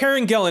think it is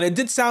Karen Gillan. It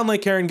did sound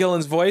like Karen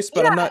Gillan's voice,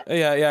 but I'm not.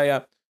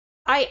 Yeah.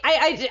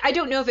 I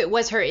don't know if it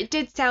was her. It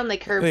did sound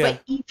like her, Yeah.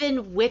 but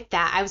even with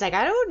that, I was like,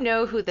 I don't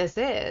know who this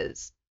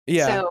is.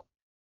 Yeah. So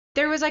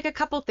there was like a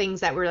couple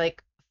things that were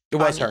like It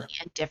was funny her.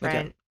 and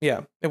different. Okay.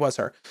 Yeah, it was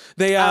her.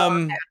 They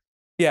Okay.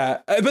 yeah,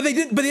 but they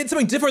had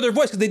something different with their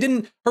voice because they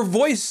didn't. Her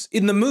voice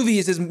in the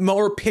movies is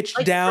more pitched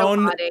Like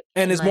down robotic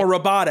and is like, more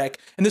robotic,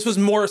 and this was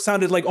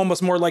sounded like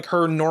almost more like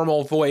her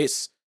normal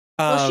voice.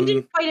 well, she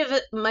didn't quite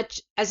have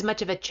as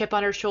much of a chip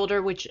on her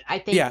shoulder, which I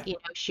think you know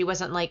she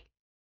wasn't like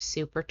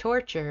super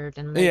tortured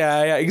and like,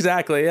 yeah,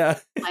 exactly, yeah.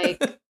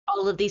 like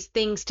all of these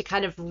things to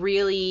kind of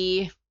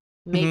really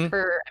make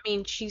her. I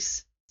mean,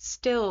 she's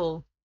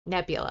still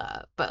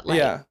Nebula, but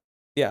like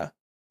yeah,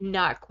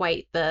 not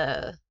quite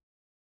the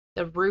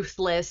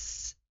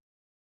ruthless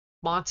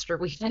monster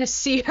we kind of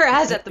see her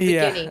as at the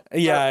beginning.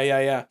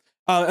 Yeah.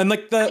 And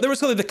like there was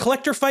the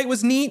collector fight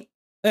was neat.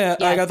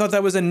 Like I thought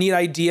that was a neat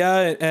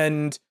idea,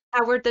 and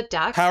Howard the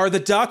Duck.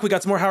 We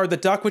got some more Howard the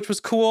Duck, which was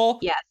cool.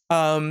 Yes.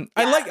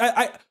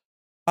 I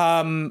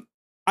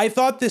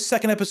thought this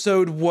second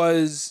episode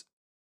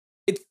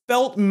it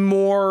felt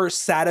more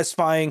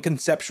satisfying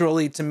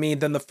conceptually to me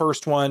than the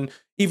first one,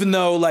 even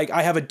though like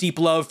I have a deep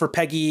love for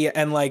Peggy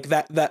and like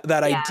that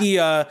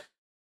idea.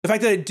 The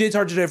fact that it did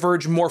start to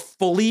diverge more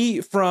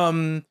fully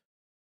from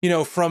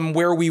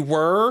where we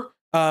were,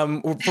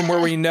 from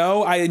where we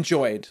know, I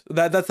enjoyed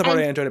that. That's the part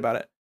I enjoyed about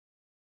it.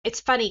 It's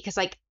funny because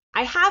like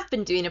I have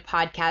been doing a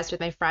podcast with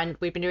my friend.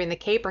 We've been doing the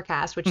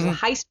Capercast, which is a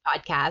heist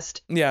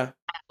podcast. Yeah.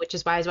 Which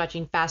is why I was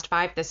watching Fast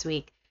Five this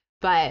week.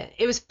 But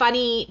it was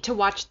funny to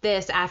watch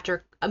this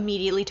after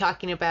immediately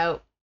talking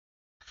about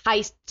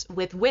heists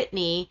with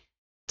Whitney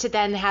to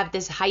then have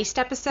this heist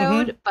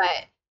episode,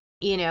 but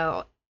you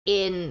know,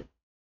 in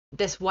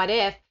this What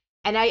If,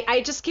 and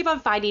I just keep on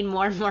finding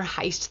more and more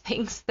heist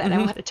things that I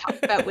want to talk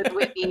about with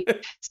Whitney.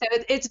 So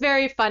it's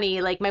very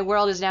funny. Like my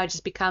world has now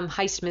just become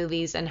heist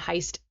movies and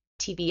heist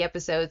TV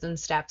episodes and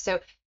stuff. So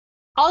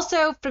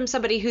also from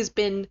somebody who's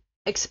been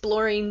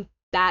exploring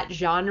that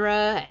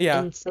genre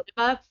in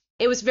cinema,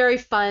 it was very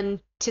fun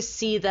to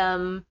see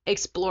them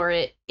explore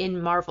it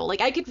in Marvel.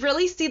 Like I could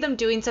really see them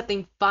doing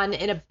something fun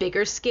in a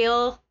bigger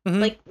scale,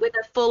 like with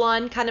a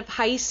full-on kind of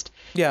heist.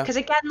 Yeah. Because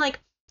again, like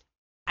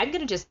I'm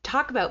gonna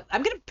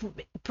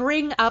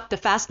bring up the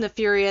Fast and the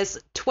Furious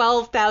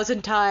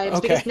 12,000 times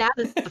because now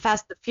this is the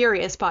Fast and the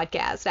Furious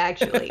podcast,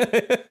 actually.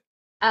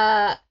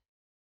 But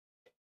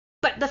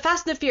the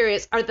Fast and the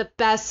Furious are the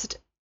best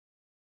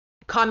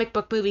comic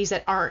book movies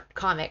that aren't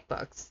comic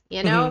books,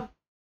 you know?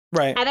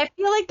 Right. And I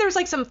feel like there's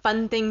like some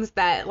fun things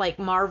that like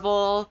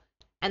Marvel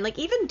and like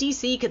even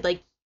DC could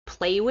like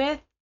play with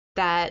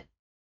that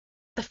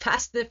the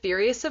Fast and the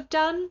Furious have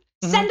done.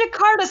 Send a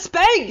car to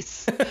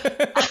space.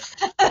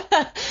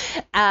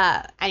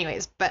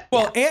 Anyways, but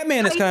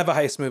Ant-Man is kind of a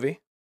heist movie.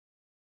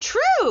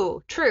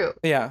 True.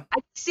 Yeah.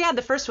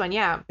 The first one,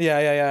 yeah.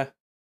 Yeah.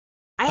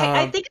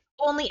 I think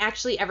I've only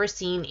actually ever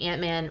seen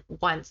Ant-Man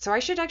once, so I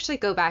should actually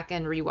go back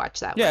and rewatch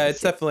that one. Yeah,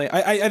 it's definitely.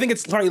 I think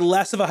it's probably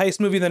less of a heist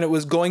movie than it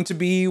was going to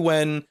be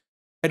when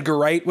Edgar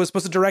Wright was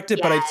supposed to direct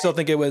it, but I still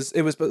think it was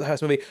a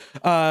heist movie.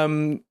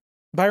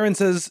 Byron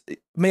says,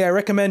 "May I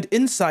recommend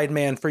Inside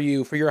Man for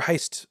your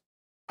heist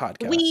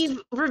podcast?" We've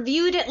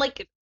reviewed it.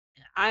 Like,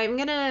 I'm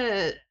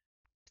gonna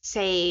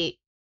say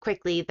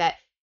quickly that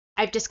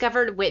I've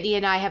discovered Whitney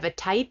and I have a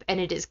type, and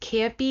it is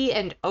campy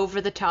and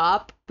over the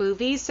top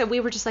movies. So we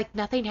were just like,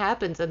 nothing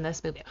happens in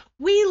this movie.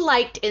 We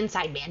liked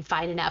Inside Man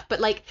fine enough, but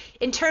like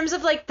in terms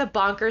of like the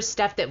bonkers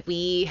stuff that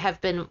we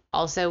have been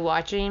also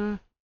watching,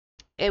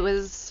 it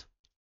was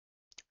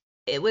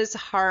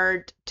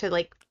hard to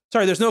like.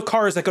 Sorry, there's no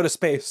cars that go to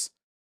space.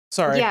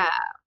 Sorry. Yeah.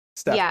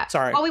 Steph, yeah.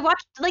 Sorry. Well, we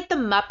watched like the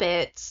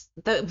Muppets,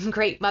 the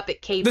Great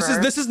Muppet Caper.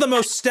 This is the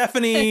most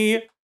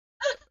Stephanie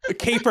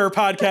Caper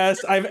podcast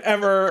I've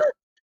ever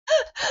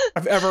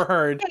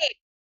heard. Hey,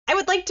 I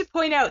would like to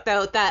point out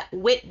though that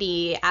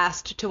Whitney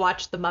asked to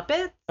watch the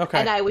Muppets,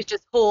 and I was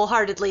just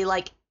wholeheartedly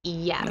like,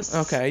 yes.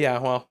 Okay, yeah,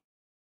 well,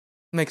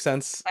 makes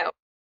sense. So,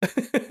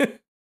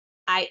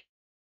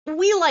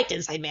 we liked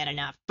Inside Man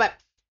enough, but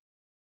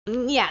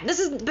yeah, this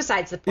is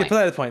besides the point. Yeah,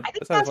 beside the point. I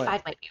think Fast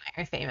Five might be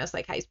my famous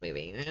like heist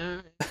movie.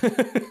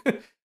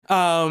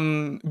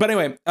 But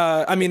anyway,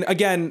 I mean,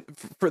 again,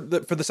 for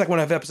the second one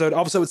of the episode,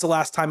 also it's the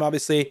last time,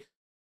 obviously,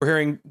 we're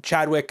hearing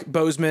Chadwick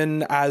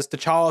Boseman as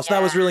T'Challa, so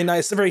that was really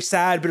nice. Very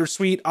sad,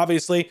 bittersweet,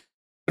 obviously,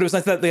 but it was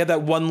nice that they had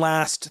that one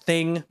last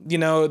thing, you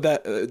know,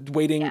 that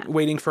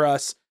waiting for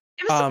us.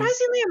 It was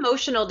surprisingly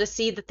emotional to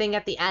see the thing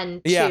at the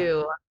end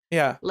too.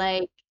 Yeah,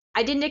 like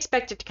I didn't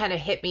expect it to kind of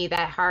hit me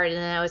that hard, and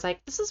then I was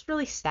like, this is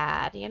really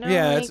sad, you know?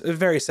 Yeah, like, it's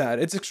very sad.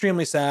 It's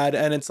extremely sad,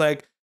 and it's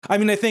like, I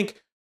mean, I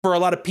think for a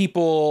lot of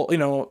people, you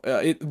know,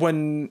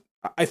 when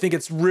I think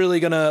it's really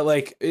gonna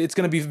like, it's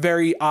gonna be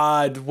very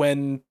odd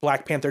when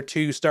Black Panther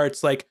 2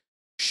 starts like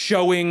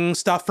showing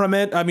stuff from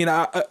it. I mean,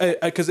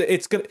 because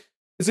it's gonna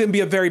be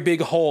a very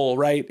big hole,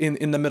 right,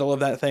 in the middle of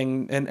that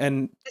thing,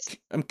 and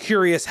I'm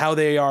curious how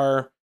they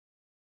are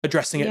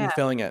addressing it and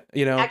filling it.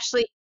 You know,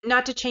 actually,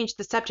 not to change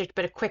the subject,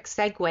 but a quick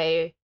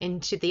segue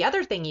into the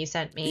other thing you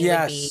sent me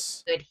would be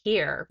good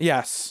here.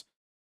 Yes.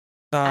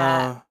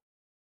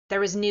 There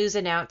was news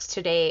announced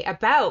today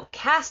about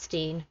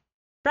casting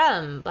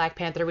from Black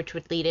Panther, which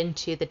would lead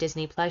into the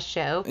Disney Plus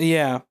show.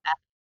 Yeah.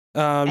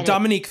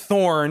 Dominique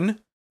Thorne,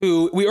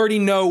 who we already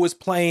know was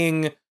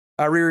playing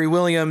Riri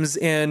Williams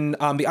in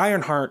the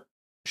Ironheart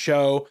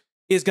show,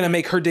 is going to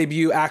make her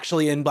debut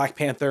actually in Black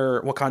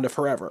Panther Wakanda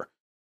Forever.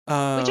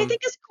 Which I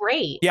think is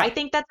great. Yeah. I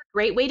think that's a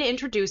great way to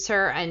introduce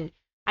her, and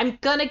I'm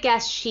gonna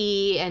guess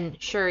she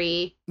and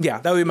Shuri. Yeah,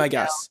 that would be my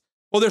guess.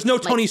 Well, there's no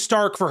Tony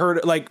Stark for her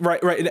to like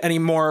right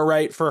anymore,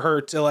 right? For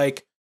her to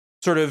like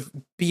sort of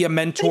be a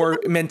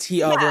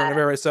mentee of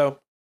her. So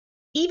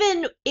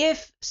even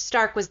if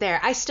Stark was there,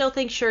 I still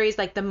think Shuri's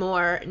like the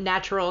more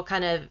natural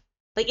kind of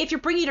like if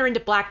you're bringing her into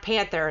Black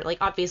Panther, like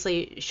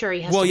obviously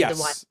Shuri has to be the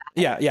one.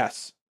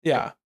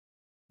 Yeah,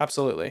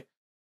 absolutely.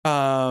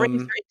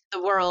 Brings her into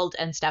the world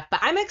and stuff.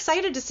 But I'm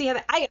excited to see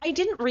how I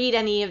didn't read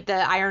any of the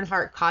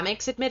Ironheart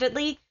comics,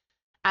 admittedly.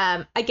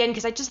 Again,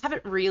 because I just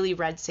haven't really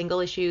read single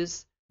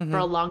issues for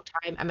a long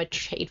time. I'm a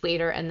trade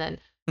waiter, and then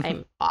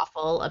I'm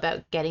awful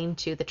about getting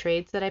to the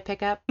trades that I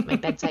pick up. My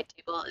bedside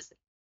table is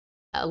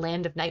a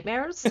land of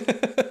nightmares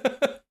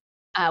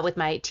with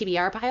my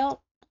TBR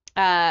pile.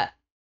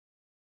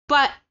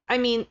 But I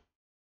mean,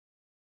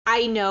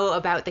 I know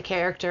about the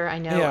character. I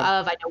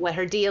know what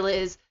her deal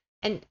is,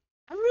 and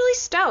I'm really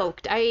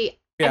stoked.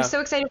 I'm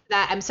so excited for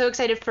that. I'm so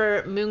excited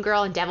for Moon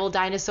Girl and Devil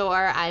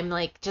Dinosaur. I'm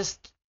like,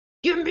 just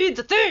give me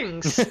the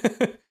things.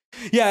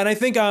 Yeah, and I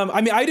think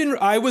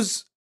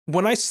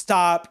when I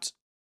stopped,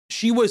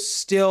 she was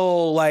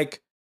still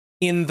like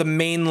in the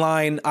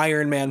mainline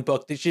Iron Man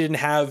book. That she didn't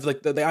have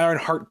like the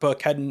Ironheart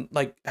book hadn't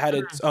like had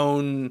its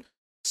own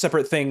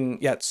separate thing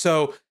yet.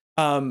 So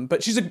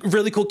but she's a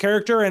really cool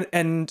character,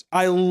 and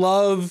I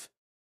love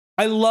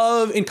in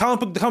the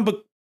comic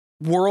book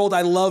world,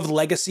 I love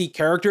legacy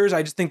characters.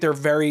 I just think they're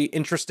very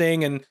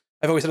interesting, and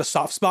I've always had a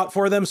soft spot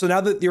for them. So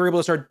now that you're able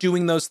to start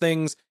doing those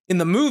things in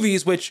the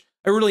movies, which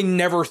I really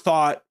never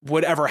thought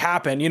would ever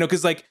happen, you know,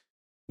 because like,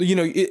 you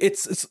know,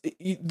 it's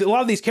a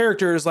lot of these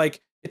characters, like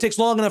it takes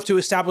long enough to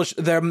establish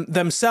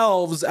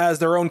themselves as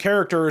their own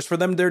characters for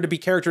them there to be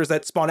characters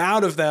that spawn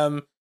out of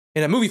them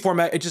in a movie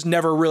format. It just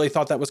never really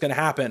thought that was going to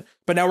happen.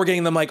 But now we're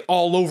getting them like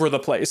all over the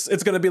place.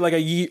 It's going to be like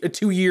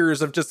 2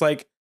 years of just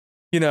like,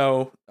 you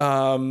know,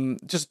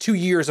 just 2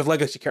 years of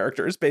legacy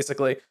characters,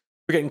 basically.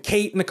 We're getting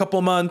Kate in a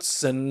couple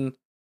months, and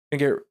we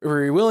get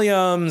Riri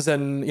Williams,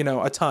 and, you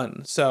know, a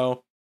ton.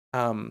 So,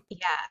 yeah,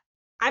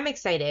 I'm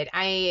excited.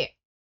 I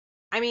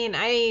mean,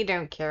 I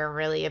don't care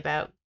really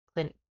about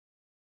Clint.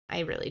 I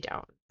really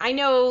don't. I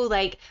know,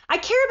 like, I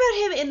care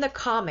about him in the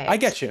comics. I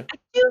get you. I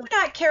do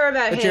not care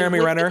about him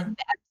Jeremy Renner.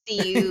 The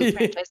MCU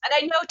franchise. And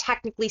I know,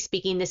 technically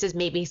speaking, this is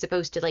maybe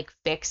supposed to, like,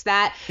 fix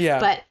that. Yeah.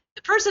 But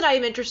the person I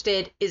am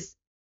interested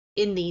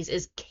in these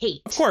is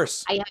Kate. Of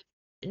course. I have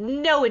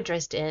no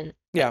interest in.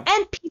 Yeah.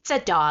 And Pizza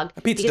Dog.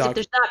 Because if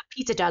there's not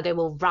Pizza Dog, I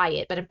will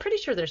riot. But I'm pretty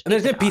sure there's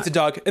Pizza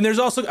Dog. And there's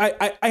also,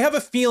 I have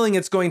a feeling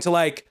it's going to,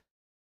 like,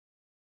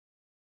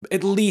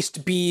 at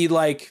least be,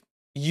 like,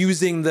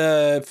 using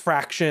the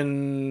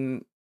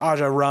Fraction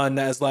Aja run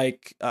as,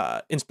 like,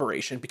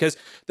 inspiration. Because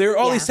there are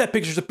all these set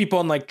pictures of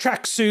people in, like,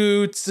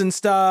 tracksuits and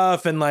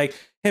stuff. And, like,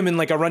 him in,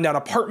 like, a rundown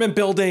apartment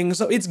building.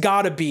 So it's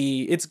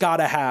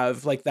gotta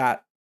have, like,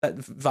 that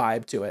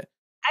vibe to it.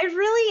 I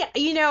really,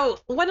 you know,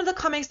 one of the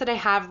comics that I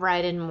have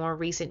read in more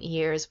recent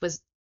years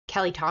was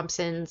Kelly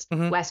Thompson's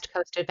West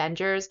Coast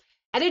Avengers.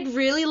 And I'd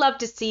really love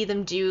to see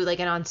them do like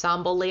an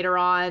ensemble later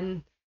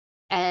on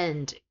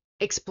and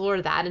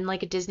explore that in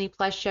like a Disney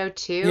Plus show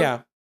too.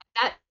 Yeah.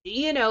 That,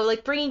 you know,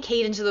 like bringing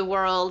Kate into the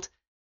world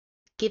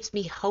gives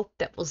me hope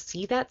that we'll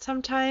see that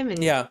sometime.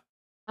 And yeah.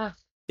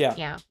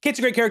 Kate's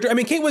a great character. I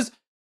mean, Kate was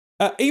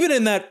even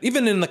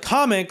in the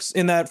comics,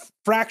 in that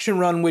Fraction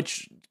run,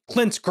 which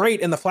Clint's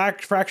great in the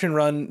Fraction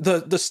run,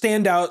 the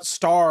standout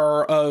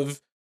star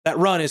of that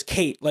run is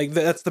Kate. Like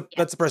that's the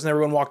person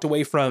everyone walked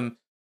away from,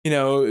 you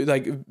know,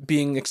 like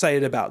being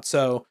excited about.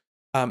 So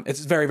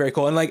it's very, very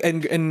cool. And like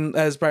and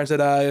as Brian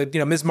said, you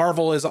know, Ms.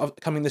 Marvel is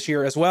coming this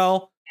year as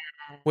well,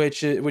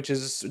 which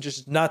is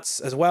just nuts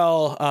as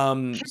well.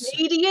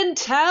 Canadian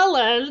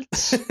talent.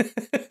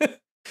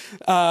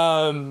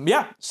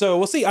 So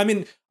we'll see. I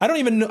mean, I don't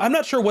even know, I'm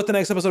not sure what the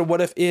next episode of What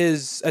If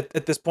is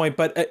at this point,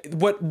 but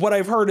what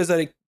I've heard is that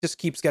it just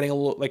keeps getting a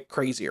little like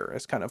crazier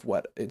is kind of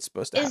what it's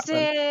supposed to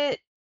happen.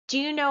 Do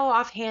you know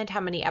offhand how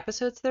many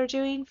episodes they're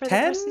doing for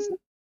 10? the first season?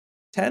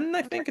 10,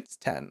 I think it's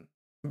 10.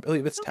 I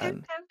believe it's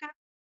 10. Okay.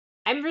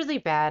 I'm really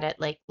bad at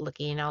like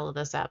looking all of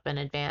this up in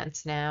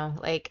advance now.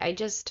 Like I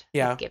just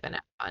have given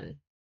up on.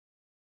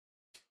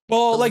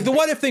 Well, like the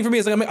What If thing for me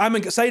is like I'm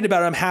excited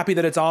about it. I'm happy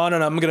that it's on,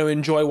 and I'm going to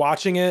enjoy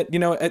watching it, you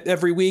know,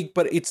 every week.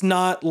 But it's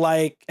not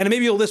like, and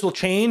maybe this will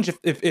change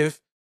if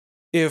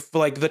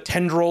like the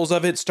tendrils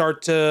of it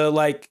start to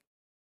like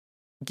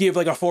give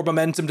like a forward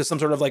momentum to some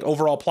sort of like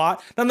overall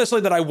plot. Not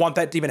necessarily that I want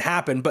that to even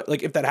happen, but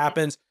like if that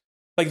happens,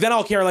 like then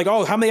I'll care like,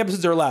 oh, how many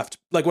episodes are left?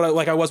 Like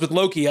like I was with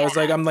Loki. I was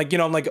like, I'm like,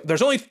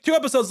 there's only 2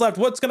 episodes left.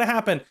 What's going to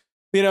happen?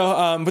 You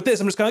know, with this,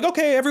 I'm just kind of like,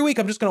 okay, every week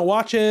I'm just going to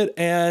watch it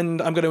and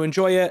I'm going to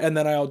enjoy it. And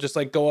then I'll just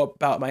like go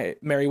about my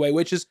merry way,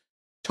 which is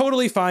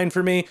totally fine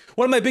for me.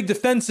 One of my big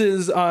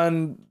defenses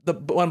on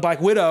Black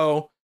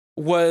Widow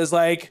was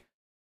like,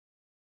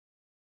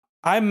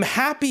 I'm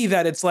happy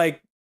that it's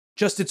like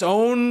just its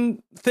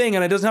own thing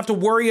and it doesn't have to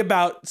worry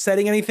about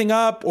setting anything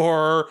up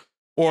or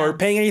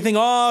paying anything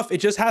off. It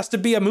just has to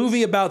be a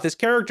movie about this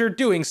character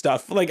doing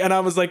stuff. Like, and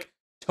I was like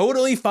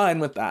totally fine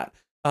with that.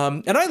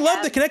 And I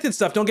love the connected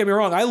stuff. Don't get me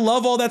wrong. I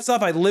love all that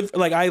stuff. I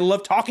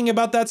love talking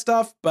about that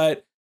stuff,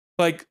 but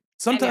like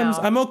sometimes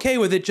I'm okay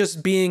with it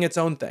just being its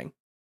own thing.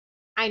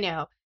 I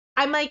know.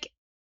 I'm like,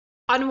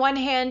 on one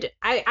hand,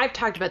 I've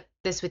talked about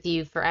this with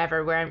you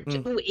forever, where I'm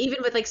even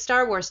with like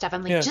Star Wars stuff,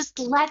 I'm like, just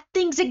let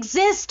things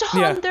exist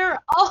on their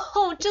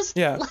own. Just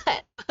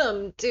let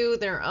them do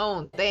their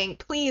own thing.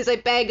 Please, I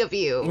beg of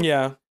you.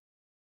 Yeah.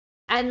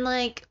 And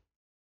like,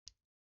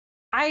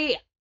 I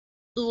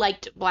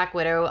liked Black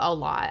Widow a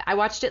lot. I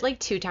watched it like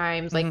 2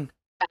 times, like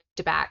back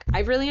to back.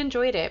 I really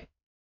enjoyed it.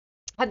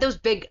 Had those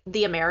big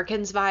The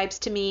Americans vibes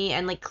to me,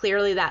 and like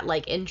clearly that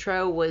like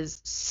intro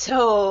was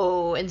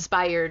so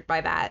inspired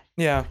by that.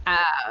 Yeah.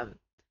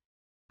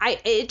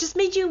 It just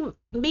made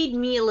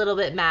me a little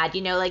bit mad,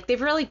 you know, like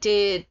they've really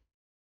did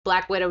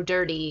Black Widow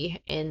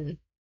dirty in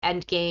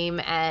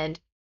Endgame, and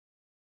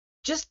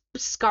just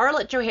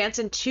Scarlett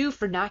Johansson too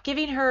for not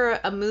giving her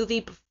a movie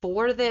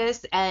before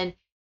this. And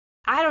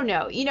I don't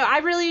know, you know, I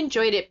really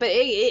enjoyed it, but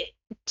it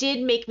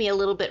did make me a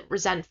little bit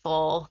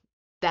resentful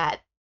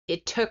that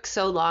it took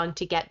so long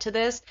to get to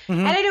this.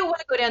 And I don't want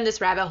to go down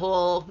this rabbit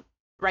hole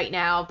right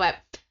now, but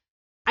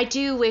I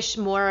do wish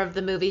more of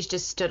the movies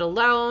just stood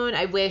alone.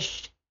 I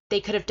wish they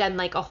could have done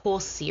like a whole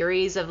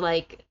series of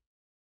like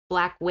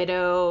Black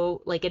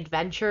Widow like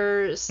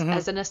adventures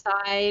as an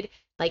aside.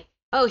 Like,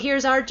 oh,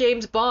 here's our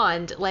James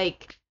Bond.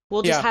 Like,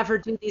 we'll just have her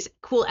do these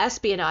cool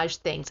espionage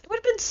things. I would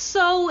have been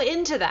so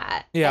into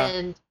that. Yeah.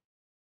 And,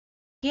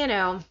 you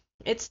know,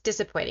 it's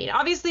disappointing.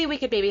 Obviously, we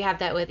could maybe have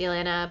that with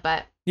Yelena,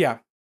 but Yeah.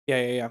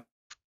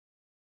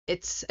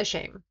 It's a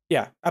shame.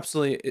 Yeah,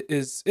 absolutely.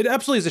 It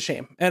absolutely is a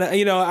shame. And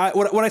you know,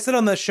 what I said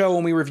on the show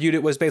when we reviewed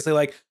it was basically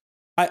like,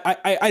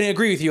 I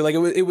agree with you. Like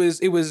it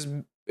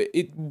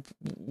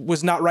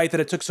was not right that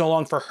it took so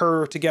long for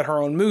her to get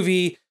her own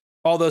movie,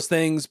 all those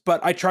things. But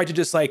I tried to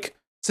just like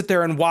sit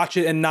there and watch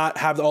it and not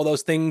have all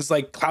those things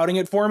like clouding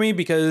it for me,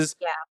 because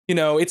you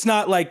know, it's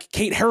not like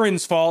Kate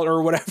Herron's fault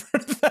or whatever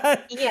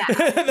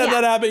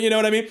that happened. You know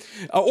what I mean?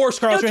 Or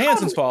Scarlett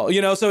Johansson's fault.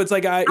 You know, so it's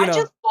like I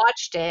just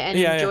watched it and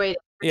enjoyed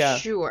it for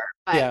sure.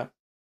 But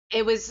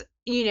it was,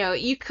 you know,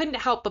 you couldn't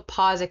help but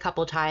pause a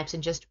couple times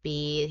and just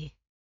be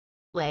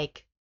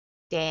like,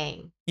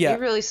 dang, you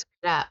really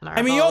screwed up, Marvel.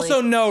 I mean, you also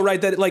know, right,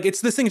 that like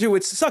it's this thing too,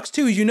 it sucks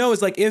too, you know,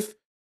 is like if,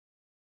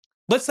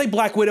 let's say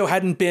Black Widow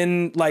hadn't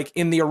been like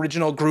in the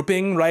original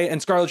grouping, right,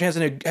 and Scarlett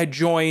Johansson had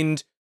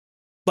joined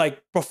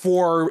like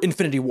before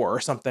Infinity War or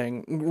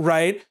something,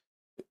 right,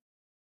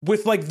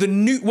 with like the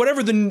new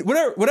whatever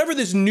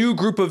this new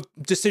group of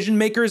decision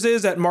makers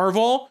is at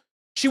Marvel,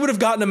 she would have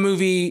gotten a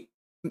movie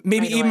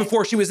maybe even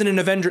before she was in an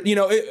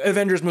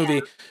Avengers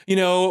movie, you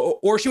know,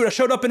 or she would have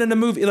showed up in a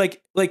movie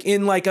like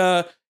in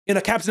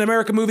a Captain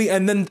America movie,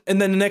 and then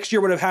the next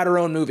year would have had her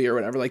own movie or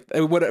whatever, like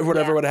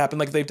whatever would have happened,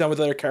 like they've done with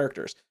other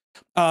characters.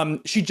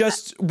 She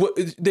just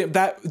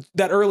that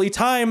early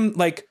time,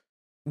 like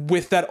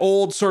with that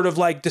old sort of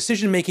like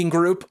decision making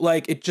group,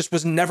 like it just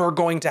was never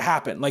going to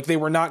happen. Like they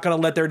were not going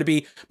to let there to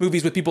be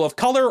movies with people of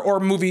color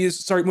or movies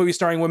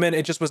starring women.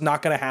 It just was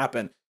not going to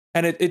happen,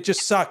 and it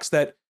just sucks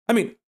that. I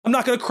mean, I'm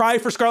not going to cry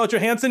for Scarlett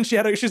Johansson. She's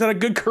had a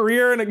good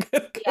career and a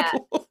good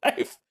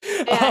life.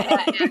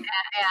 Yeah.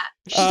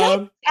 She's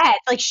not dead.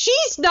 Like,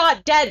 she's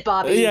not dead,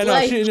 Bobby. Yeah,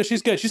 no,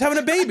 she's good. She's having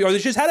a baby, or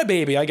she's had a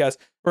baby, I guess,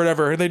 or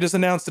whatever. They just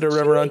announced it or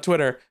whatever on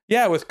Twitter.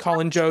 Yeah, with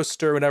Colin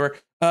Jost or whatever.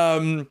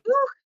 The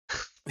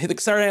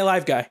Saturday Night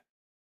Live guy.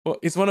 Well,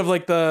 he's one of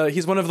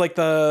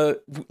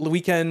the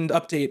weekend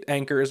update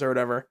anchors or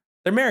whatever.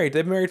 They're married.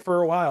 They've been married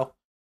for a while.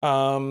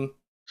 Yeah.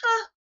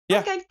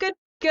 Okay,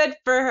 good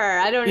for her.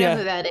 I don't know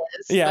who that is.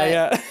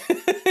 Yeah.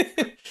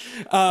 Good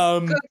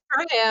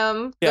for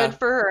him. Yeah. Good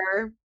for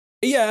her.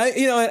 Yeah,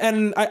 you know,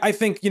 and I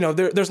think, you know,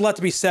 there's a lot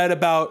to be said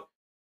about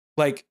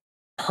like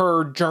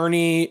her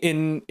journey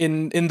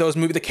in those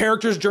movies, the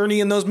character's journey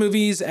in those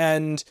movies,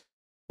 and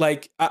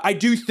like I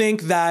do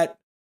think that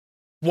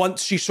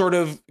once she sort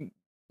of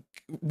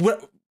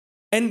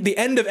and the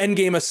end of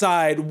Endgame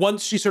aside,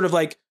 once she sort of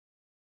like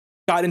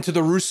got into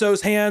the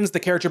Russo's hands, the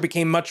character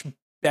became much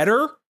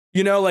better.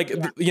 you know, like,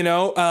 you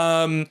know,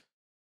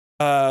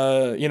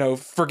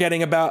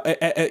 forgetting about,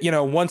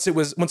 once it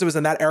was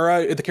in that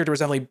era, the character was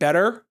definitely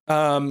better.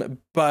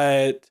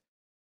 But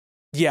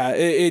yeah,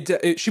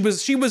 she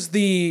was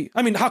the,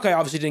 I mean, Hawkeye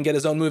obviously didn't get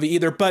his own movie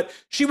either, but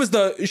she was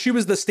the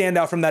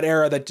standout from that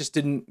era that just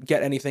didn't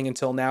get anything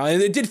until now.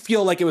 And it did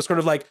feel like it was sort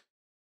of like,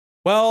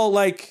 well,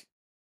 like,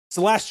 it's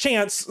the last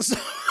chance.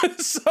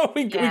 So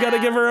we got to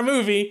give her a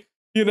movie,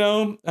 you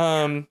know?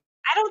 I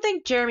don't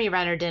think Jeremy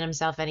Renner did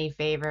himself any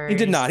favors. He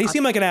did not. He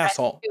seemed like an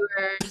asshole.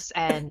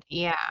 And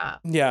yeah.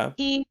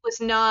 He was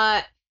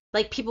not,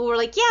 like, people were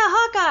like, yeah,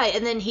 Hawkeye.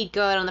 And then he'd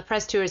go out on the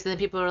press tours, and then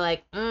people were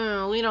like,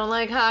 we don't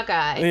like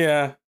Hawkeye.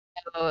 Yeah.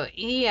 So,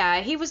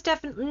 yeah, he was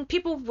definitely,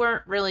 people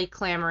weren't really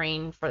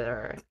clamoring for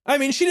her. I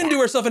mean, she didn't do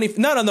herself any,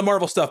 not on the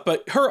Marvel stuff,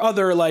 but her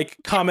other, like,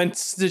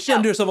 comments, she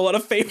didn't do herself a lot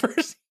of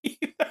favors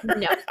either.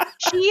 No.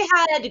 She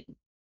had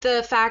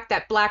the fact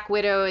that Black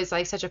Widow is,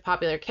 like, such a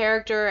popular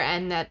character,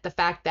 and that the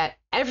fact that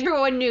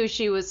everyone knew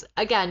she was,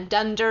 again,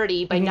 done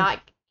dirty by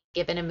not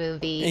given a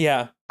movie.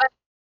 Yeah. But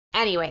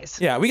anyways.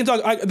 Yeah, we can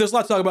talk, there's a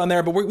lot to talk about in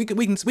there, but we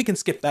can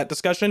skip that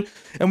discussion,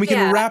 and we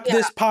can wrap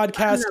this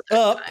podcast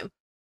up.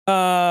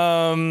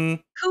 Who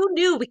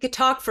knew we could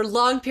talk for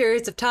long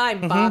periods of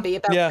time, Bobby,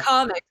 about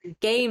comics and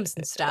games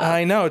and stuff?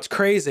 I know, it's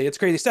crazy.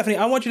 Stephanie,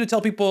 I want you to tell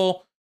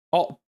people,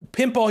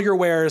 pimp all your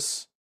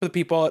wares for the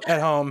people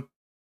at home.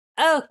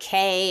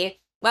 Okay.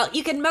 Well,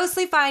 you can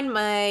mostly find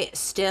my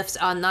stiffs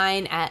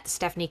online at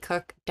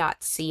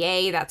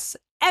stephaniecook.ca. That's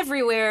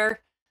everywhere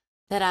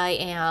that I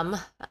am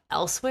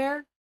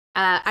elsewhere.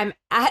 I'm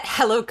at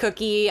Hello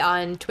Cookie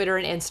on Twitter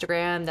and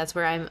Instagram. That's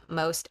where I'm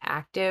most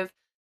active.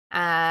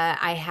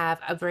 I have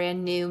a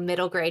brand new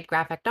middle grade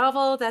graphic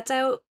novel that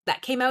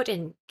came out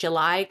in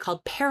July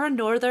called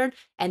Paranorthern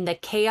and the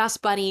Chaos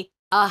Bunny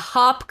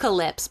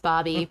Ahopcalypse,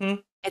 Bobby.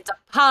 It's a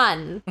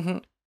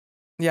pun.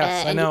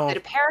 Yes, I know. And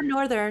you go to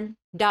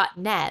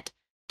paranorthern.net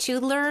to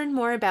learn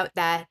more about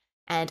that.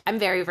 And I'm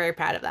very, very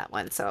proud of that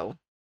one. So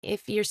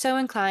if you're so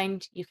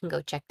inclined, you can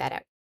go check that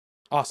out.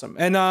 Awesome.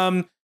 And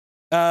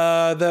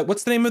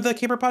what's the name of the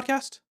Caper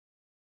podcast?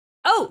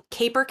 Oh,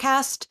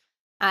 Capercast.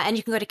 And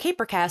you can go to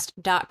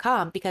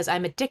capercast.com because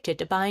I'm addicted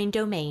to buying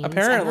domains.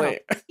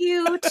 Apparently.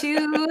 You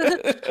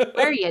to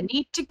where you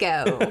need to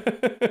go.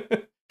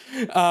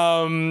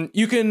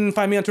 You can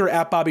find me on Twitter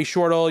at Bobby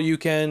Shortle. You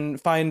can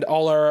find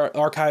all our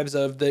archives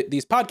of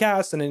these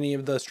podcasts and any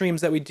of the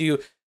streams that we do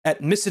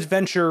at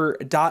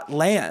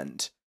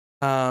misadventure.land.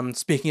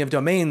 Speaking of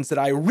domains that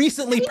I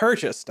recently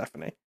purchased,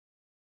 Stephanie.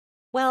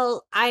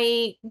 Well,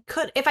 I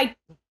could, if I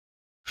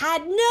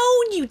had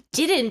known you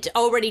didn't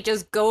already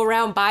just go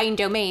around buying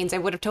domains, I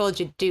would have told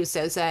you to do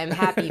so. So I'm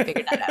happy you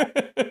figured that out.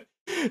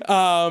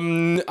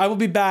 I will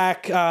be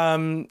back, I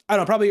don't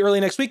know, probably early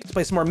next week to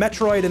play some more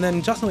Metroid, and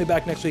then Justin will be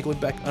back next week. We'll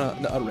be back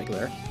on a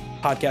regular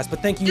podcast.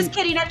 But thank you. Just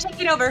kidding, I'm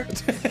taking over.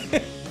 Just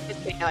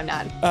kidding, no, I'm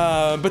not.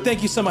 But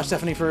thank you so much,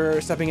 Stephanie,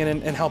 for stepping in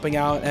and helping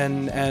out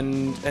and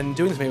doing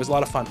this with me. It was a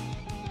lot of fun.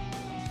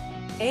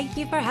 Thank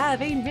you for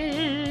having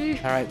me.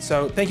 All right,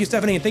 so thank you,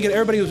 Stephanie, and thank you to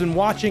everybody who's been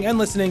watching and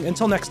listening.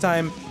 Until next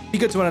time, be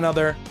good to one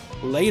another.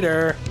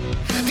 Later.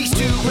 These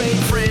two great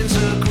friends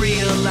agree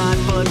a lot,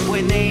 but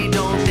when they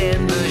don't,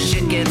 then the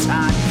shit gets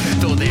hot.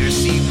 Though there's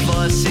C+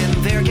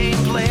 in their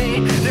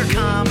gameplay, their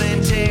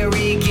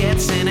commentary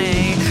gets an A.